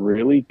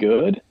really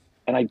good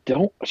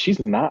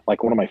she's not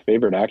like one of my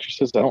favorite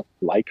actresses. I don't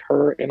like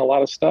her in a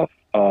lot of stuff.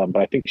 But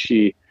I think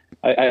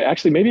I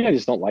actually, maybe I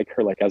just don't like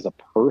her like as a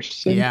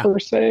person per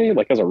se,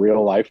 like as a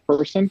real life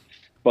person.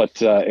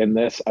 But in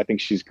this, I think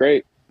she's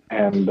great.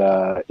 And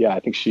I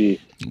think she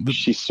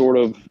sort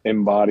of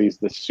embodies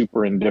the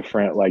super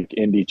indifferent like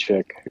indie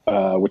chick,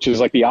 which is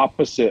like the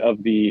opposite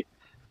of the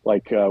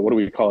like what do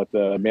we call it,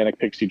 the manic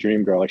pixie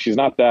dream girl. Like she's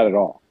not that at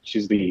all.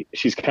 She's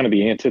kind of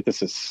the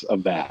antithesis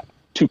of that.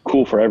 Too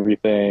cool for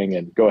everything.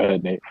 And go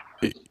ahead, Nate.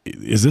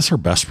 Is this her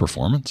best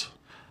performance?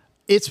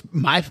 It's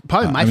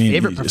probably my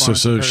favorite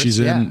performance. So she's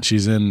in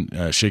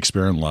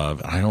Shakespeare in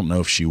Love. I don't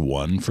know if she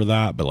won for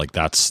that, but like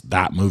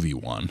that movie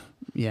won.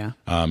 Yeah.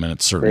 And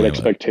it's certainly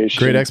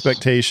Great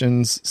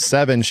Expectations.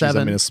 Seven. She's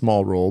in a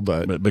small role,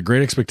 but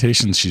Great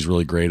Expectations she's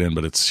really great in,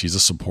 but she's a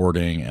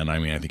supporting, and I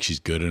mean I think she's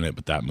good in it,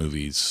 but that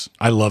movie's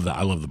I love that.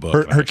 I love the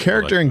book. Her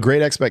character in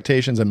Great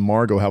Expectations and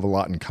Margot have a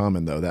lot in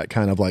common though. That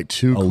kind of like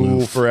too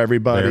cool for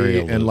everybody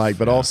and like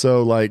but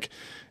also like,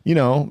 you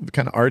know,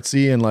 kind of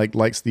artsy and like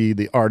likes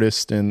the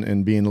artist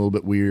and being a little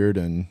bit weird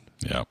and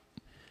yeah.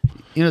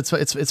 You know,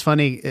 it's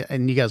funny,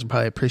 and you guys will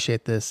probably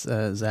appreciate this,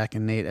 Zach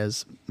and Nate,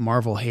 as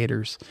Marvel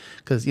haters,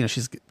 because you know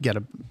she's got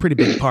a pretty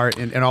big part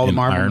in all the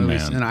Marvel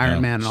movies and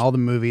Iron Man and all the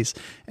movies.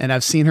 And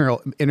I've seen her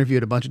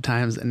interviewed a bunch of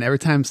times, and every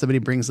time somebody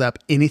brings up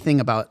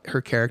anything about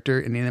her character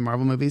in any of the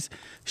Marvel movies,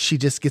 she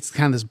just gets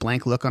kind of this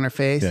blank look on her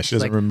face. Yeah, she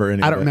doesn't remember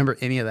any. I don't remember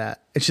any of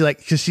that. And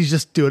because she's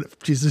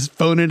just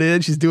phoning it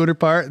in, she's doing her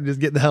part and just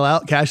getting the hell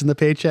out, cashing the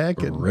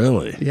paycheck. And,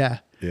 really? Yeah.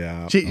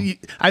 Yeah,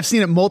 I've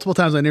seen it multiple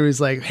times. And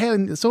everybody's like, "Hey,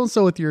 so and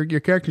so with your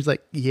character." He's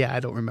like, "Yeah, I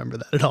don't remember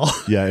that at all."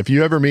 Yeah, if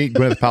you ever meet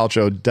Gwyneth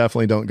Paltrow,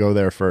 definitely don't go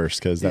there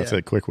first because that's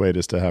a quick way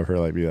just to have her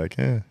like be like,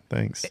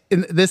 thanks."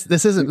 And this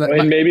isn't.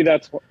 And maybe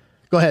that's.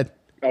 Go ahead.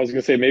 I was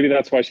gonna say maybe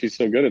that's why she's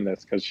so good in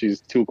this, because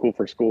she's too cool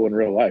for school in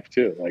real life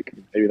too. Like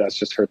maybe that's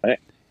just her thing.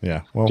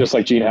 Yeah, well, just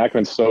like Gene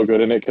Hackman's so good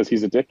in it because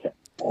he's a dickhead.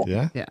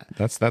 Yeah.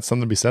 That's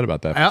something to be said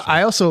about that.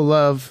 I also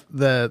love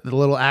the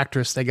little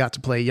actress they got to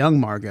play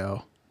young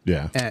Margot.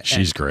 Yeah,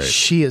 she's great.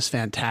 She is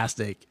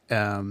fantastic,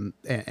 and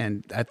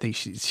I think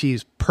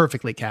she's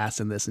perfectly cast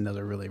in this and does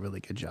a really,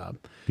 really good job.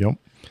 Yep.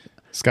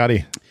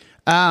 Scotty,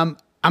 I'm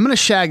gonna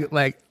shag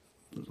like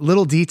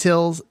little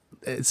details,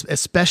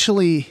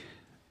 especially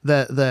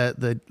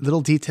the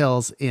little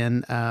details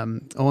in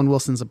Owen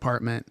Wilson's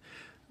apartment.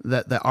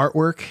 The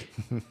artwork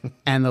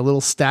and the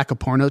little stack of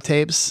porno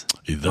tapes.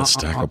 The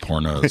stack of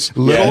pornos.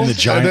 And the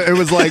giant. It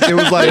was like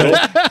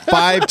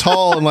 5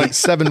 tall and like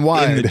 7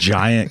 wide. And the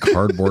giant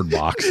cardboard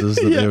boxes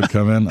that they would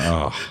come in.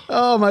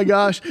 Oh my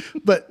gosh!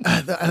 But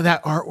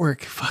that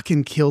artwork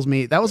fucking kills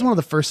me. That was one of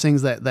the first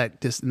things that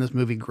just in this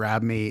movie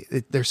grabbed me.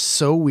 They're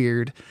so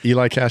weird.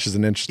 Eli Cash is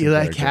an interesting.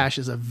 character. Cash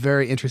is a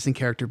very interesting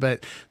character,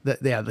 but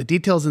the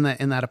details in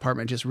that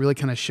apartment just really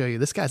kind of show you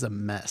this guy's a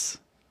mess.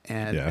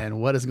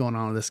 And what is going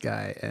on with this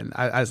guy? And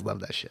I just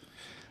love that shit.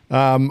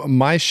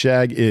 My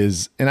shag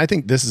is, and I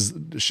think this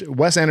is,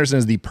 Wes Anderson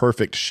is the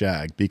perfect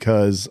shag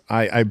because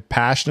I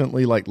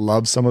passionately like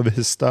love some of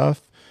his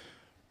stuff,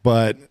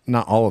 but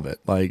not all of it.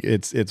 Like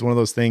it's one of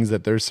those things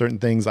that there's certain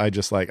things I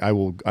just like, I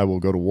will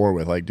go to war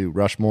with, like dude,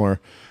 Rushmore,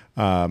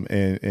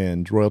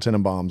 and Royal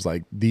Tenenbaums,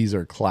 like these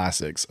are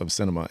classics of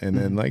cinema. And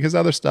then like his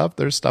other stuff,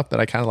 there's stuff that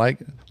I kind of like.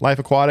 Life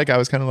Aquatic, I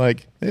was kind of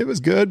like, it was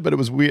good, but it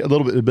was weird, a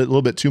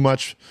little bit too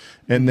much.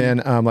 And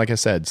then, like I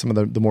said, some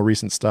of the more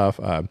recent stuff,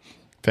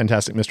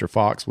 Fantastic Mr.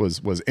 Fox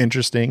was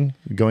interesting,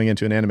 going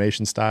into an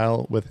animation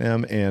style with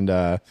him. And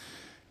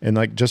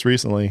like just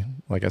recently,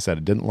 like I said,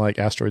 I didn't like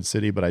Asteroid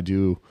City, but I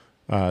do,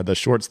 the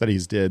shorts that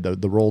he's did, the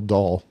Roald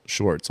Dahl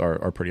shorts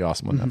are pretty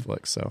awesome on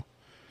Netflix. So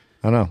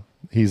I don't know.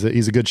 He's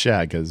a good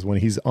shag because when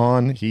he's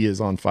on, he is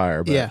on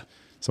fire. But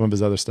some of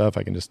his other stuff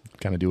I can just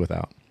kind of do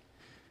without.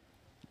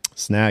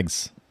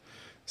 Snags.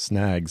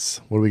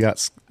 What do we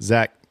got,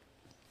 Zach?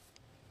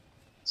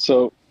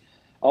 So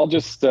I'll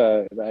just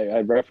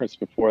I referenced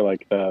before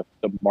like the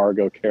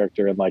Margot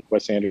character and like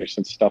Wes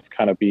Anderson stuff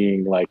kind of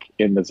being like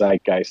in the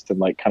zeitgeist and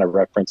like kind of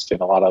referenced in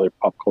a lot of other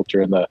pop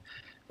culture. And the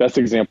best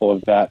example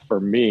of that for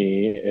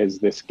me is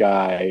this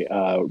guy,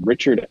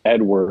 Richard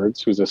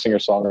Edwards, who's a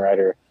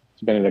singer-songwriter.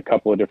 Been in a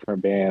couple of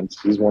different bands.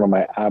 He's one of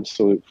my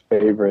absolute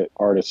favorite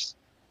artists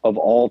of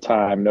all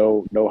time.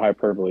 No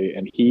hyperbole.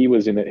 And he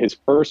was in it. His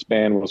first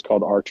band was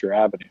called Archer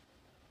Avenue,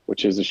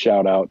 which is a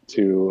shout out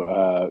to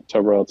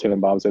Royal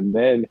Tenenbaums. And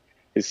then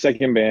his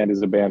second band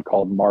is a band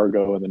called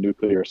Margot and the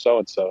Nuclear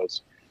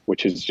So-and-Sos,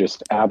 which is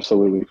just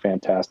absolutely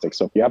fantastic.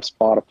 So if you have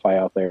Spotify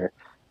out there,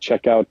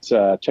 check out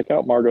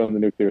Margot and the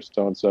Nuclear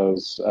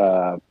So-and-Sos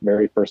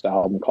very first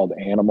album called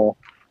Animal.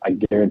 I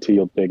guarantee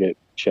you'll dig it.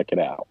 Check it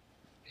out.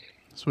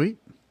 Sweet.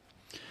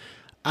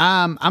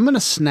 I'm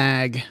gonna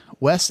snag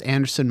Wes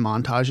Anderson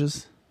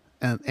montages,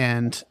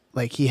 and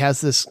like he has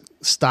this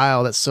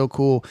style that's so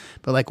cool.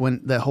 But like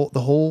when the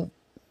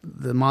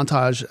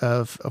montage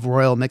of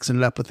Royal mixing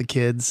it up with the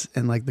kids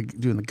and like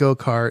doing the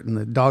go-kart and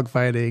the dog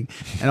fighting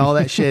and all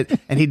that shit,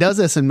 and he does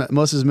this in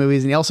most of his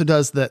movies, and he also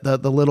does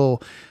the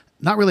little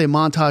not really a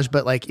montage,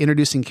 but like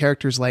introducing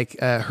characters like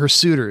her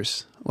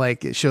suitors.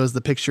 Like it shows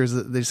the pictures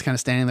that they're just kind of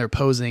standing there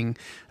posing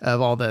of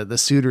all the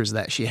suitors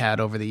that she had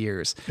over the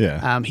years.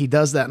 Yeah. He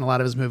does that in a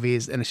lot of his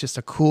movies, and it's just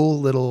a cool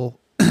little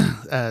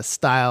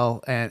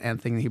style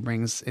and thing that he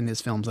brings in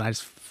his films, and I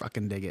just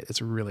fucking dig it.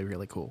 It's really,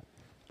 really cool.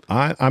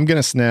 I'm going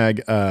to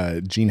snag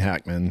Gene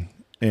Hackman.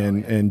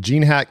 And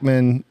Gene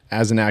Hackman,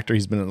 as an actor,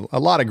 he's been in a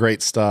lot of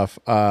great stuff.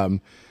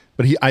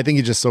 But I think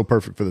he's just so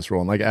perfect for this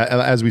role. And like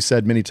as we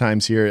said many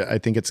times here, I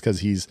think it's because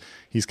he's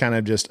kind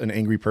of just an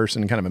angry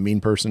person, kind of a mean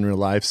person in real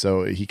life.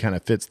 So he kind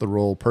of fits the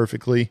role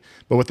perfectly,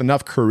 but with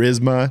enough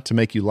charisma to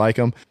make you like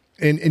him.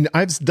 And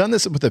I've done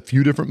this with a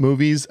few different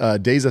movies.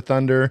 Days of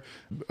Thunder,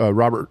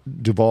 Robert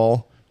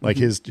Duvall, like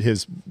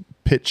his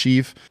pit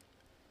chief.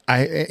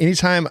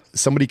 Anytime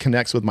somebody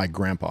connects with my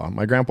grandpa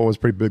was a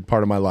pretty big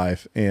part of my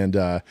life. And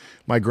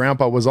my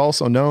grandpa was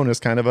also known as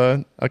kind of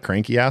a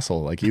cranky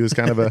asshole. Like he was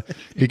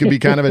he could be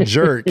kind of a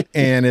jerk.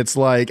 And it's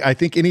like, I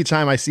think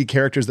anytime I see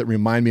characters that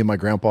remind me of my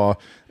grandpa,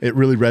 it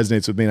really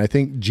resonates with me. And I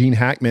think Gene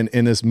Hackman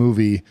in this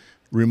movie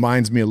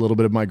reminds me a little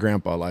bit of my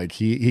grandpa. Like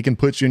he can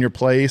put you in your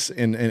place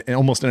and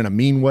almost in a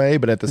mean way,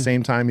 but at the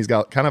same time, he's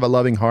got kind of a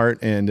loving heart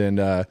and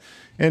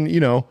you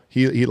know,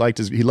 he loved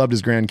his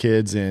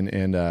grandkids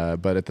and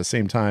but at the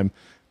same time,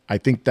 I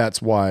think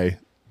that's why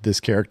this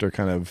character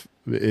kind of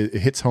it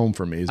hits home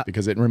for me, is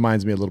because it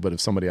reminds me a little bit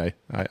of somebody I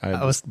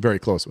was very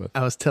close with.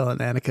 I was telling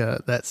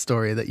Annika that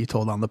story that you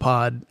told on the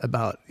pod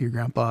about your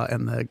grandpa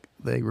and the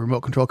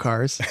remote control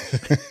cars.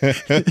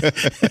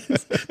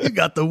 You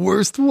got the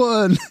worst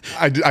one.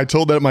 I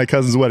told that at my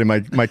cousin's wedding.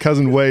 My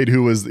cousin Wade, he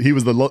was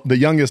the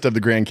youngest of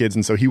the grandkids,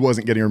 and so he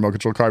wasn't getting a remote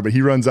control car. But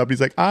he runs up, he's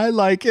like, "I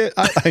like it."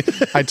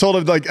 I told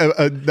him like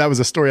that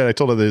was a story that I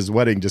told at his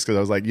wedding, just because I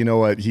was like, you know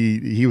what,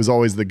 he was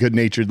always the good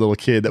natured little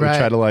kid that would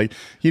try to like,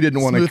 he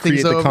didn't want to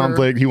create the conflict.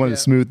 He wanted to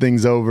smooth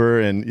things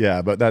over, and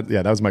but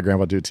that was my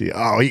grandpa too.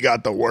 Oh, he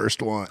got the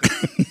worst one.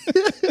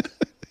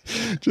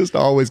 Just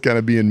always kind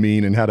of being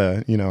mean and how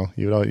to, you know,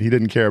 he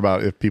didn't care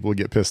about if people would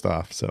get pissed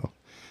off. So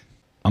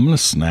I'm going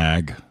to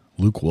snag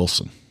Luke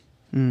Wilson.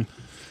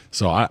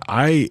 So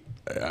I'm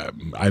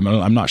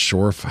not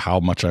sure how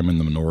much I'm in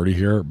the minority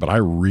here, but I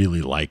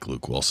really like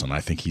Luke Wilson.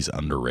 I think he's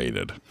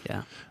underrated.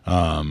 Yeah.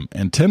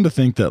 And tend to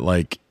think that,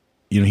 like,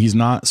 you know, he's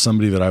not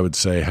somebody that I would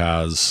say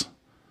has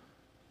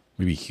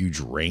maybe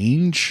huge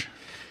range.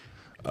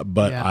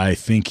 But I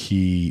think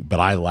but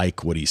I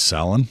like what he's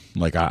selling.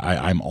 Like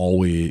I'm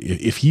always,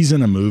 if he's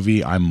in a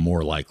movie, I'm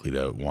more likely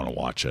to want to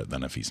watch it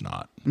than if he's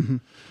not.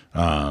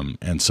 Mm-hmm.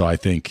 And so I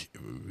think,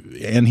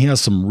 and he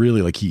has some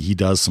really, like he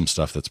does some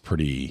stuff that's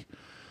pretty,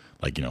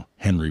 like, you know,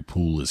 Henry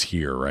Poole Is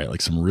Here, right?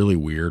 Like some really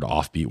weird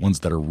offbeat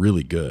ones that are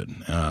really good.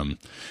 And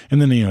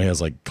then, you know, he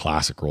has like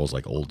classic roles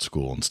like Old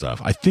School and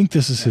stuff. I think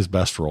this is his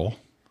best role.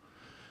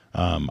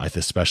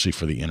 Especially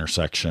for the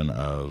intersection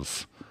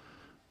of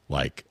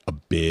like a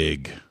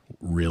big,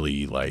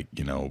 really like,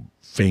 you know,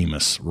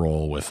 famous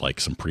role with like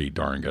some pretty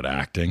darn good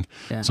acting.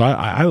 Yeah. So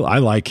I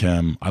like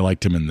him. I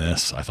liked him in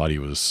this. I thought he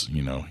was,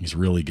 you know, he's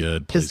really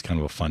good. Plays kind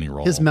of a funny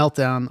role. His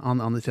meltdown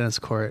on the tennis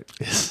court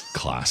is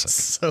classic.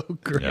 So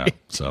great. Yeah.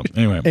 So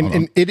anyway,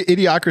 and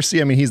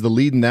Idiocracy, I mean, he's the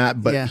lead in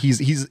that, but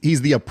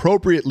he's the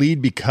appropriate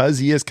lead because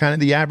he is kind of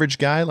the average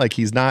guy. Like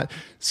he's not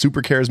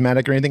super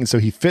charismatic or anything, and so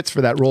he fits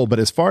for that role. But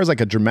as far as like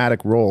a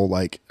dramatic role,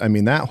 like, I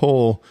mean, that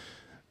whole,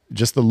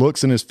 just the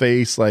looks in his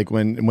face, like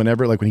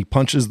whenever like when he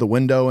punches the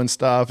window and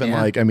stuff, and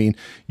like, I mean,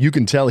 you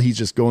can tell he's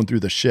just going through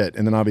the shit.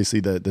 And then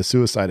obviously the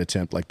suicide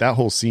attempt, like that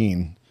whole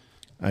scene,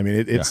 I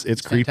mean, it's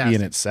creepy fantastic.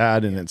 And it's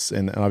sad, and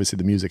obviously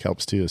the music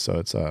helps too. So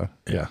it's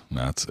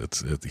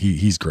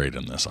he's great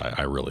in this.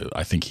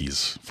 I think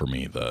he's, for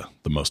me, the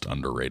most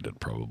underrated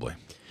probably.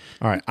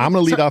 All right, I'm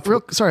gonna lead off.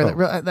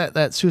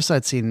 That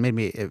suicide scene made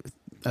me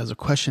as a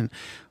question.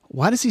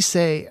 Why does he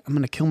say, "I'm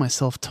going to kill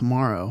myself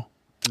tomorrow"?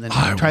 And then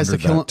he tries to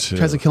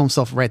kill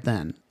himself right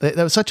then. That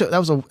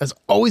has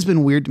always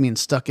been weird to me and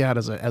stuck out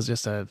as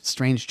just a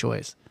strange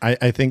choice.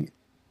 I think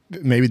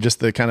maybe just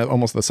the kind of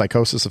almost the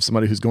psychosis of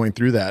somebody who's going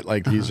through that.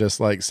 Like he's just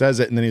like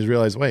says it, and then he's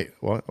realized, why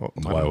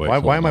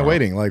am I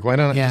waiting? Like, why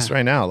not just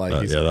right now?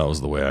 Like, that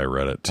was the way I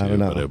read it too. I don't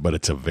know. But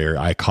it's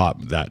I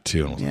caught that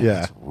too. And was like,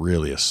 it's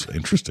really an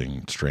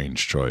interesting,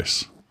 strange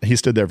choice. He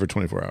stood there for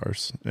 24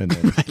 hours. And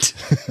then,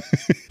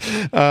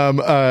 I'm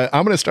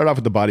going to start off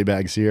with the body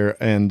bags here.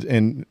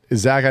 And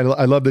Zach,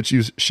 I love that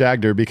you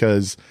shagged her,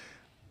 because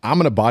I'm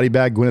going to body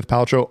bag Gwyneth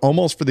Paltrow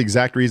almost for the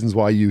exact reasons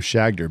why you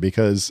shagged her,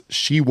 because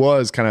she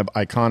was kind of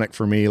iconic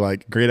for me,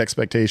 like Great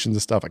Expectations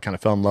and stuff. I kind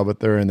of fell in love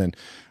with her. And then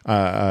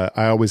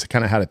I always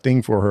kind of had a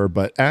thing for her.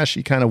 But as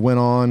she kind of went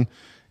on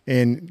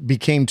and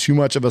became too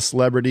much of a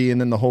celebrity,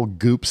 and then the whole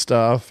Goop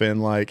stuff,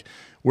 and like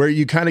where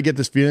you kind of get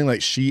this feeling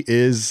like she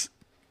is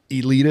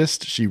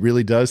elitist. She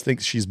really does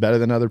think she's better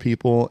than other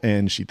people,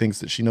 and she thinks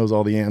that she knows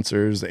all the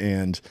answers.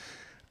 And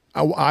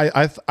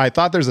I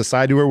thought there's a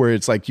side to her where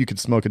it's like you could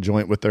smoke a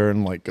joint with her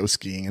and like go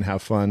skiing and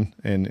have fun.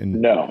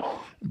 And no,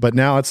 but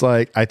now it's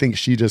like I think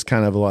she's just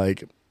kind of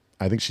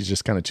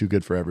too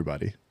good for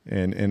everybody,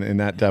 and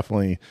that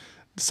definitely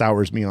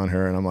sours me on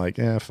her, and I'm like,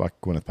 yeah, fuck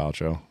Gwyneth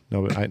Paltrow.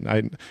 No,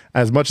 I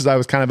as much as I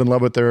was kind of in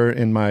love with her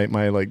in my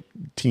like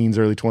teens,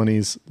 early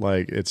 20s,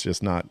 like it's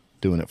just not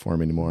doing it for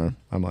me anymore.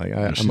 I'm like,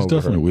 she's I'm over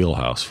definitely her.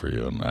 Wheelhouse for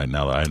you. And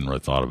now that I hadn't really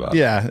thought about it.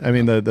 Yeah, I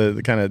mean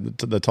the kind of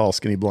the tall,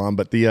 skinny blonde,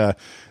 but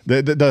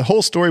the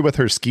whole story with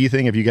her ski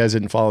thing. If you guys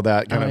didn't follow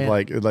that,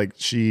 like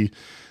she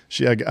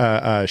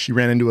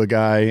ran into a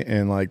guy,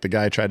 and like the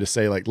guy tried to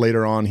say like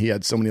later on he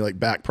had so many like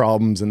back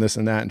problems and this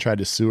and that, and tried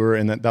to sue her,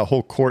 and that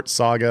whole court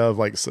saga of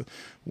like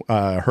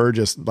her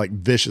just like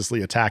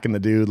viciously attacking the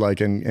dude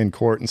like in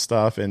court and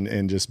stuff,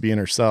 and just being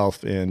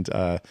herself, and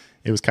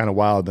it was kind of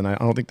wild. And I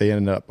don't think they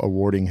ended up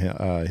awarding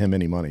him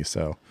any money.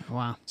 So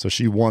wow. So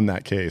she won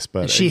that case,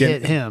 but she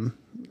hit him.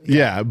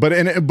 Yeah, but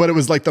it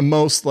was like the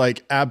most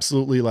like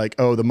absolutely like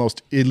the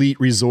most elite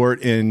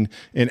resort in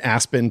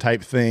Aspen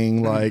type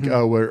thing, like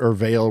or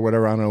Vail or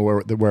whatever, I don't know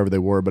wherever they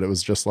were, but it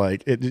was just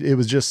like it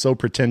was just so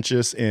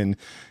pretentious and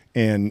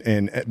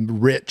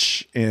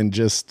rich and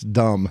just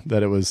dumb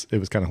that it was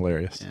kind of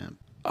hilarious. Yeah.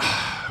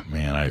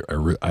 Man,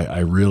 I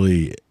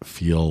really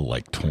feel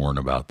like torn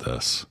about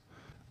this.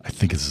 I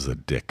think this is a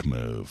dick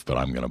move, but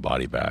I'm going to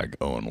body bag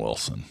Owen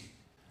Wilson.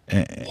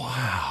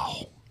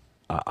 Wow.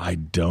 I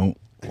don't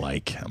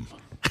like him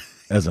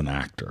as an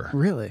actor.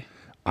 Really?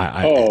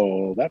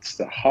 That's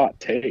the hot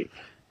take.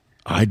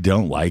 I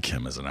don't like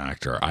him as an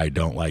actor. I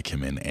don't like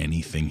him in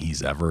anything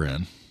he's ever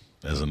in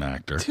as an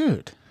actor.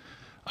 Dude.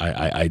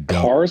 I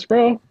don't. Cars,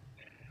 bro?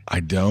 I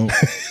don't.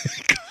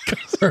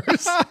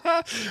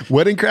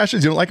 Wedding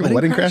Crashers? You don't like him in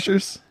Wedding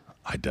Crashers?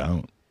 I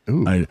don't.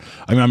 Ooh. I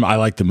mean, I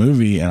like the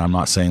movie, and I'm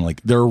not saying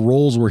like there are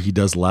roles where he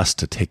does less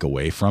to take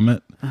away from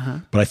it.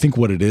 But I think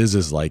what it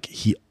is like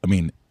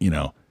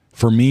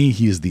for me,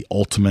 he is the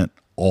ultimate,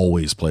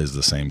 always plays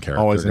the same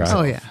character. Always guy.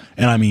 Oh, yeah.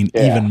 And I mean,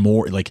 even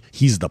more, like,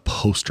 he's the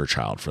poster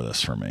child for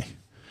this for me.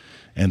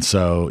 And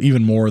so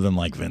even more than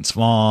like Vince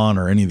Vaughn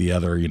or any of the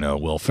other,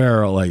 Will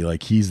Ferrell,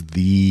 like he's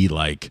the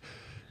like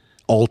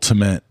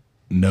ultimate,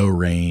 no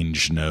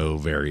range, no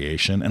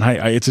variation. And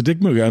it's a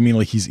dick movie. I mean,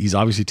 like he's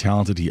obviously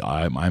talented.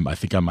 I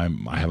think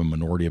I have a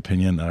minority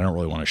opinion, and I don't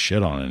really want to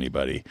shit on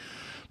anybody.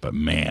 But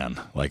man,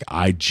 like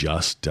I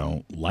just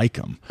don't like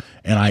him,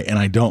 and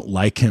I don't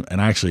like him.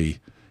 And actually,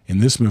 in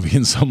this movie,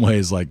 in some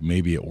ways, like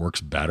maybe it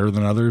works better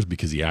than others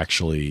because he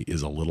actually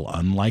is a little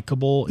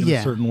unlikable in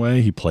a certain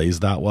way. He plays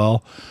that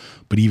well,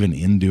 but even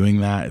in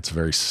doing that, it's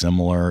very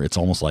similar. It's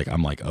almost like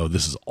I'm like, oh,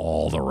 this is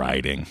all the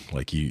writing.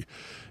 Like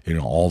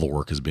all the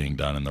work is being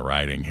done in the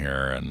writing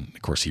here, and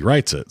of course he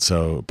writes it,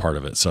 so part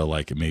of it. So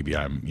like maybe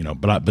I'm,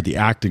 but the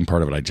acting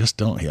part of it, I just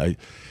don't.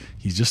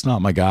 He's just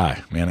not my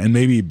guy, man. And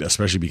maybe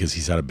especially because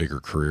he's had a bigger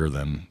career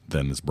than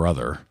his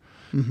brother.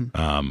 And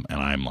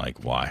I'm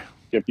like, why?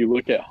 If you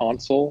look at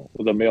Hansel,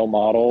 the male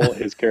model,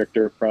 his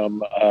character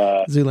from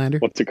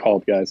Zoolander. What's it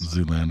called, guys?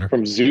 Zoolander.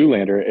 From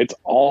Zoolander, it's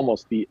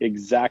almost the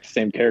exact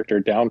same character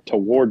down to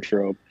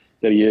wardrobe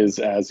that he is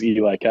as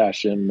Eli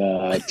Cash in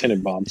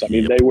Tenenbaums. I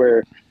mean, they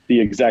wear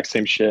the exact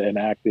same shit and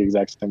act the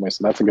exact same way.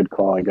 So that's a good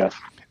call, I guess.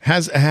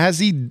 Has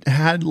he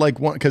had like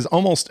one? Because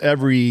almost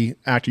every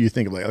actor you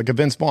think of, like a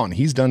Vince Vaughn,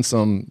 he's done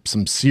some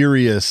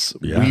serious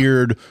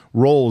weird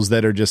roles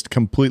that are just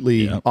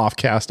completely off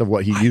cast of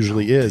what he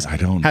usually is. I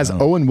don't. Has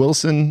Owen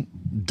Wilson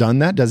done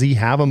that? Does he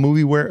have a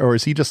movie or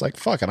is he just like,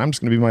 fuck it, I'm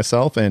just going to be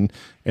myself? And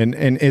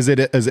is it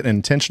an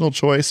intentional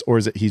choice, or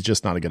is it he's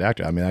just not a good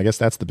actor? I mean, I guess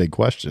that's the big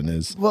question.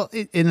 Is well,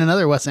 in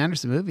another Wes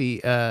Anderson movie,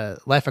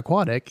 Life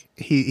Aquatic,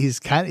 he's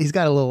got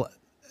a little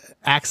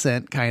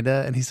accent kind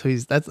of, and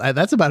he's that's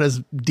about as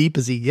deep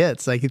as he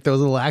gets. Like he throws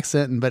a little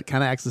accent, but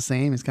kind of acts the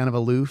same. He's kind of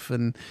aloof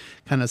and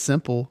kind of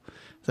simple.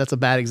 That's a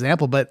bad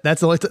example, but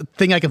that's the only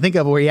thing I can think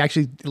of where at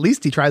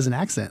least he tries an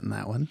accent in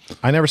that one.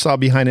 I never saw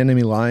Behind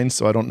Enemy Lines,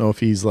 so I don't know if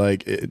he's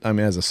like, I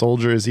mean, as a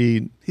soldier, is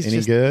he's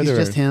any good? He's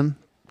just him.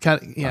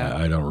 Kind of, yeah.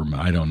 I don't remember.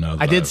 I don't know.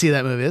 I did see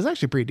that movie. It was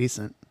actually pretty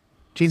decent.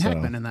 Gene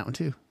Hackman in that one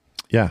too.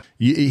 Yeah,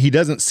 he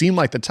doesn't seem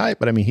like the type,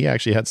 but I mean, he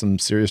actually had some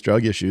serious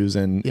drug issues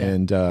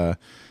and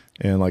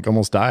like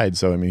almost died.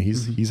 So I mean,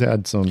 he's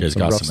had some. He's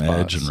got rough some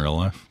spots. edge in real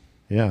life.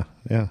 Yeah.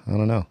 I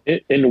don't know.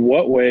 In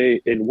what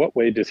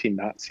way does he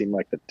not seem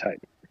like the type?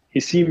 He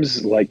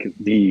seems like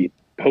the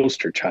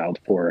poster child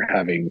for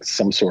having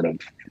some sort of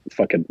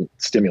fucking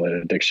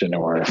stimulant addiction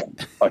or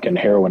fucking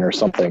heroin or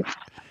something.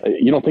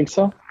 You don't think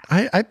so?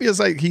 I feel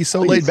like he's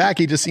so laid back.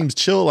 He just seems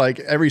chill. Like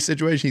every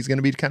situation, he's going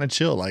to be kind of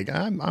chill. Like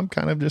I'm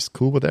kind of just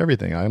cool with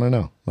everything. I don't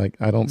know. Like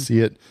I don't see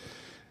it.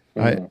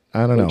 I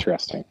don't know.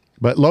 Interesting.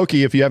 But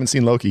Loki, if you haven't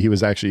seen Loki, he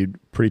was actually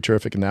pretty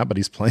terrific in that. But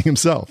he's plying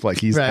himself. Like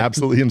he's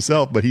absolutely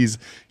himself. But he's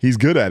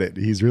good at it.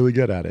 He's really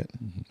good at it.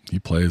 He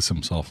plays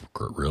himself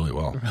really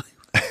well.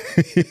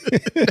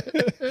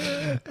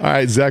 All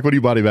right, Zach, what are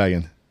you body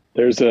bagging?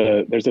 There's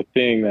a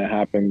thing that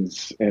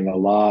happens in a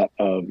lot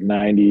of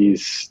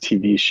 90s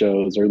TV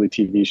shows, early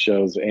TV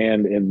shows,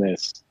 and in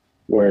this,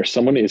 where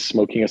someone is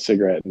smoking a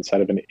cigarette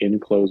inside of an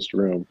enclosed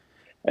room,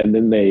 and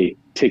then they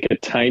take a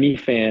tiny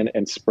fan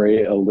and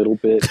spray a little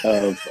bit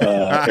of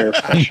air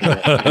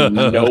freshener, and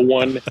no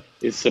one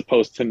is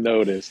supposed to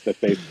notice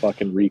that they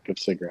fucking reek of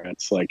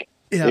cigarettes. Like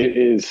it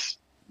is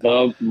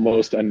the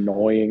most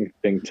annoying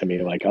thing to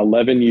me. Like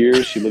 11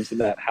 years she lives in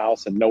that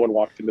house and no one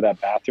walked into that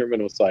bathroom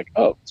and was like,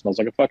 oh, it smells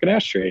like a fucking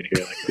ashtray in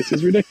here. Like, this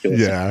is ridiculous.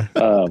 Yeah.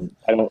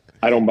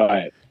 I don't buy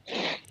it.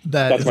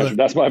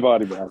 That's my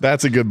body bag.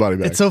 That's a good body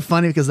bag. It's so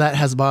funny because that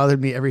has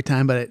bothered me every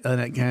time, but it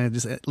kind of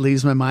just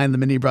leaves my mind. The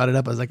minute you brought it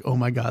up, I was like, oh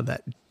my God,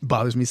 that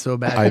bothers me so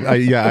bad.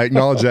 I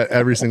acknowledge that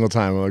every single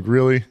time. I'm like,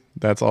 really?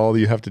 That's all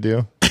you have to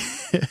do?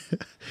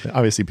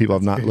 Obviously, people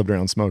have not lived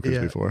around smokers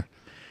before.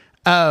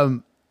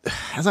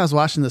 As I was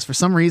watching this, for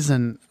some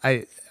reason,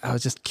 I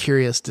was just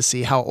curious to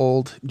see how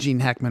old Gene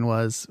Hackman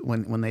was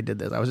when they did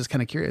this. I was just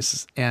kind of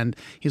curious. And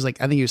he was like,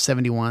 I think he was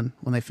 71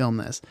 when they filmed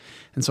this.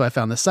 And so I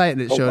found this site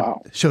and it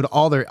showed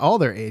all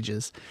their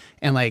ages.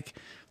 And like,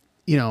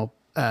 you know,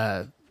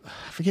 I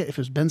forget if it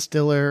was Ben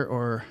Stiller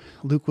or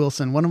Luke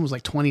Wilson. One of them was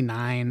like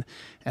 29.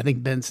 I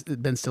think Ben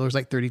Stiller's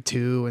like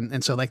 32.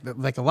 And so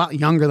like a lot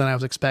younger than I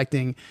was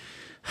expecting.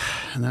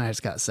 And then I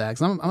just got sad.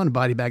 So I'm going to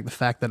body bag the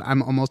fact that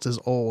I'm almost as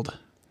old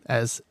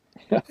as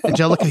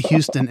Angelica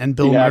Houston and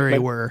Bill Murray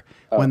were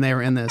when they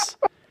were in this.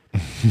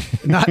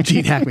 Not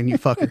Gene Hackman, you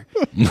fucker.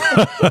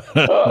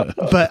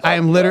 But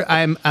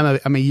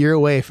I'm a year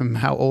away from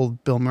how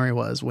old Bill Murray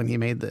was when he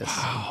made this.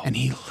 Wow. And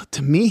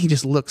to me, he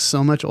just looks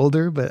so much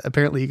older, but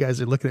apparently you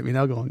guys are looking at me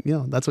now going, you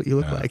know, that's what you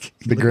look like.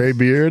 The gray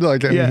beard,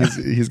 like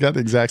he's got the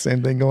exact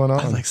same thing going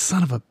on. I was like,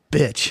 son of a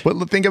bitch.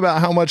 But think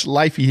about how much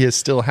life he has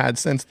still had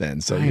since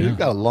then. So you've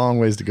got a long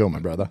ways to go, my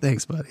brother.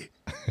 Thanks, buddy.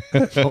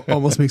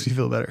 Almost makes me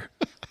feel better.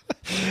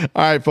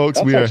 All right, folks.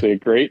 That's actually a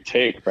great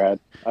take, Brad.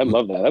 I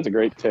love that. That's a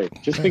great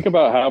take. Just think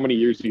about how many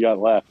years you got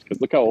left, because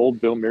look how old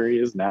Bill Murray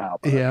is now.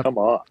 Yeah, come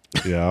on.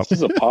 Yeah, this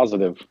is a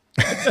positive.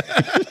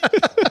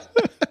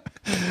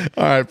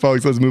 All right,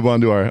 folks. Let's move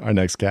on to our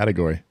next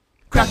category.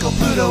 Crackle,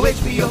 Pluto,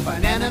 HBO,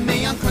 Find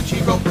Anime on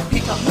Crunchyroll,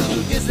 Peacock,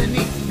 Hulu, Disney,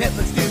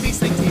 Netflix, Tubi,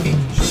 Sling TV,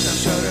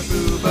 Shudder,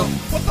 Fubo.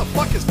 What the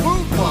fuck is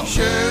Fubo?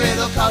 Sure,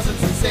 it'll cause a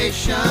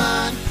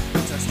sensation.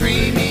 It's a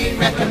streaming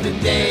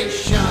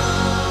recommendation.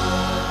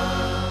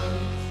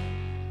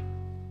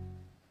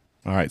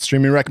 All right,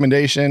 streaming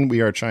recommendation.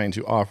 We are trying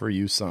to offer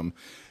you some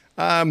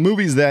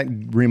movies that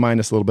remind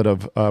us a little bit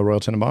of Royal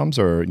Tenenbaums,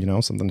 or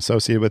something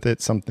associated with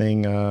it,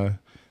 something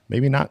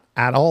maybe not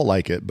at all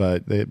like it,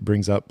 but it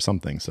brings up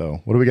something.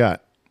 So, what do we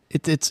got?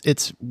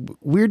 It's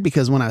weird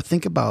because when I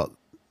think about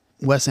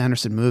Wes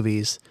Anderson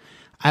movies,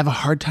 I have a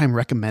hard time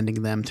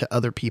recommending them to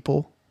other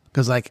people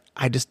because,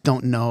 I just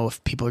don't know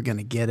if people are going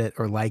to get it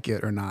or like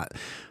it or not.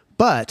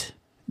 But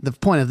the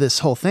point of this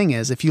whole thing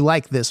is, if you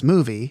like this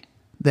movie,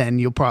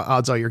 then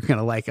odds are you're going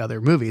to like other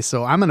movies.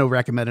 So I'm going to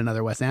recommend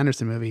another Wes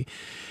Anderson movie.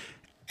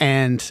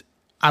 And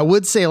I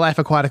would say Life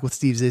Aquatic with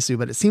Steve Zissou,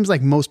 but it seems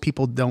like most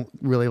people don't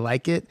really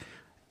like it.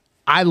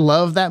 I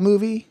love that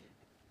movie,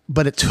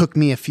 but it took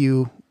me a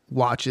few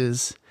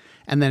watches.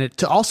 And then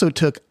it also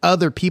took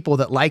other people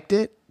that liked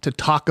it to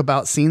talk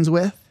about scenes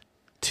with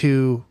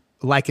to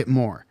like it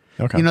more.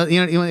 Okay. When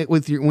you're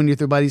with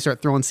your buddies, you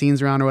start throwing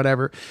scenes around or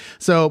whatever.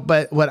 So,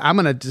 but what I'm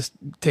going to just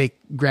take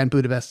Grand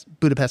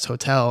Budapest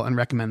Hotel and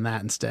recommend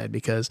that instead,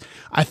 because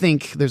I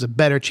think there's a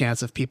better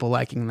chance of people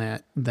liking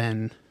that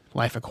than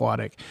Life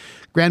Aquatic.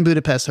 Grand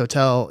Budapest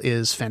Hotel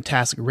is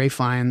fantastic. Ralph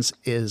Fiennes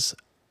is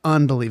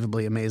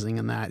unbelievably amazing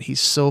in that.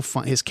 He's so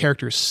fun. His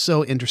character is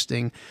so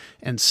interesting.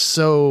 And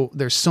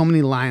there's so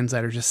many lines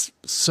that are just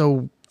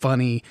so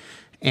funny.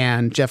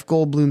 And Jeff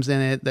Goldblum's in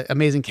it. The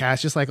amazing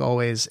cast, just like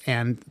always.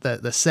 And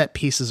the set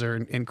pieces are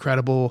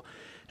incredible.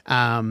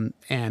 And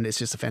it's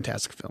just a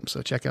fantastic film.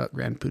 So check out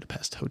Grand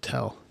Budapest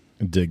Hotel.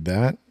 Dig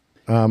that.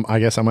 I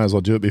guess I might as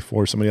well do it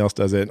before somebody else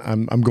does it.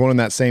 I'm going in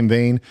that same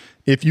vein.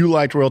 If you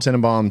liked Royal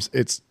Tenenbaums,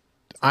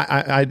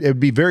 it'd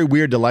be very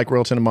weird to like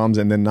Royal Tenenbaums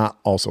and then not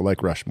also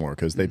like Rushmore,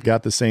 because they've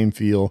got the same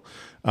feel.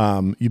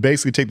 You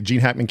basically take the Gene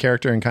Hackman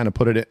character and kind of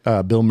put it.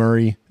 Bill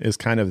Murray is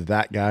kind of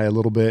that guy a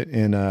little bit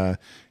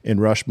in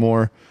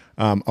Rushmore.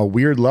 A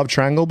weird love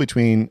triangle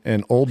between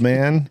an old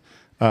man,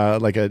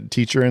 like a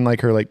teacher in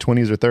like her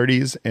 20s or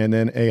 30s, and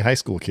then a high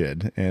school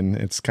kid. And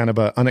it's kind of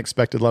an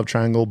unexpected love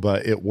triangle,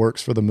 but it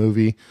works for the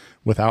movie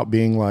without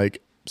being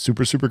like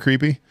super, super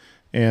creepy.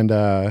 And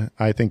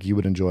I think you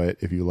would enjoy it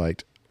if you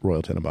liked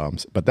Royal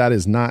Tenenbaums. But that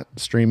is not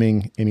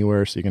streaming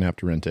anywhere, so you're going to have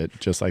to rent it,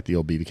 just like the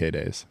old BBK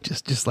days.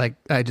 Just like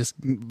I just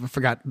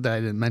forgot that I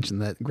didn't mention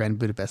that Grand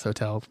Budapest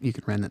Hotel, you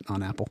can rent it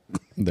on Apple.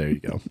 There you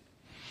go.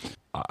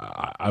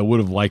 I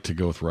would have liked to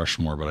go with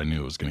Rushmore, but I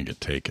knew it was going to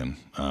get taken.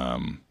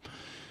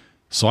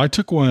 So I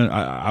took one.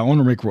 I want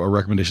to make a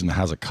recommendation that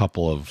has a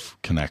couple of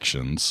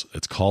connections.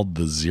 It's called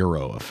The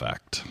Zero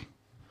Effect.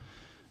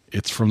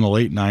 It's from the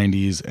late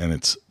 90s, and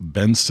it's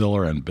Ben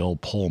Stiller and Bill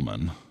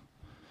Pullman.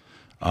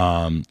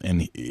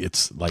 And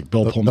it's like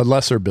Bill Pullman. The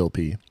lesser Bill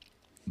P.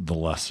 The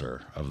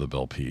lesser of the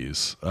Bill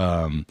P's.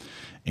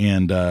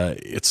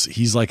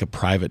 He's like a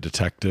private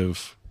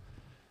detective.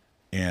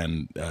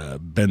 And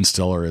Ben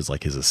Stiller is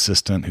like his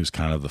assistant, who's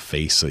kind of the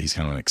face. So he's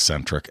kind of an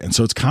eccentric, and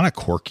so it's kind of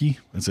quirky.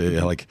 It's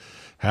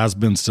has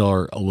Ben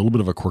Stiller a little bit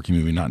of a quirky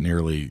movie, not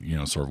nearly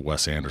sort of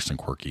Wes Anderson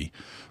quirky,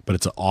 but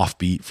it's an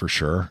offbeat for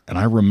sure. And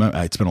I remember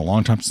it's been a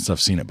long time since I've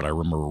seen it, but I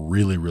remember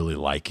really, really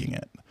liking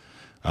it.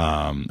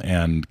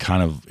 and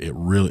kind of it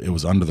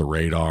was under the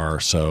radar.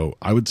 So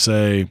I would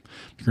say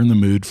if you're in the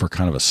mood for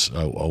kind of a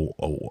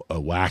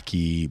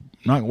wacky,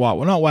 not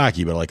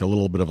wacky, but like a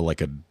little bit of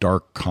like a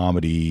dark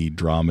comedy,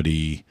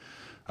 dramedy,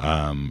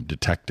 private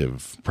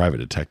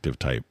detective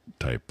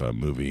type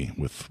movie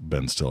with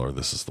Ben Stiller,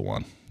 this is the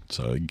one.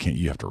 So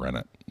you have to rent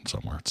it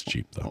somewhere. It's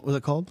cheap though. What was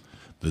it called?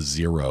 The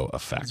Zero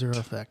Effect. Zero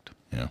Effect.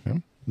 Yeah.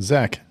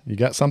 Zach, you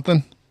got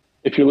something?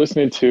 If you're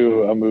listening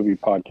to a movie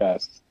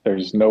podcast,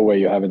 there's no way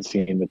you haven't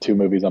seen the two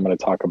movies I'm going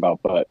to talk about.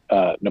 But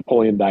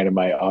Napoleon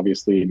Dynamite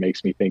obviously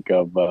makes me think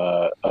of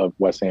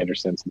Wes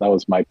Anderson. So that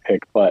was my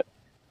pick. But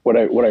what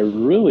I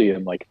really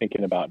am like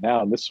thinking about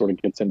now, and this sort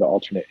of gets into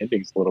alternate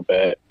endings a little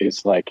bit,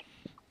 is like,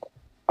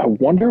 I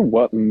wonder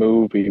what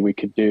movie we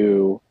could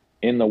do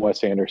in the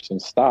Wes Anderson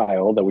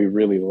style that we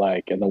really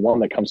like. And the one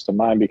that comes to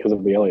mind because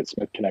of the Elliott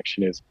Smith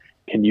connection is,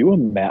 can you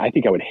imagine? I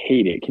think I would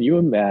hate it. Can you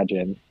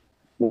imagine?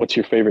 What's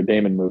your favorite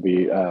Damon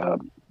movie?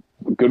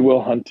 Good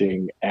Will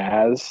Hunting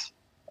as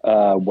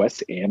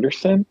Wes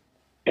Anderson,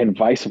 and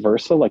vice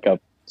versa, like a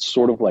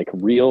sort of like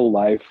real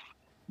life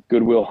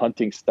Good Will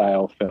Hunting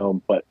style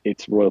film, but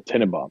it's Royal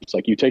Tenenbaums.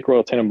 Like you take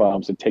Royal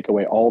Tenenbaums and take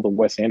away all the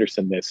Wes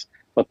Anderson-ness,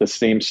 but the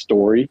same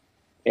story,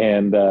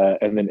 and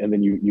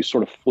then you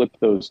sort of flip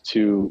those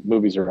two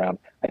movies around.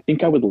 I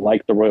think I would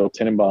like the Royal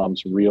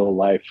Tenenbaums real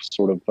life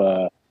sort of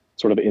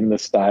in the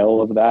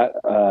style of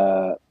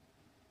that.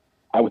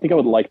 I would think I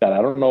would like that.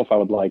 I don't know if I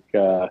would like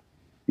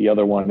the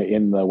other one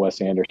in the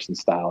Wes Anderson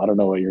style. I don't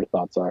know what your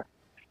thoughts are.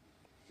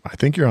 I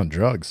think you're on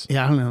drugs.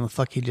 Yeah, I don't know what the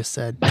fuck he just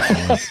said.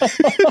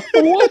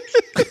 What?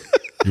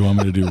 You want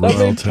me to do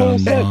Royal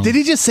Tenenbaums? Did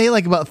he just say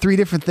like about three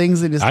different things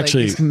that just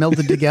Actually, just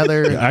melted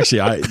together?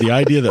 Actually, the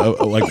idea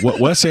that like what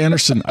Wes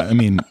Anderson, I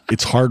mean,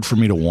 it's hard for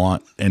me to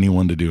want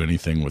anyone to do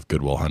anything with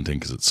Good Will Hunting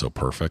because it's so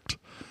perfect.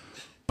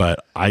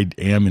 But I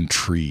am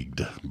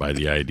intrigued by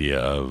the idea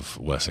of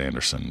Wes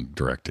Anderson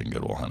directing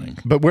Good Will Hunting.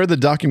 But where the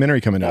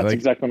documentary coming out? That's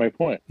exactly my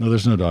point. No,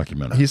 there's no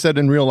documentary. He said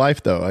in real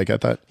life, though. Like I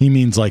thought he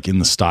means like in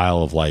the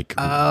style of like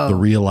the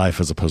real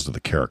life as opposed to the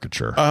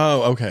caricature.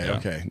 Oh, okay,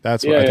 okay.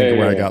 That's what I think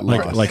where I got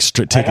lost. Like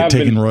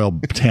taking Royal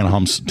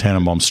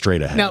Tenenbaums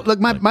straight ahead. Now, look,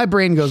 my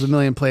brain goes a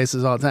million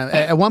places all the time.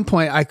 At one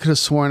point, I could have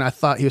sworn I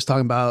thought he was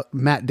talking about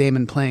Matt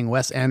Damon playing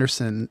Wes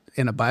Anderson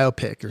in a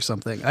biopic or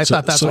something. I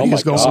thought that's what he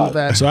was going with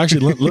that. So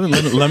actually,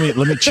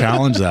 let me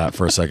challenge that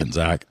for a second,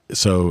 Zach.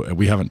 So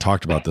we haven't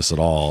talked about this at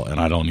all, and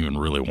I don't even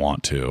really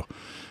want to.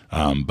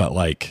 But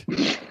like,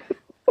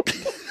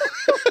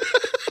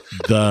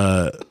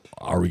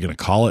 are we going to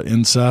call it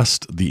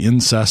incest? The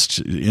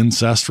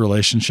incest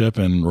relationship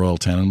in Royal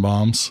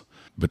Tenenbaums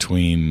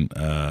between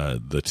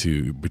the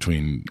two,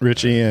 between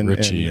Richie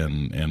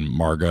and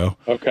Margot.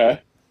 Okay.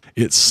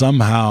 It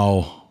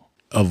somehow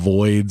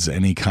avoids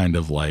any kind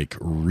of like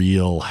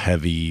real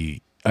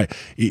heavy. I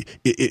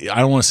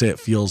don't want to say it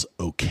feels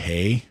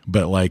okay,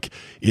 but like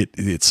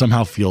it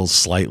somehow feels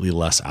slightly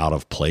less out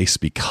of place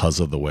because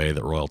of the way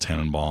that Royal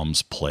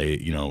Tenenbaums play,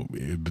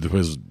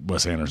 because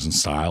Wes Anderson's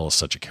style is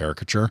such a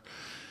caricature.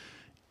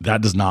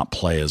 That does not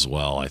play as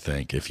well, I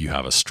think, if you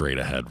have a straight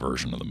ahead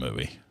version of the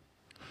movie.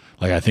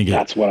 Like I think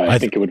that's what I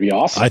think it would be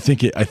awesome. I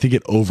think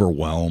it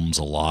overwhelms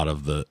a lot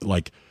of the,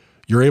 like,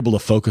 you're able to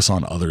focus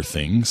on other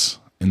things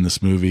in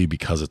this movie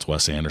because it's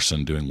Wes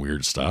Anderson doing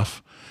weird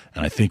stuff.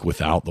 And I think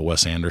without the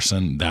Wes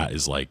Anderson, that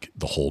is like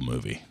the whole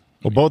movie.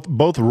 Well,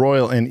 both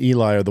Royal and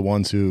Eli are the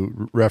ones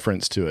who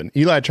reference to it. And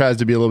Eli tries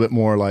to be a little bit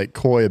more like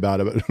coy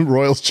about it, but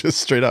Royal's just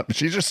straight up,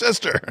 she's your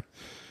sister.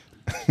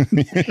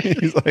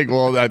 He's like,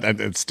 well,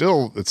 it's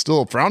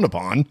still frowned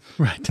upon.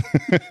 Right.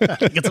 I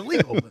think it's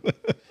illegal.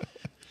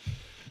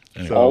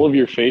 So, all of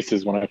your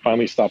faces when I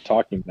finally stopped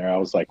talking there, I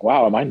was like,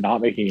 wow, am I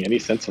not making any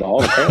sense at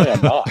all? Apparently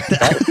I'm not.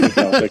 That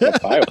was like a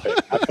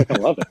biopic. I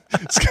fucking love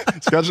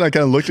it. Scotch and I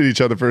kind of looked at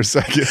each other for a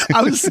second.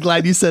 I was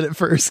glad you said it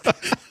first.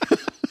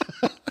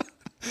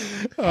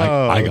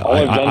 I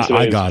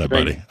got it,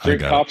 buddy.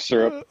 Drink cough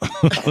syrup.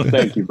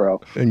 Thank you, bro.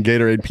 And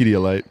Gatorade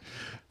Pedialyte.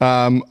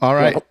 All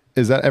right. Well,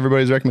 is that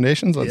everybody's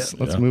recommendations?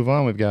 Let's move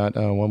on. We've got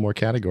one more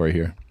category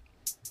here.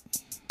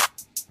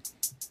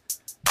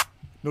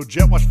 No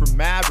jet wash for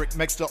Maverick,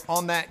 Mexta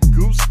on that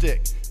goose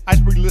stick.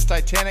 Iceberg list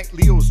Titanic,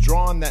 Leo's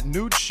drawing that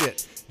nude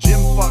shit. Jim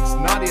fucks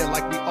Nadia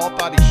like we all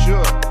thought he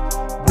should.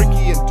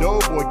 Ricky and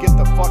Doughboy get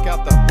the fuck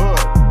out the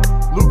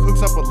hood. Luke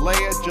hooks up with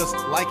Leia just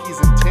like he's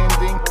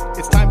intending.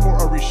 It's time for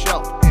a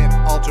reshelf and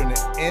alternate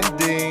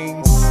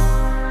endings.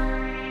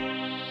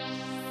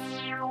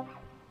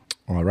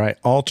 All right,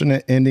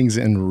 alternate endings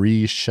and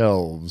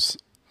reshelves.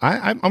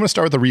 I'm going to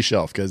start with a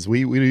reshelf because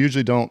we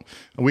usually don't.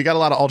 We got a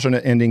lot of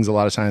alternate endings a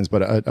lot of times,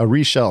 but a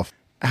reshelf.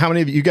 How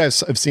many of you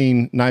guys have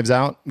seen Knives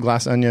Out,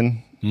 Glass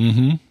Onion?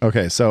 Mm-hmm.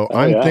 Okay, so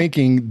I'm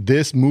thinking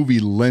this movie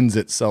lends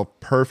itself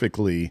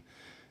perfectly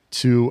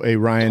to a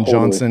Rian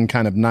Johnson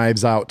kind of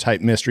Knives Out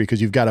type mystery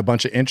because you've got a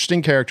bunch of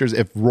interesting characters.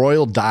 If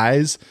Royal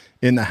dies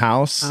in the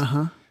house,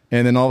 and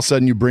then all of a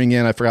sudden you bring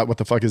in, I forgot what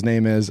the fuck his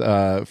name is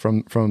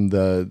from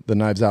the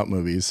Knives Out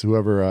movies,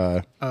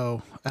 whoever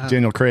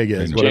Daniel Craig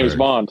is. James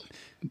Bond.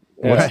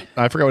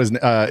 I forgot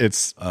what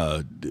his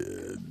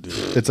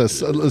it's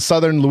a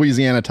Southern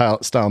Louisiana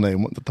style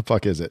name. What the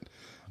fuck is it?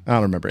 I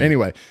don't remember.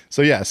 Anyway,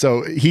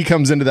 so he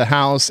comes into the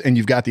house and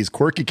you've got these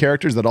quirky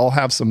characters that all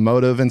have some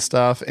motive and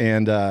stuff.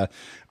 And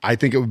I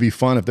think it would be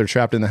fun if they're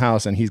trapped in the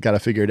house and he's got to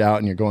figure it out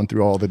and you're going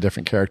through all the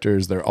different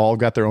characters. They're all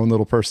got their own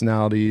little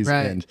personalities.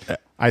 Right. And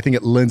I think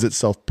it lends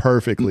itself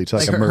perfectly to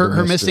like a murder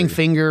her mystery. missing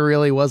finger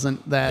really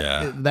wasn't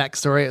that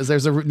story.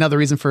 There's another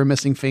reason for a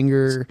missing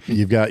finger.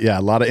 You've got, a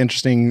lot of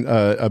interesting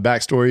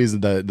backstories.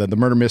 The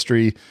murder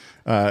mystery,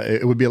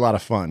 it would be a lot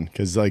of fun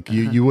because like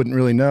you wouldn't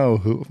really know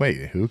who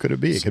could it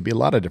be? It could be a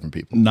lot of different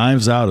people.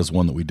 Knives Out is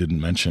one that we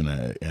didn't mention,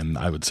 and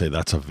I would say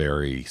that's a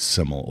very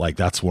similar, like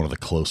that's one of the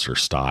closer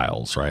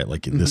styles, right?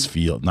 Like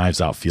Knives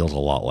Out feels a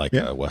lot like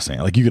Wes Anderson.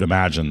 Like you could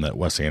imagine that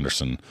Wes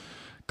Anderson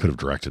could have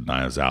directed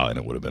Knives Out and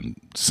it would have been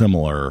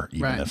similar,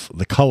 even if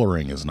the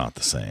coloring is not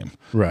the same,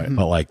 right?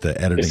 But like the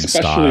editing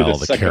style,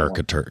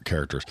 the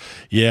characters.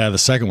 Yeah, the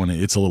second one,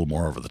 it's a little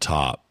more over the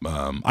top.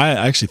 I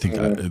actually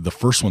think the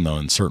first one, though,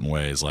 in certain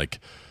ways, like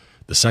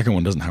the second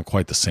one doesn't have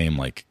quite the same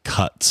like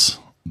cuts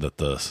that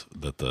the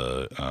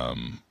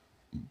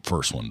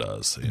first one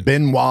does.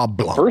 Benoit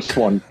Blanc. The first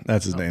one,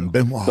 that's his name.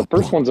 Benoit. The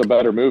first one's a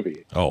better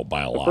movie. Oh,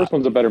 by a lot. The first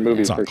one's a better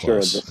movie for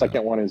close. sure. The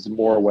second one is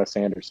more Wes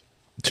Anderson.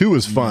 2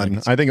 was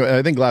fun. I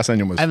think Glass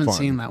Onion was fun. I haven't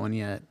seen that one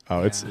yet.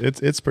 Oh,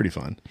 it's pretty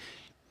fun.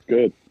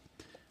 Good.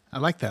 I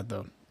like that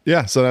though.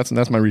 Yeah, so that's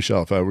my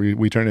reshelf.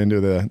 We turn it into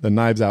the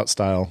Knives Out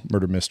style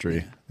murder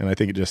mystery, and I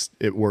think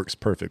it works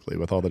perfectly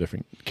with all the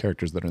different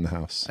characters that are in the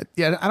house.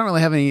 Yeah, I don't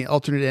really have any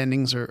alternate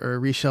endings or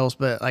reshelves,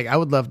 but like I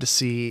would love to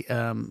see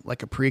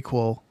like a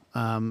prequel.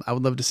 I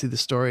would love to see the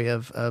story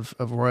of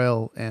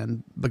Royal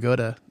and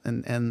Bagoda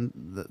and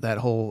that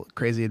whole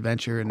crazy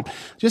adventure and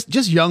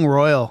just young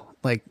Royal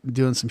like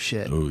doing some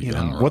shit. Ooh, you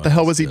know? What the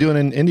hell was he doing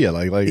in India?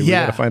 Like we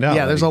gotta find out.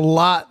 Yeah, there's a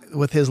lot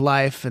with his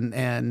life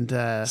and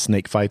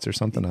snake fights or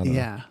something. I don't know.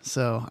 Yeah,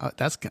 so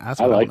that's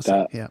what I like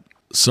that. Yeah.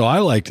 So I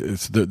liked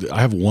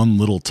I have one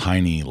little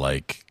tiny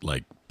like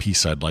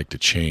piece I'd like to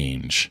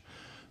change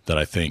that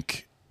I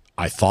think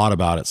I thought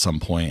about at some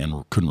point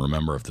and couldn't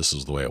remember if this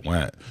is the way it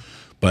went,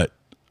 but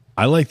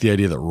I like the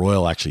idea that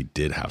Royal actually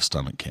did have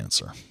stomach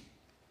cancer.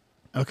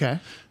 Okay.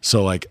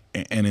 So like,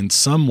 and in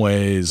some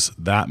ways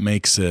that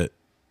makes it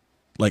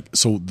like,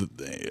 so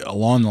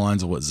along the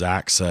lines of what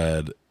Zach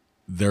said,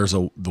 there's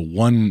the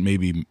one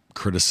maybe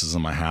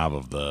criticism I have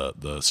of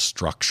the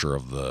structure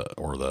of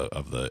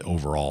the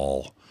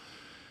overall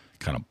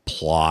kind of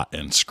plot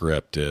and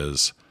script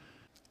is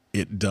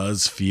it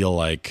does feel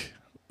like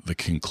the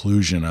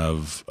conclusion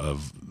of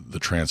the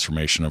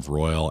transformation of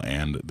Royal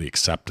and the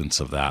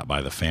acceptance of that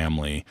by the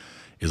family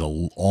is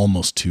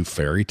almost too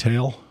fairy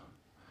tale.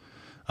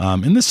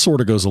 And this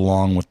sort of goes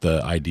along with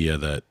the idea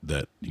that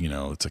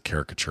it's a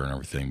caricature and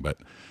everything, but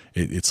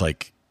it's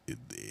like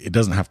it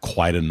doesn't have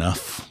quite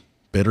enough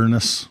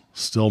bitterness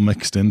still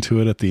mixed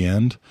into it at the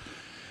end.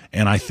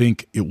 And I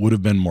think it would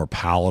have been more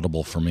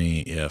palatable for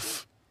me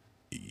if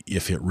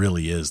it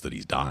really is that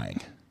he's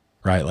dying.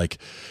 Right, like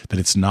that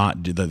it's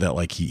not that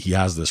like he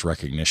has this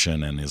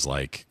recognition and is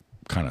like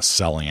kind of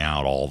selling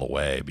out all the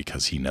way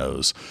because he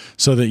knows,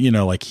 so that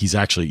like he's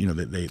actually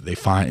they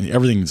find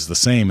everything's the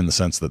same in the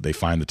sense that they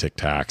find the Tic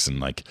Tacs and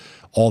like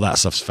all that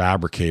stuff's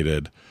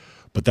fabricated,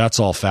 but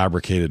that's all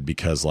fabricated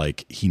because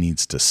like he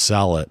needs to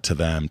sell it to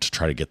them to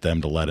try to get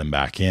them to let him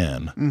back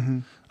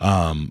in.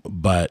 Mm-hmm.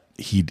 But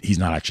he's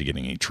not actually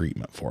getting any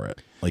treatment for it.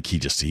 Like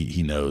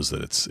he knows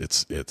that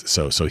it's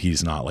so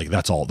he's not like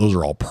those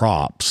are all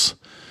props.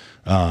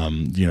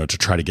 To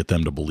try to get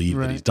them to believe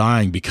that he's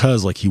dying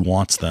because like he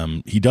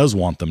does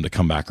want them to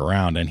come back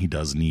around and he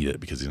does need it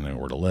because he doesn't know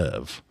where to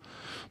live.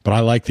 But I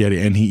like the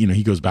idea. And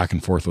he goes back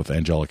and forth with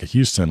Angelica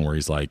Houston where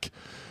he's like,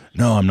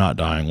 no, I'm not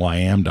dying. Well, I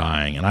am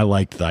dying. And I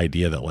liked the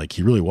idea that like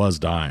he really was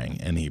dying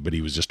but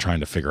he was just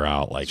trying to figure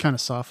out like, he's trying to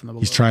soften the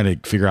blow. He's trying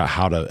to figure out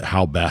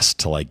how best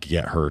to like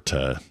get her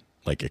to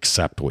like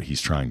accept what he's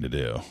trying to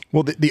do.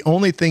 Well, the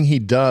only thing he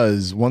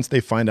does once they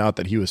find out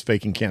that he was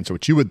faking cancer,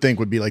 which you would think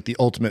would be like the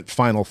ultimate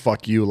final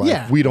fuck you,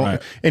 like we don't,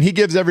 right. And he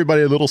gives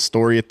everybody a little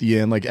story at the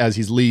end, like as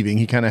he's leaving,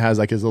 he kind of has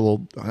like his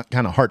little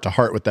kind of heart to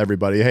heart with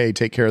everybody. Hey,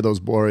 take care of those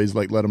boys,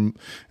 like let them.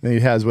 And he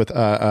has with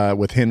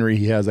Henry,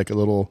 he has like a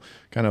little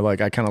kind of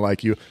like I kind of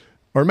like you.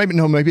 Or maybe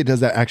it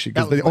does that actually.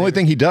 Because the only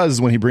thing he does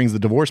is when he brings the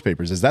divorce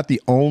papers. Is that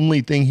the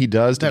only thing he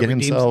does to get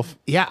himself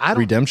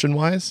redemption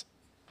wise?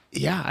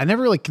 Yeah, I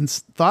never really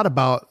thought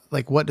about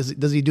like what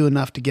does he do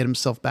enough to get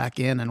himself back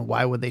in, and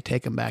why would they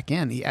take him back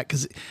in?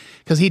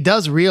 Because he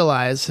does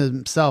realize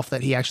himself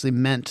that he actually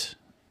meant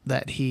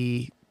that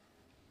he,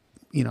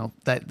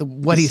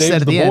 what he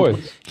said at the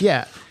end.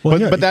 Yeah,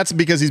 but that's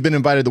because he's been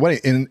invited to the wedding,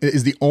 and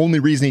is the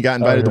only reason he got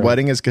invited to the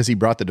wedding is because he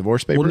brought the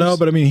divorce papers. Well, no,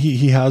 but I mean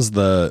he has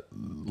the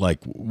like.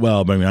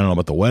 Well, but I mean I don't know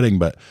about the wedding,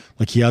 but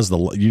like he has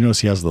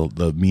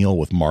the meal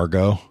with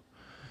Margot.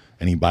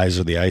 And he buys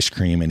her the ice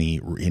cream, and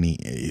he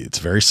it's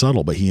very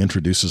subtle, but he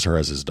introduces her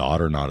as his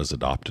daughter, not his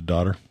adopted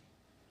daughter.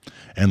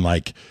 And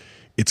like,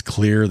 it's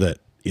clear that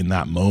in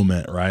that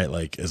moment, right?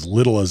 Like as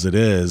little as it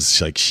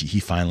is, like he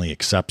finally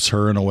accepts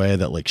her in a way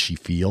that like she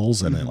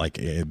feels, and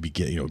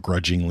it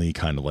grudgingly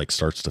kind of like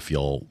starts to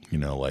feel,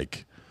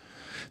 like.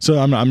 So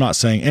I'm not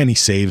saying, and he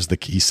saves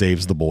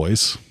the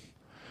boys,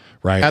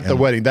 right? At the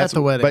wedding. That's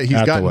the wedding. But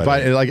he's got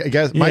invited. Like I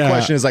guess my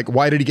question is like,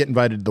 why did he get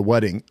invited to the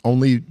wedding?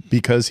 Only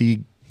because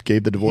he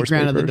gave the divorce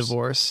papers? The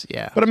divorce,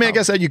 yeah. But I mean, I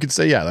guess you could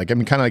say, yeah, like, I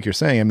mean, kind of like you're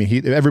saying, I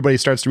mean, everybody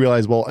starts to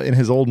realize, well, in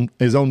his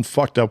own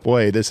fucked up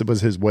way, this was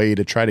his way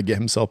to try to get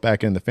himself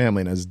back in the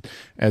family. And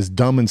as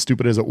dumb and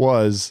stupid as it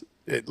was,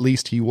 at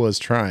least he was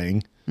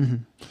trying.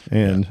 Mm-hmm.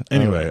 And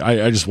anyway,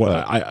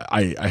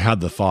 I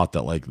had the thought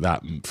that like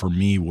that for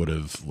me would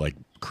have like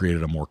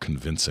created a more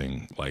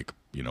convincing, like,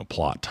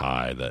 plot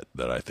tie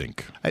that I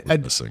think was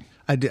missing.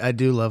 I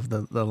do love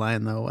the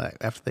line though,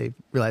 after they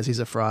realize he's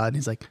a fraud, and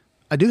he's like,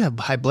 I do have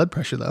high blood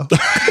pressure though.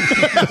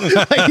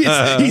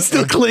 Like he's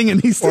still clinging.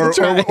 He's still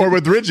trying. Or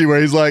with Richie, where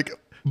he's like,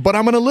 but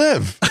I'm going to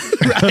live.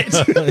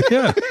 Right.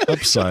 Yeah.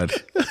 Upside.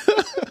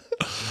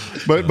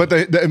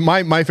 But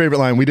my favorite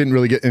line, we didn't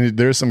really get, and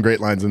there's some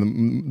great lines.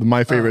 And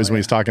my favorite is when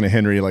he's talking to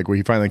Henry, like where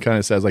he finally kind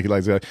of says, like, he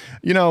likes,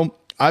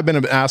 I've been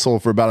an asshole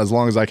for about as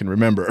long as I can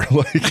remember.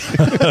 Like,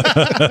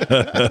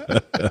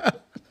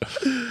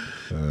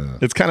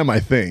 it's kind of my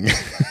thing.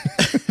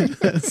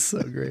 That's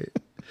so great.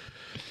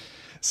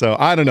 So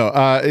I don't know.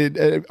 I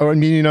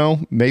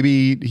mean,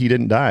 maybe he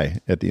didn't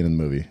die at the end of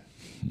the movie.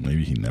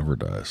 Maybe he never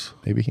dies.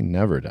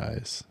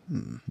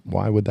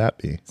 Why would that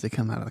be? Does he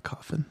come out of the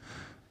coffin?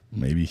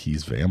 Maybe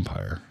he's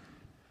vampire,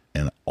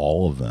 and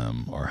all of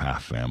them are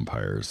half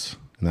vampires,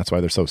 and that's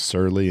why they're so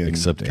surly. And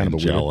except kind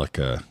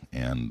Angelica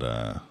and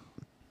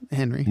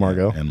Henry,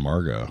 Margot.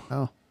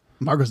 Oh,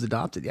 Margot's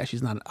adopted. Yeah,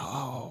 she's not.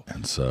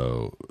 And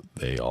so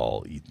they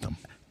all eat them.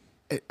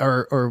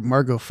 Or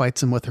Margot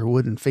fights him with her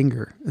wooden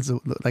finger. It's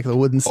like the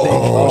wooden stake.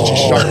 Oh, she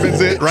sharpens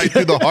it right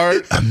through the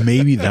heart.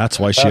 Maybe that's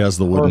why she has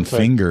the wooden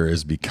finger,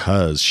 is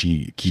because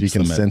she keeps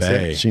them at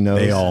bay. She knows.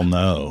 They all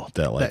know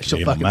that like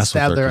she'll don't mess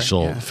with her because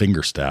she'll yeah.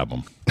 finger stab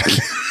them.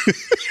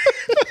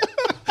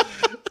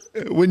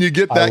 When you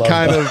get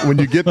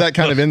that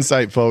kind of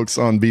insight, folks,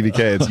 on BBK,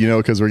 it's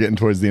because we're getting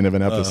towards the end of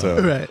an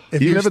episode. Right.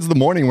 Even if it's the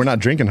morning, we're not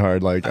drinking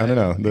hard. Like I don't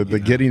know, the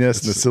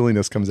giddiness and the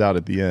silliness comes out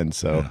at the end.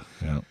 So.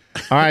 Yeah.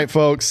 All right,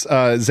 folks.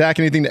 Zach,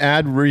 anything to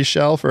add,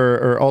 reshelf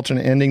or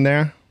alternate ending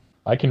there?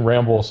 I can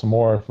ramble some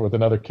more with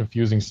another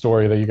confusing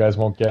story that you guys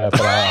won't get, but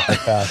I'll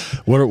pass.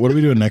 What are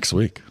we doing next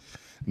week?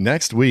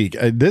 Next week,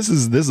 this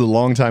is a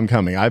long time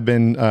coming. I've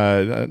been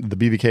the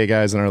BBK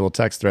guys in our little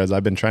text threads.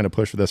 I've been trying to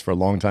push for this for a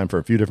long time for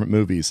a few different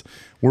movies.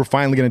 We're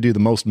finally going to do the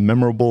most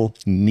memorable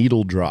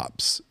needle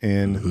drops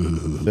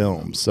in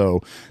film.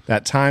 So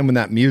that time when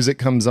that music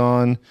comes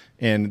on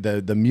and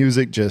the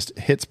music just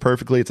hits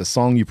perfectly. It's a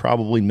song you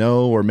probably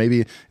know, or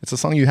maybe it's a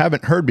song you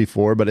haven't heard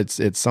before, but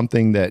it's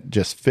something that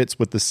just fits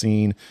with the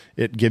scene.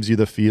 It gives you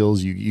the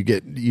feels. You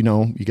get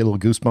little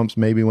goosebumps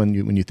maybe when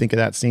you think of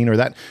that scene, or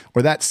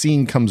that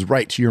scene comes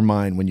right to your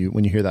mind when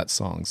you hear that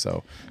song.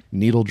 So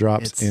needle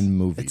drops in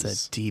movies.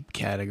 It's a deep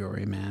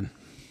category, man.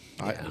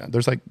 Yeah.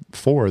 There's like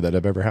 4 that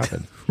have ever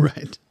happened.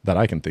 Right. That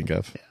I can think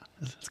of. Yeah,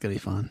 it's going to be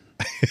fun.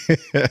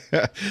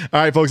 All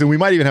right, folks. And we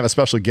might even have a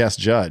special guest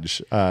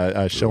judge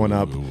showing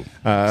up.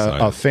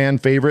 A fan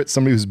favorite,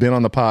 somebody who's been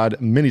on the pod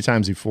many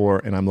times before,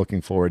 and I'm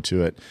looking forward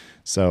to it.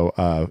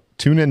 So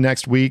tune in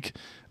next week.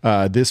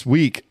 This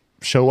week,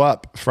 show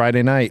up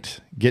Friday night.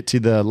 Get to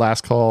the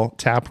Last Call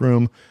Tap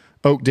Room,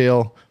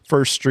 Oakdale,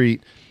 1st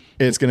Street.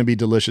 It's going to be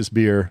delicious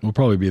beer. We'll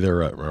probably be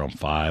there at around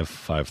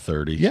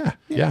 5:30.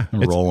 Yeah.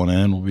 And rolling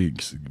in.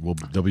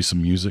 There'll be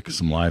some music,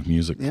 some live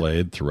music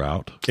played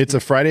throughout. It's a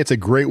Friday. It's a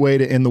great way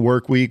to end the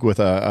work week with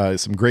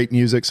some great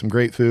music, some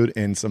great food,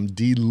 and some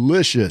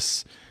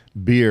delicious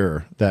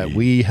beer that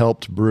we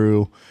helped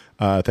brew.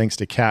 Thanks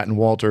to Kat and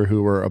Walter,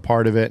 who were a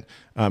part of it.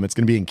 It's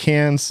going to be in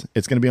cans.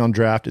 It's going to be on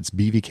draft. It's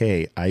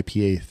BVK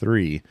IPA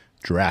 3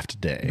 Draft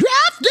Day.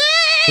 Draft Day!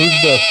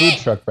 Who's the food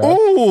truck, Brad?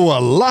 Oh, a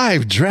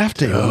live draft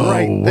day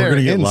right there. We're going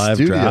to get in live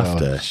studio. draft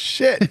day.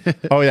 Shit.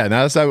 Oh, yeah.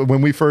 Now, that's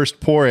when we first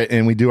pour it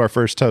and we do our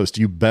first toast,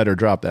 you better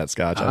drop that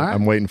scotch.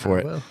 I'm waiting for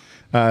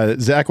it.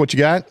 Zach, what you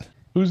got?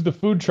 Who's the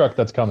food truck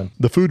that's coming?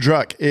 The food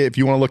truck. If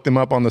you want to look them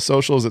up on the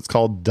socials, it's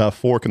called Da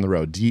Fork in the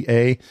Road.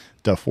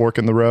 Da Fork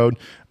in the Road.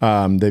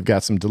 They've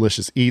got some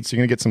delicious eats. You're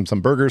gonna get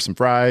some burgers, some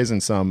fries,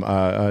 and some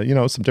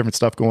some different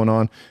stuff going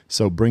on.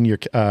 So bring your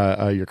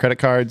credit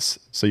cards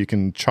so you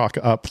can chalk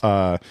up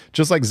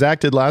just like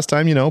Zach did last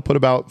time. Put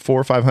about $400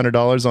 or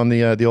 $500 on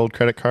the old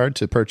credit card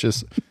to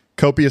purchase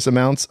copious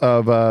amounts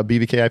of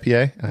BBK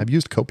IPA. And I've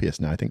used copious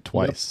now, I think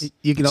twice.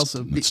 You can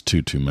also it's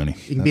too many.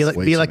 You can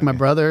be like my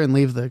brother and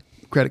leave the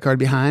credit card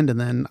behind, and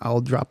then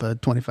I'll drop a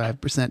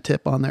 25%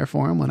 tip on there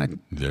for him when I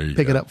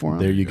pick it up for him.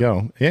 There you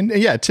go. And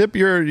yeah, tip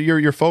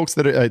your folks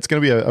that it's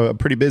going to be a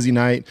pretty busy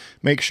night.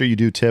 Make sure you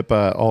do tip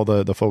all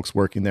the folks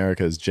working there,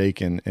 because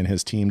Jake and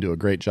his team do a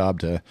great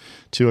job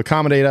to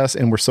accommodate us,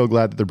 and we're so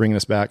glad that they're bringing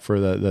us back for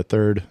the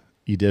third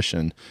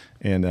edition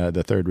and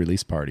the third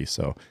release party.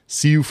 So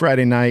see you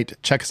Friday night.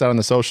 Check us out on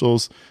the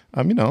socials.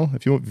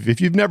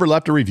 If you've never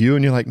left a review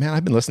and you're like, man,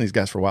 I've been listening to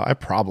these guys for a while, I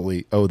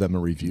probably owe them a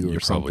review or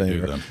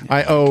something.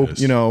 I owe,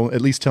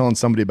 at least telling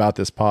somebody about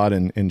this pod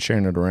and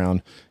sharing it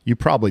around. You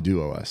probably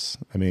do owe us.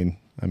 I mean,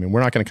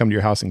 we're not going to come to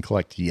your house and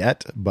collect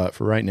yet, but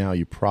for right now,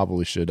 you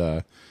probably should,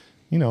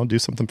 do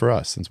something for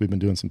us since we've been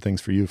doing some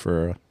things for you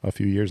for a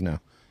few years now.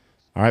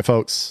 All right,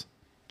 folks,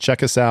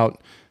 check us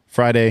out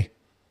Friday.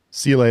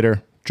 See you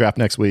later. Draft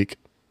next week.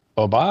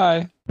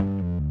 Bye-bye.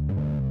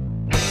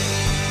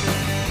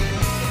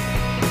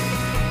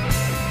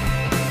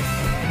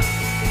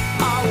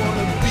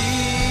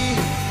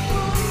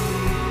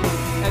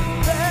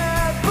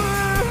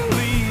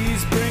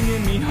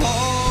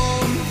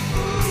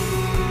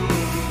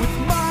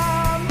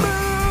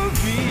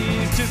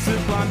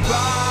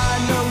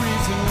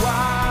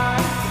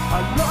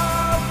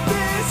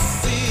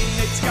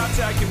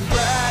 I can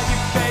grab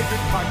your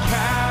favorite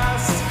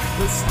podcast.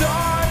 Let's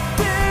start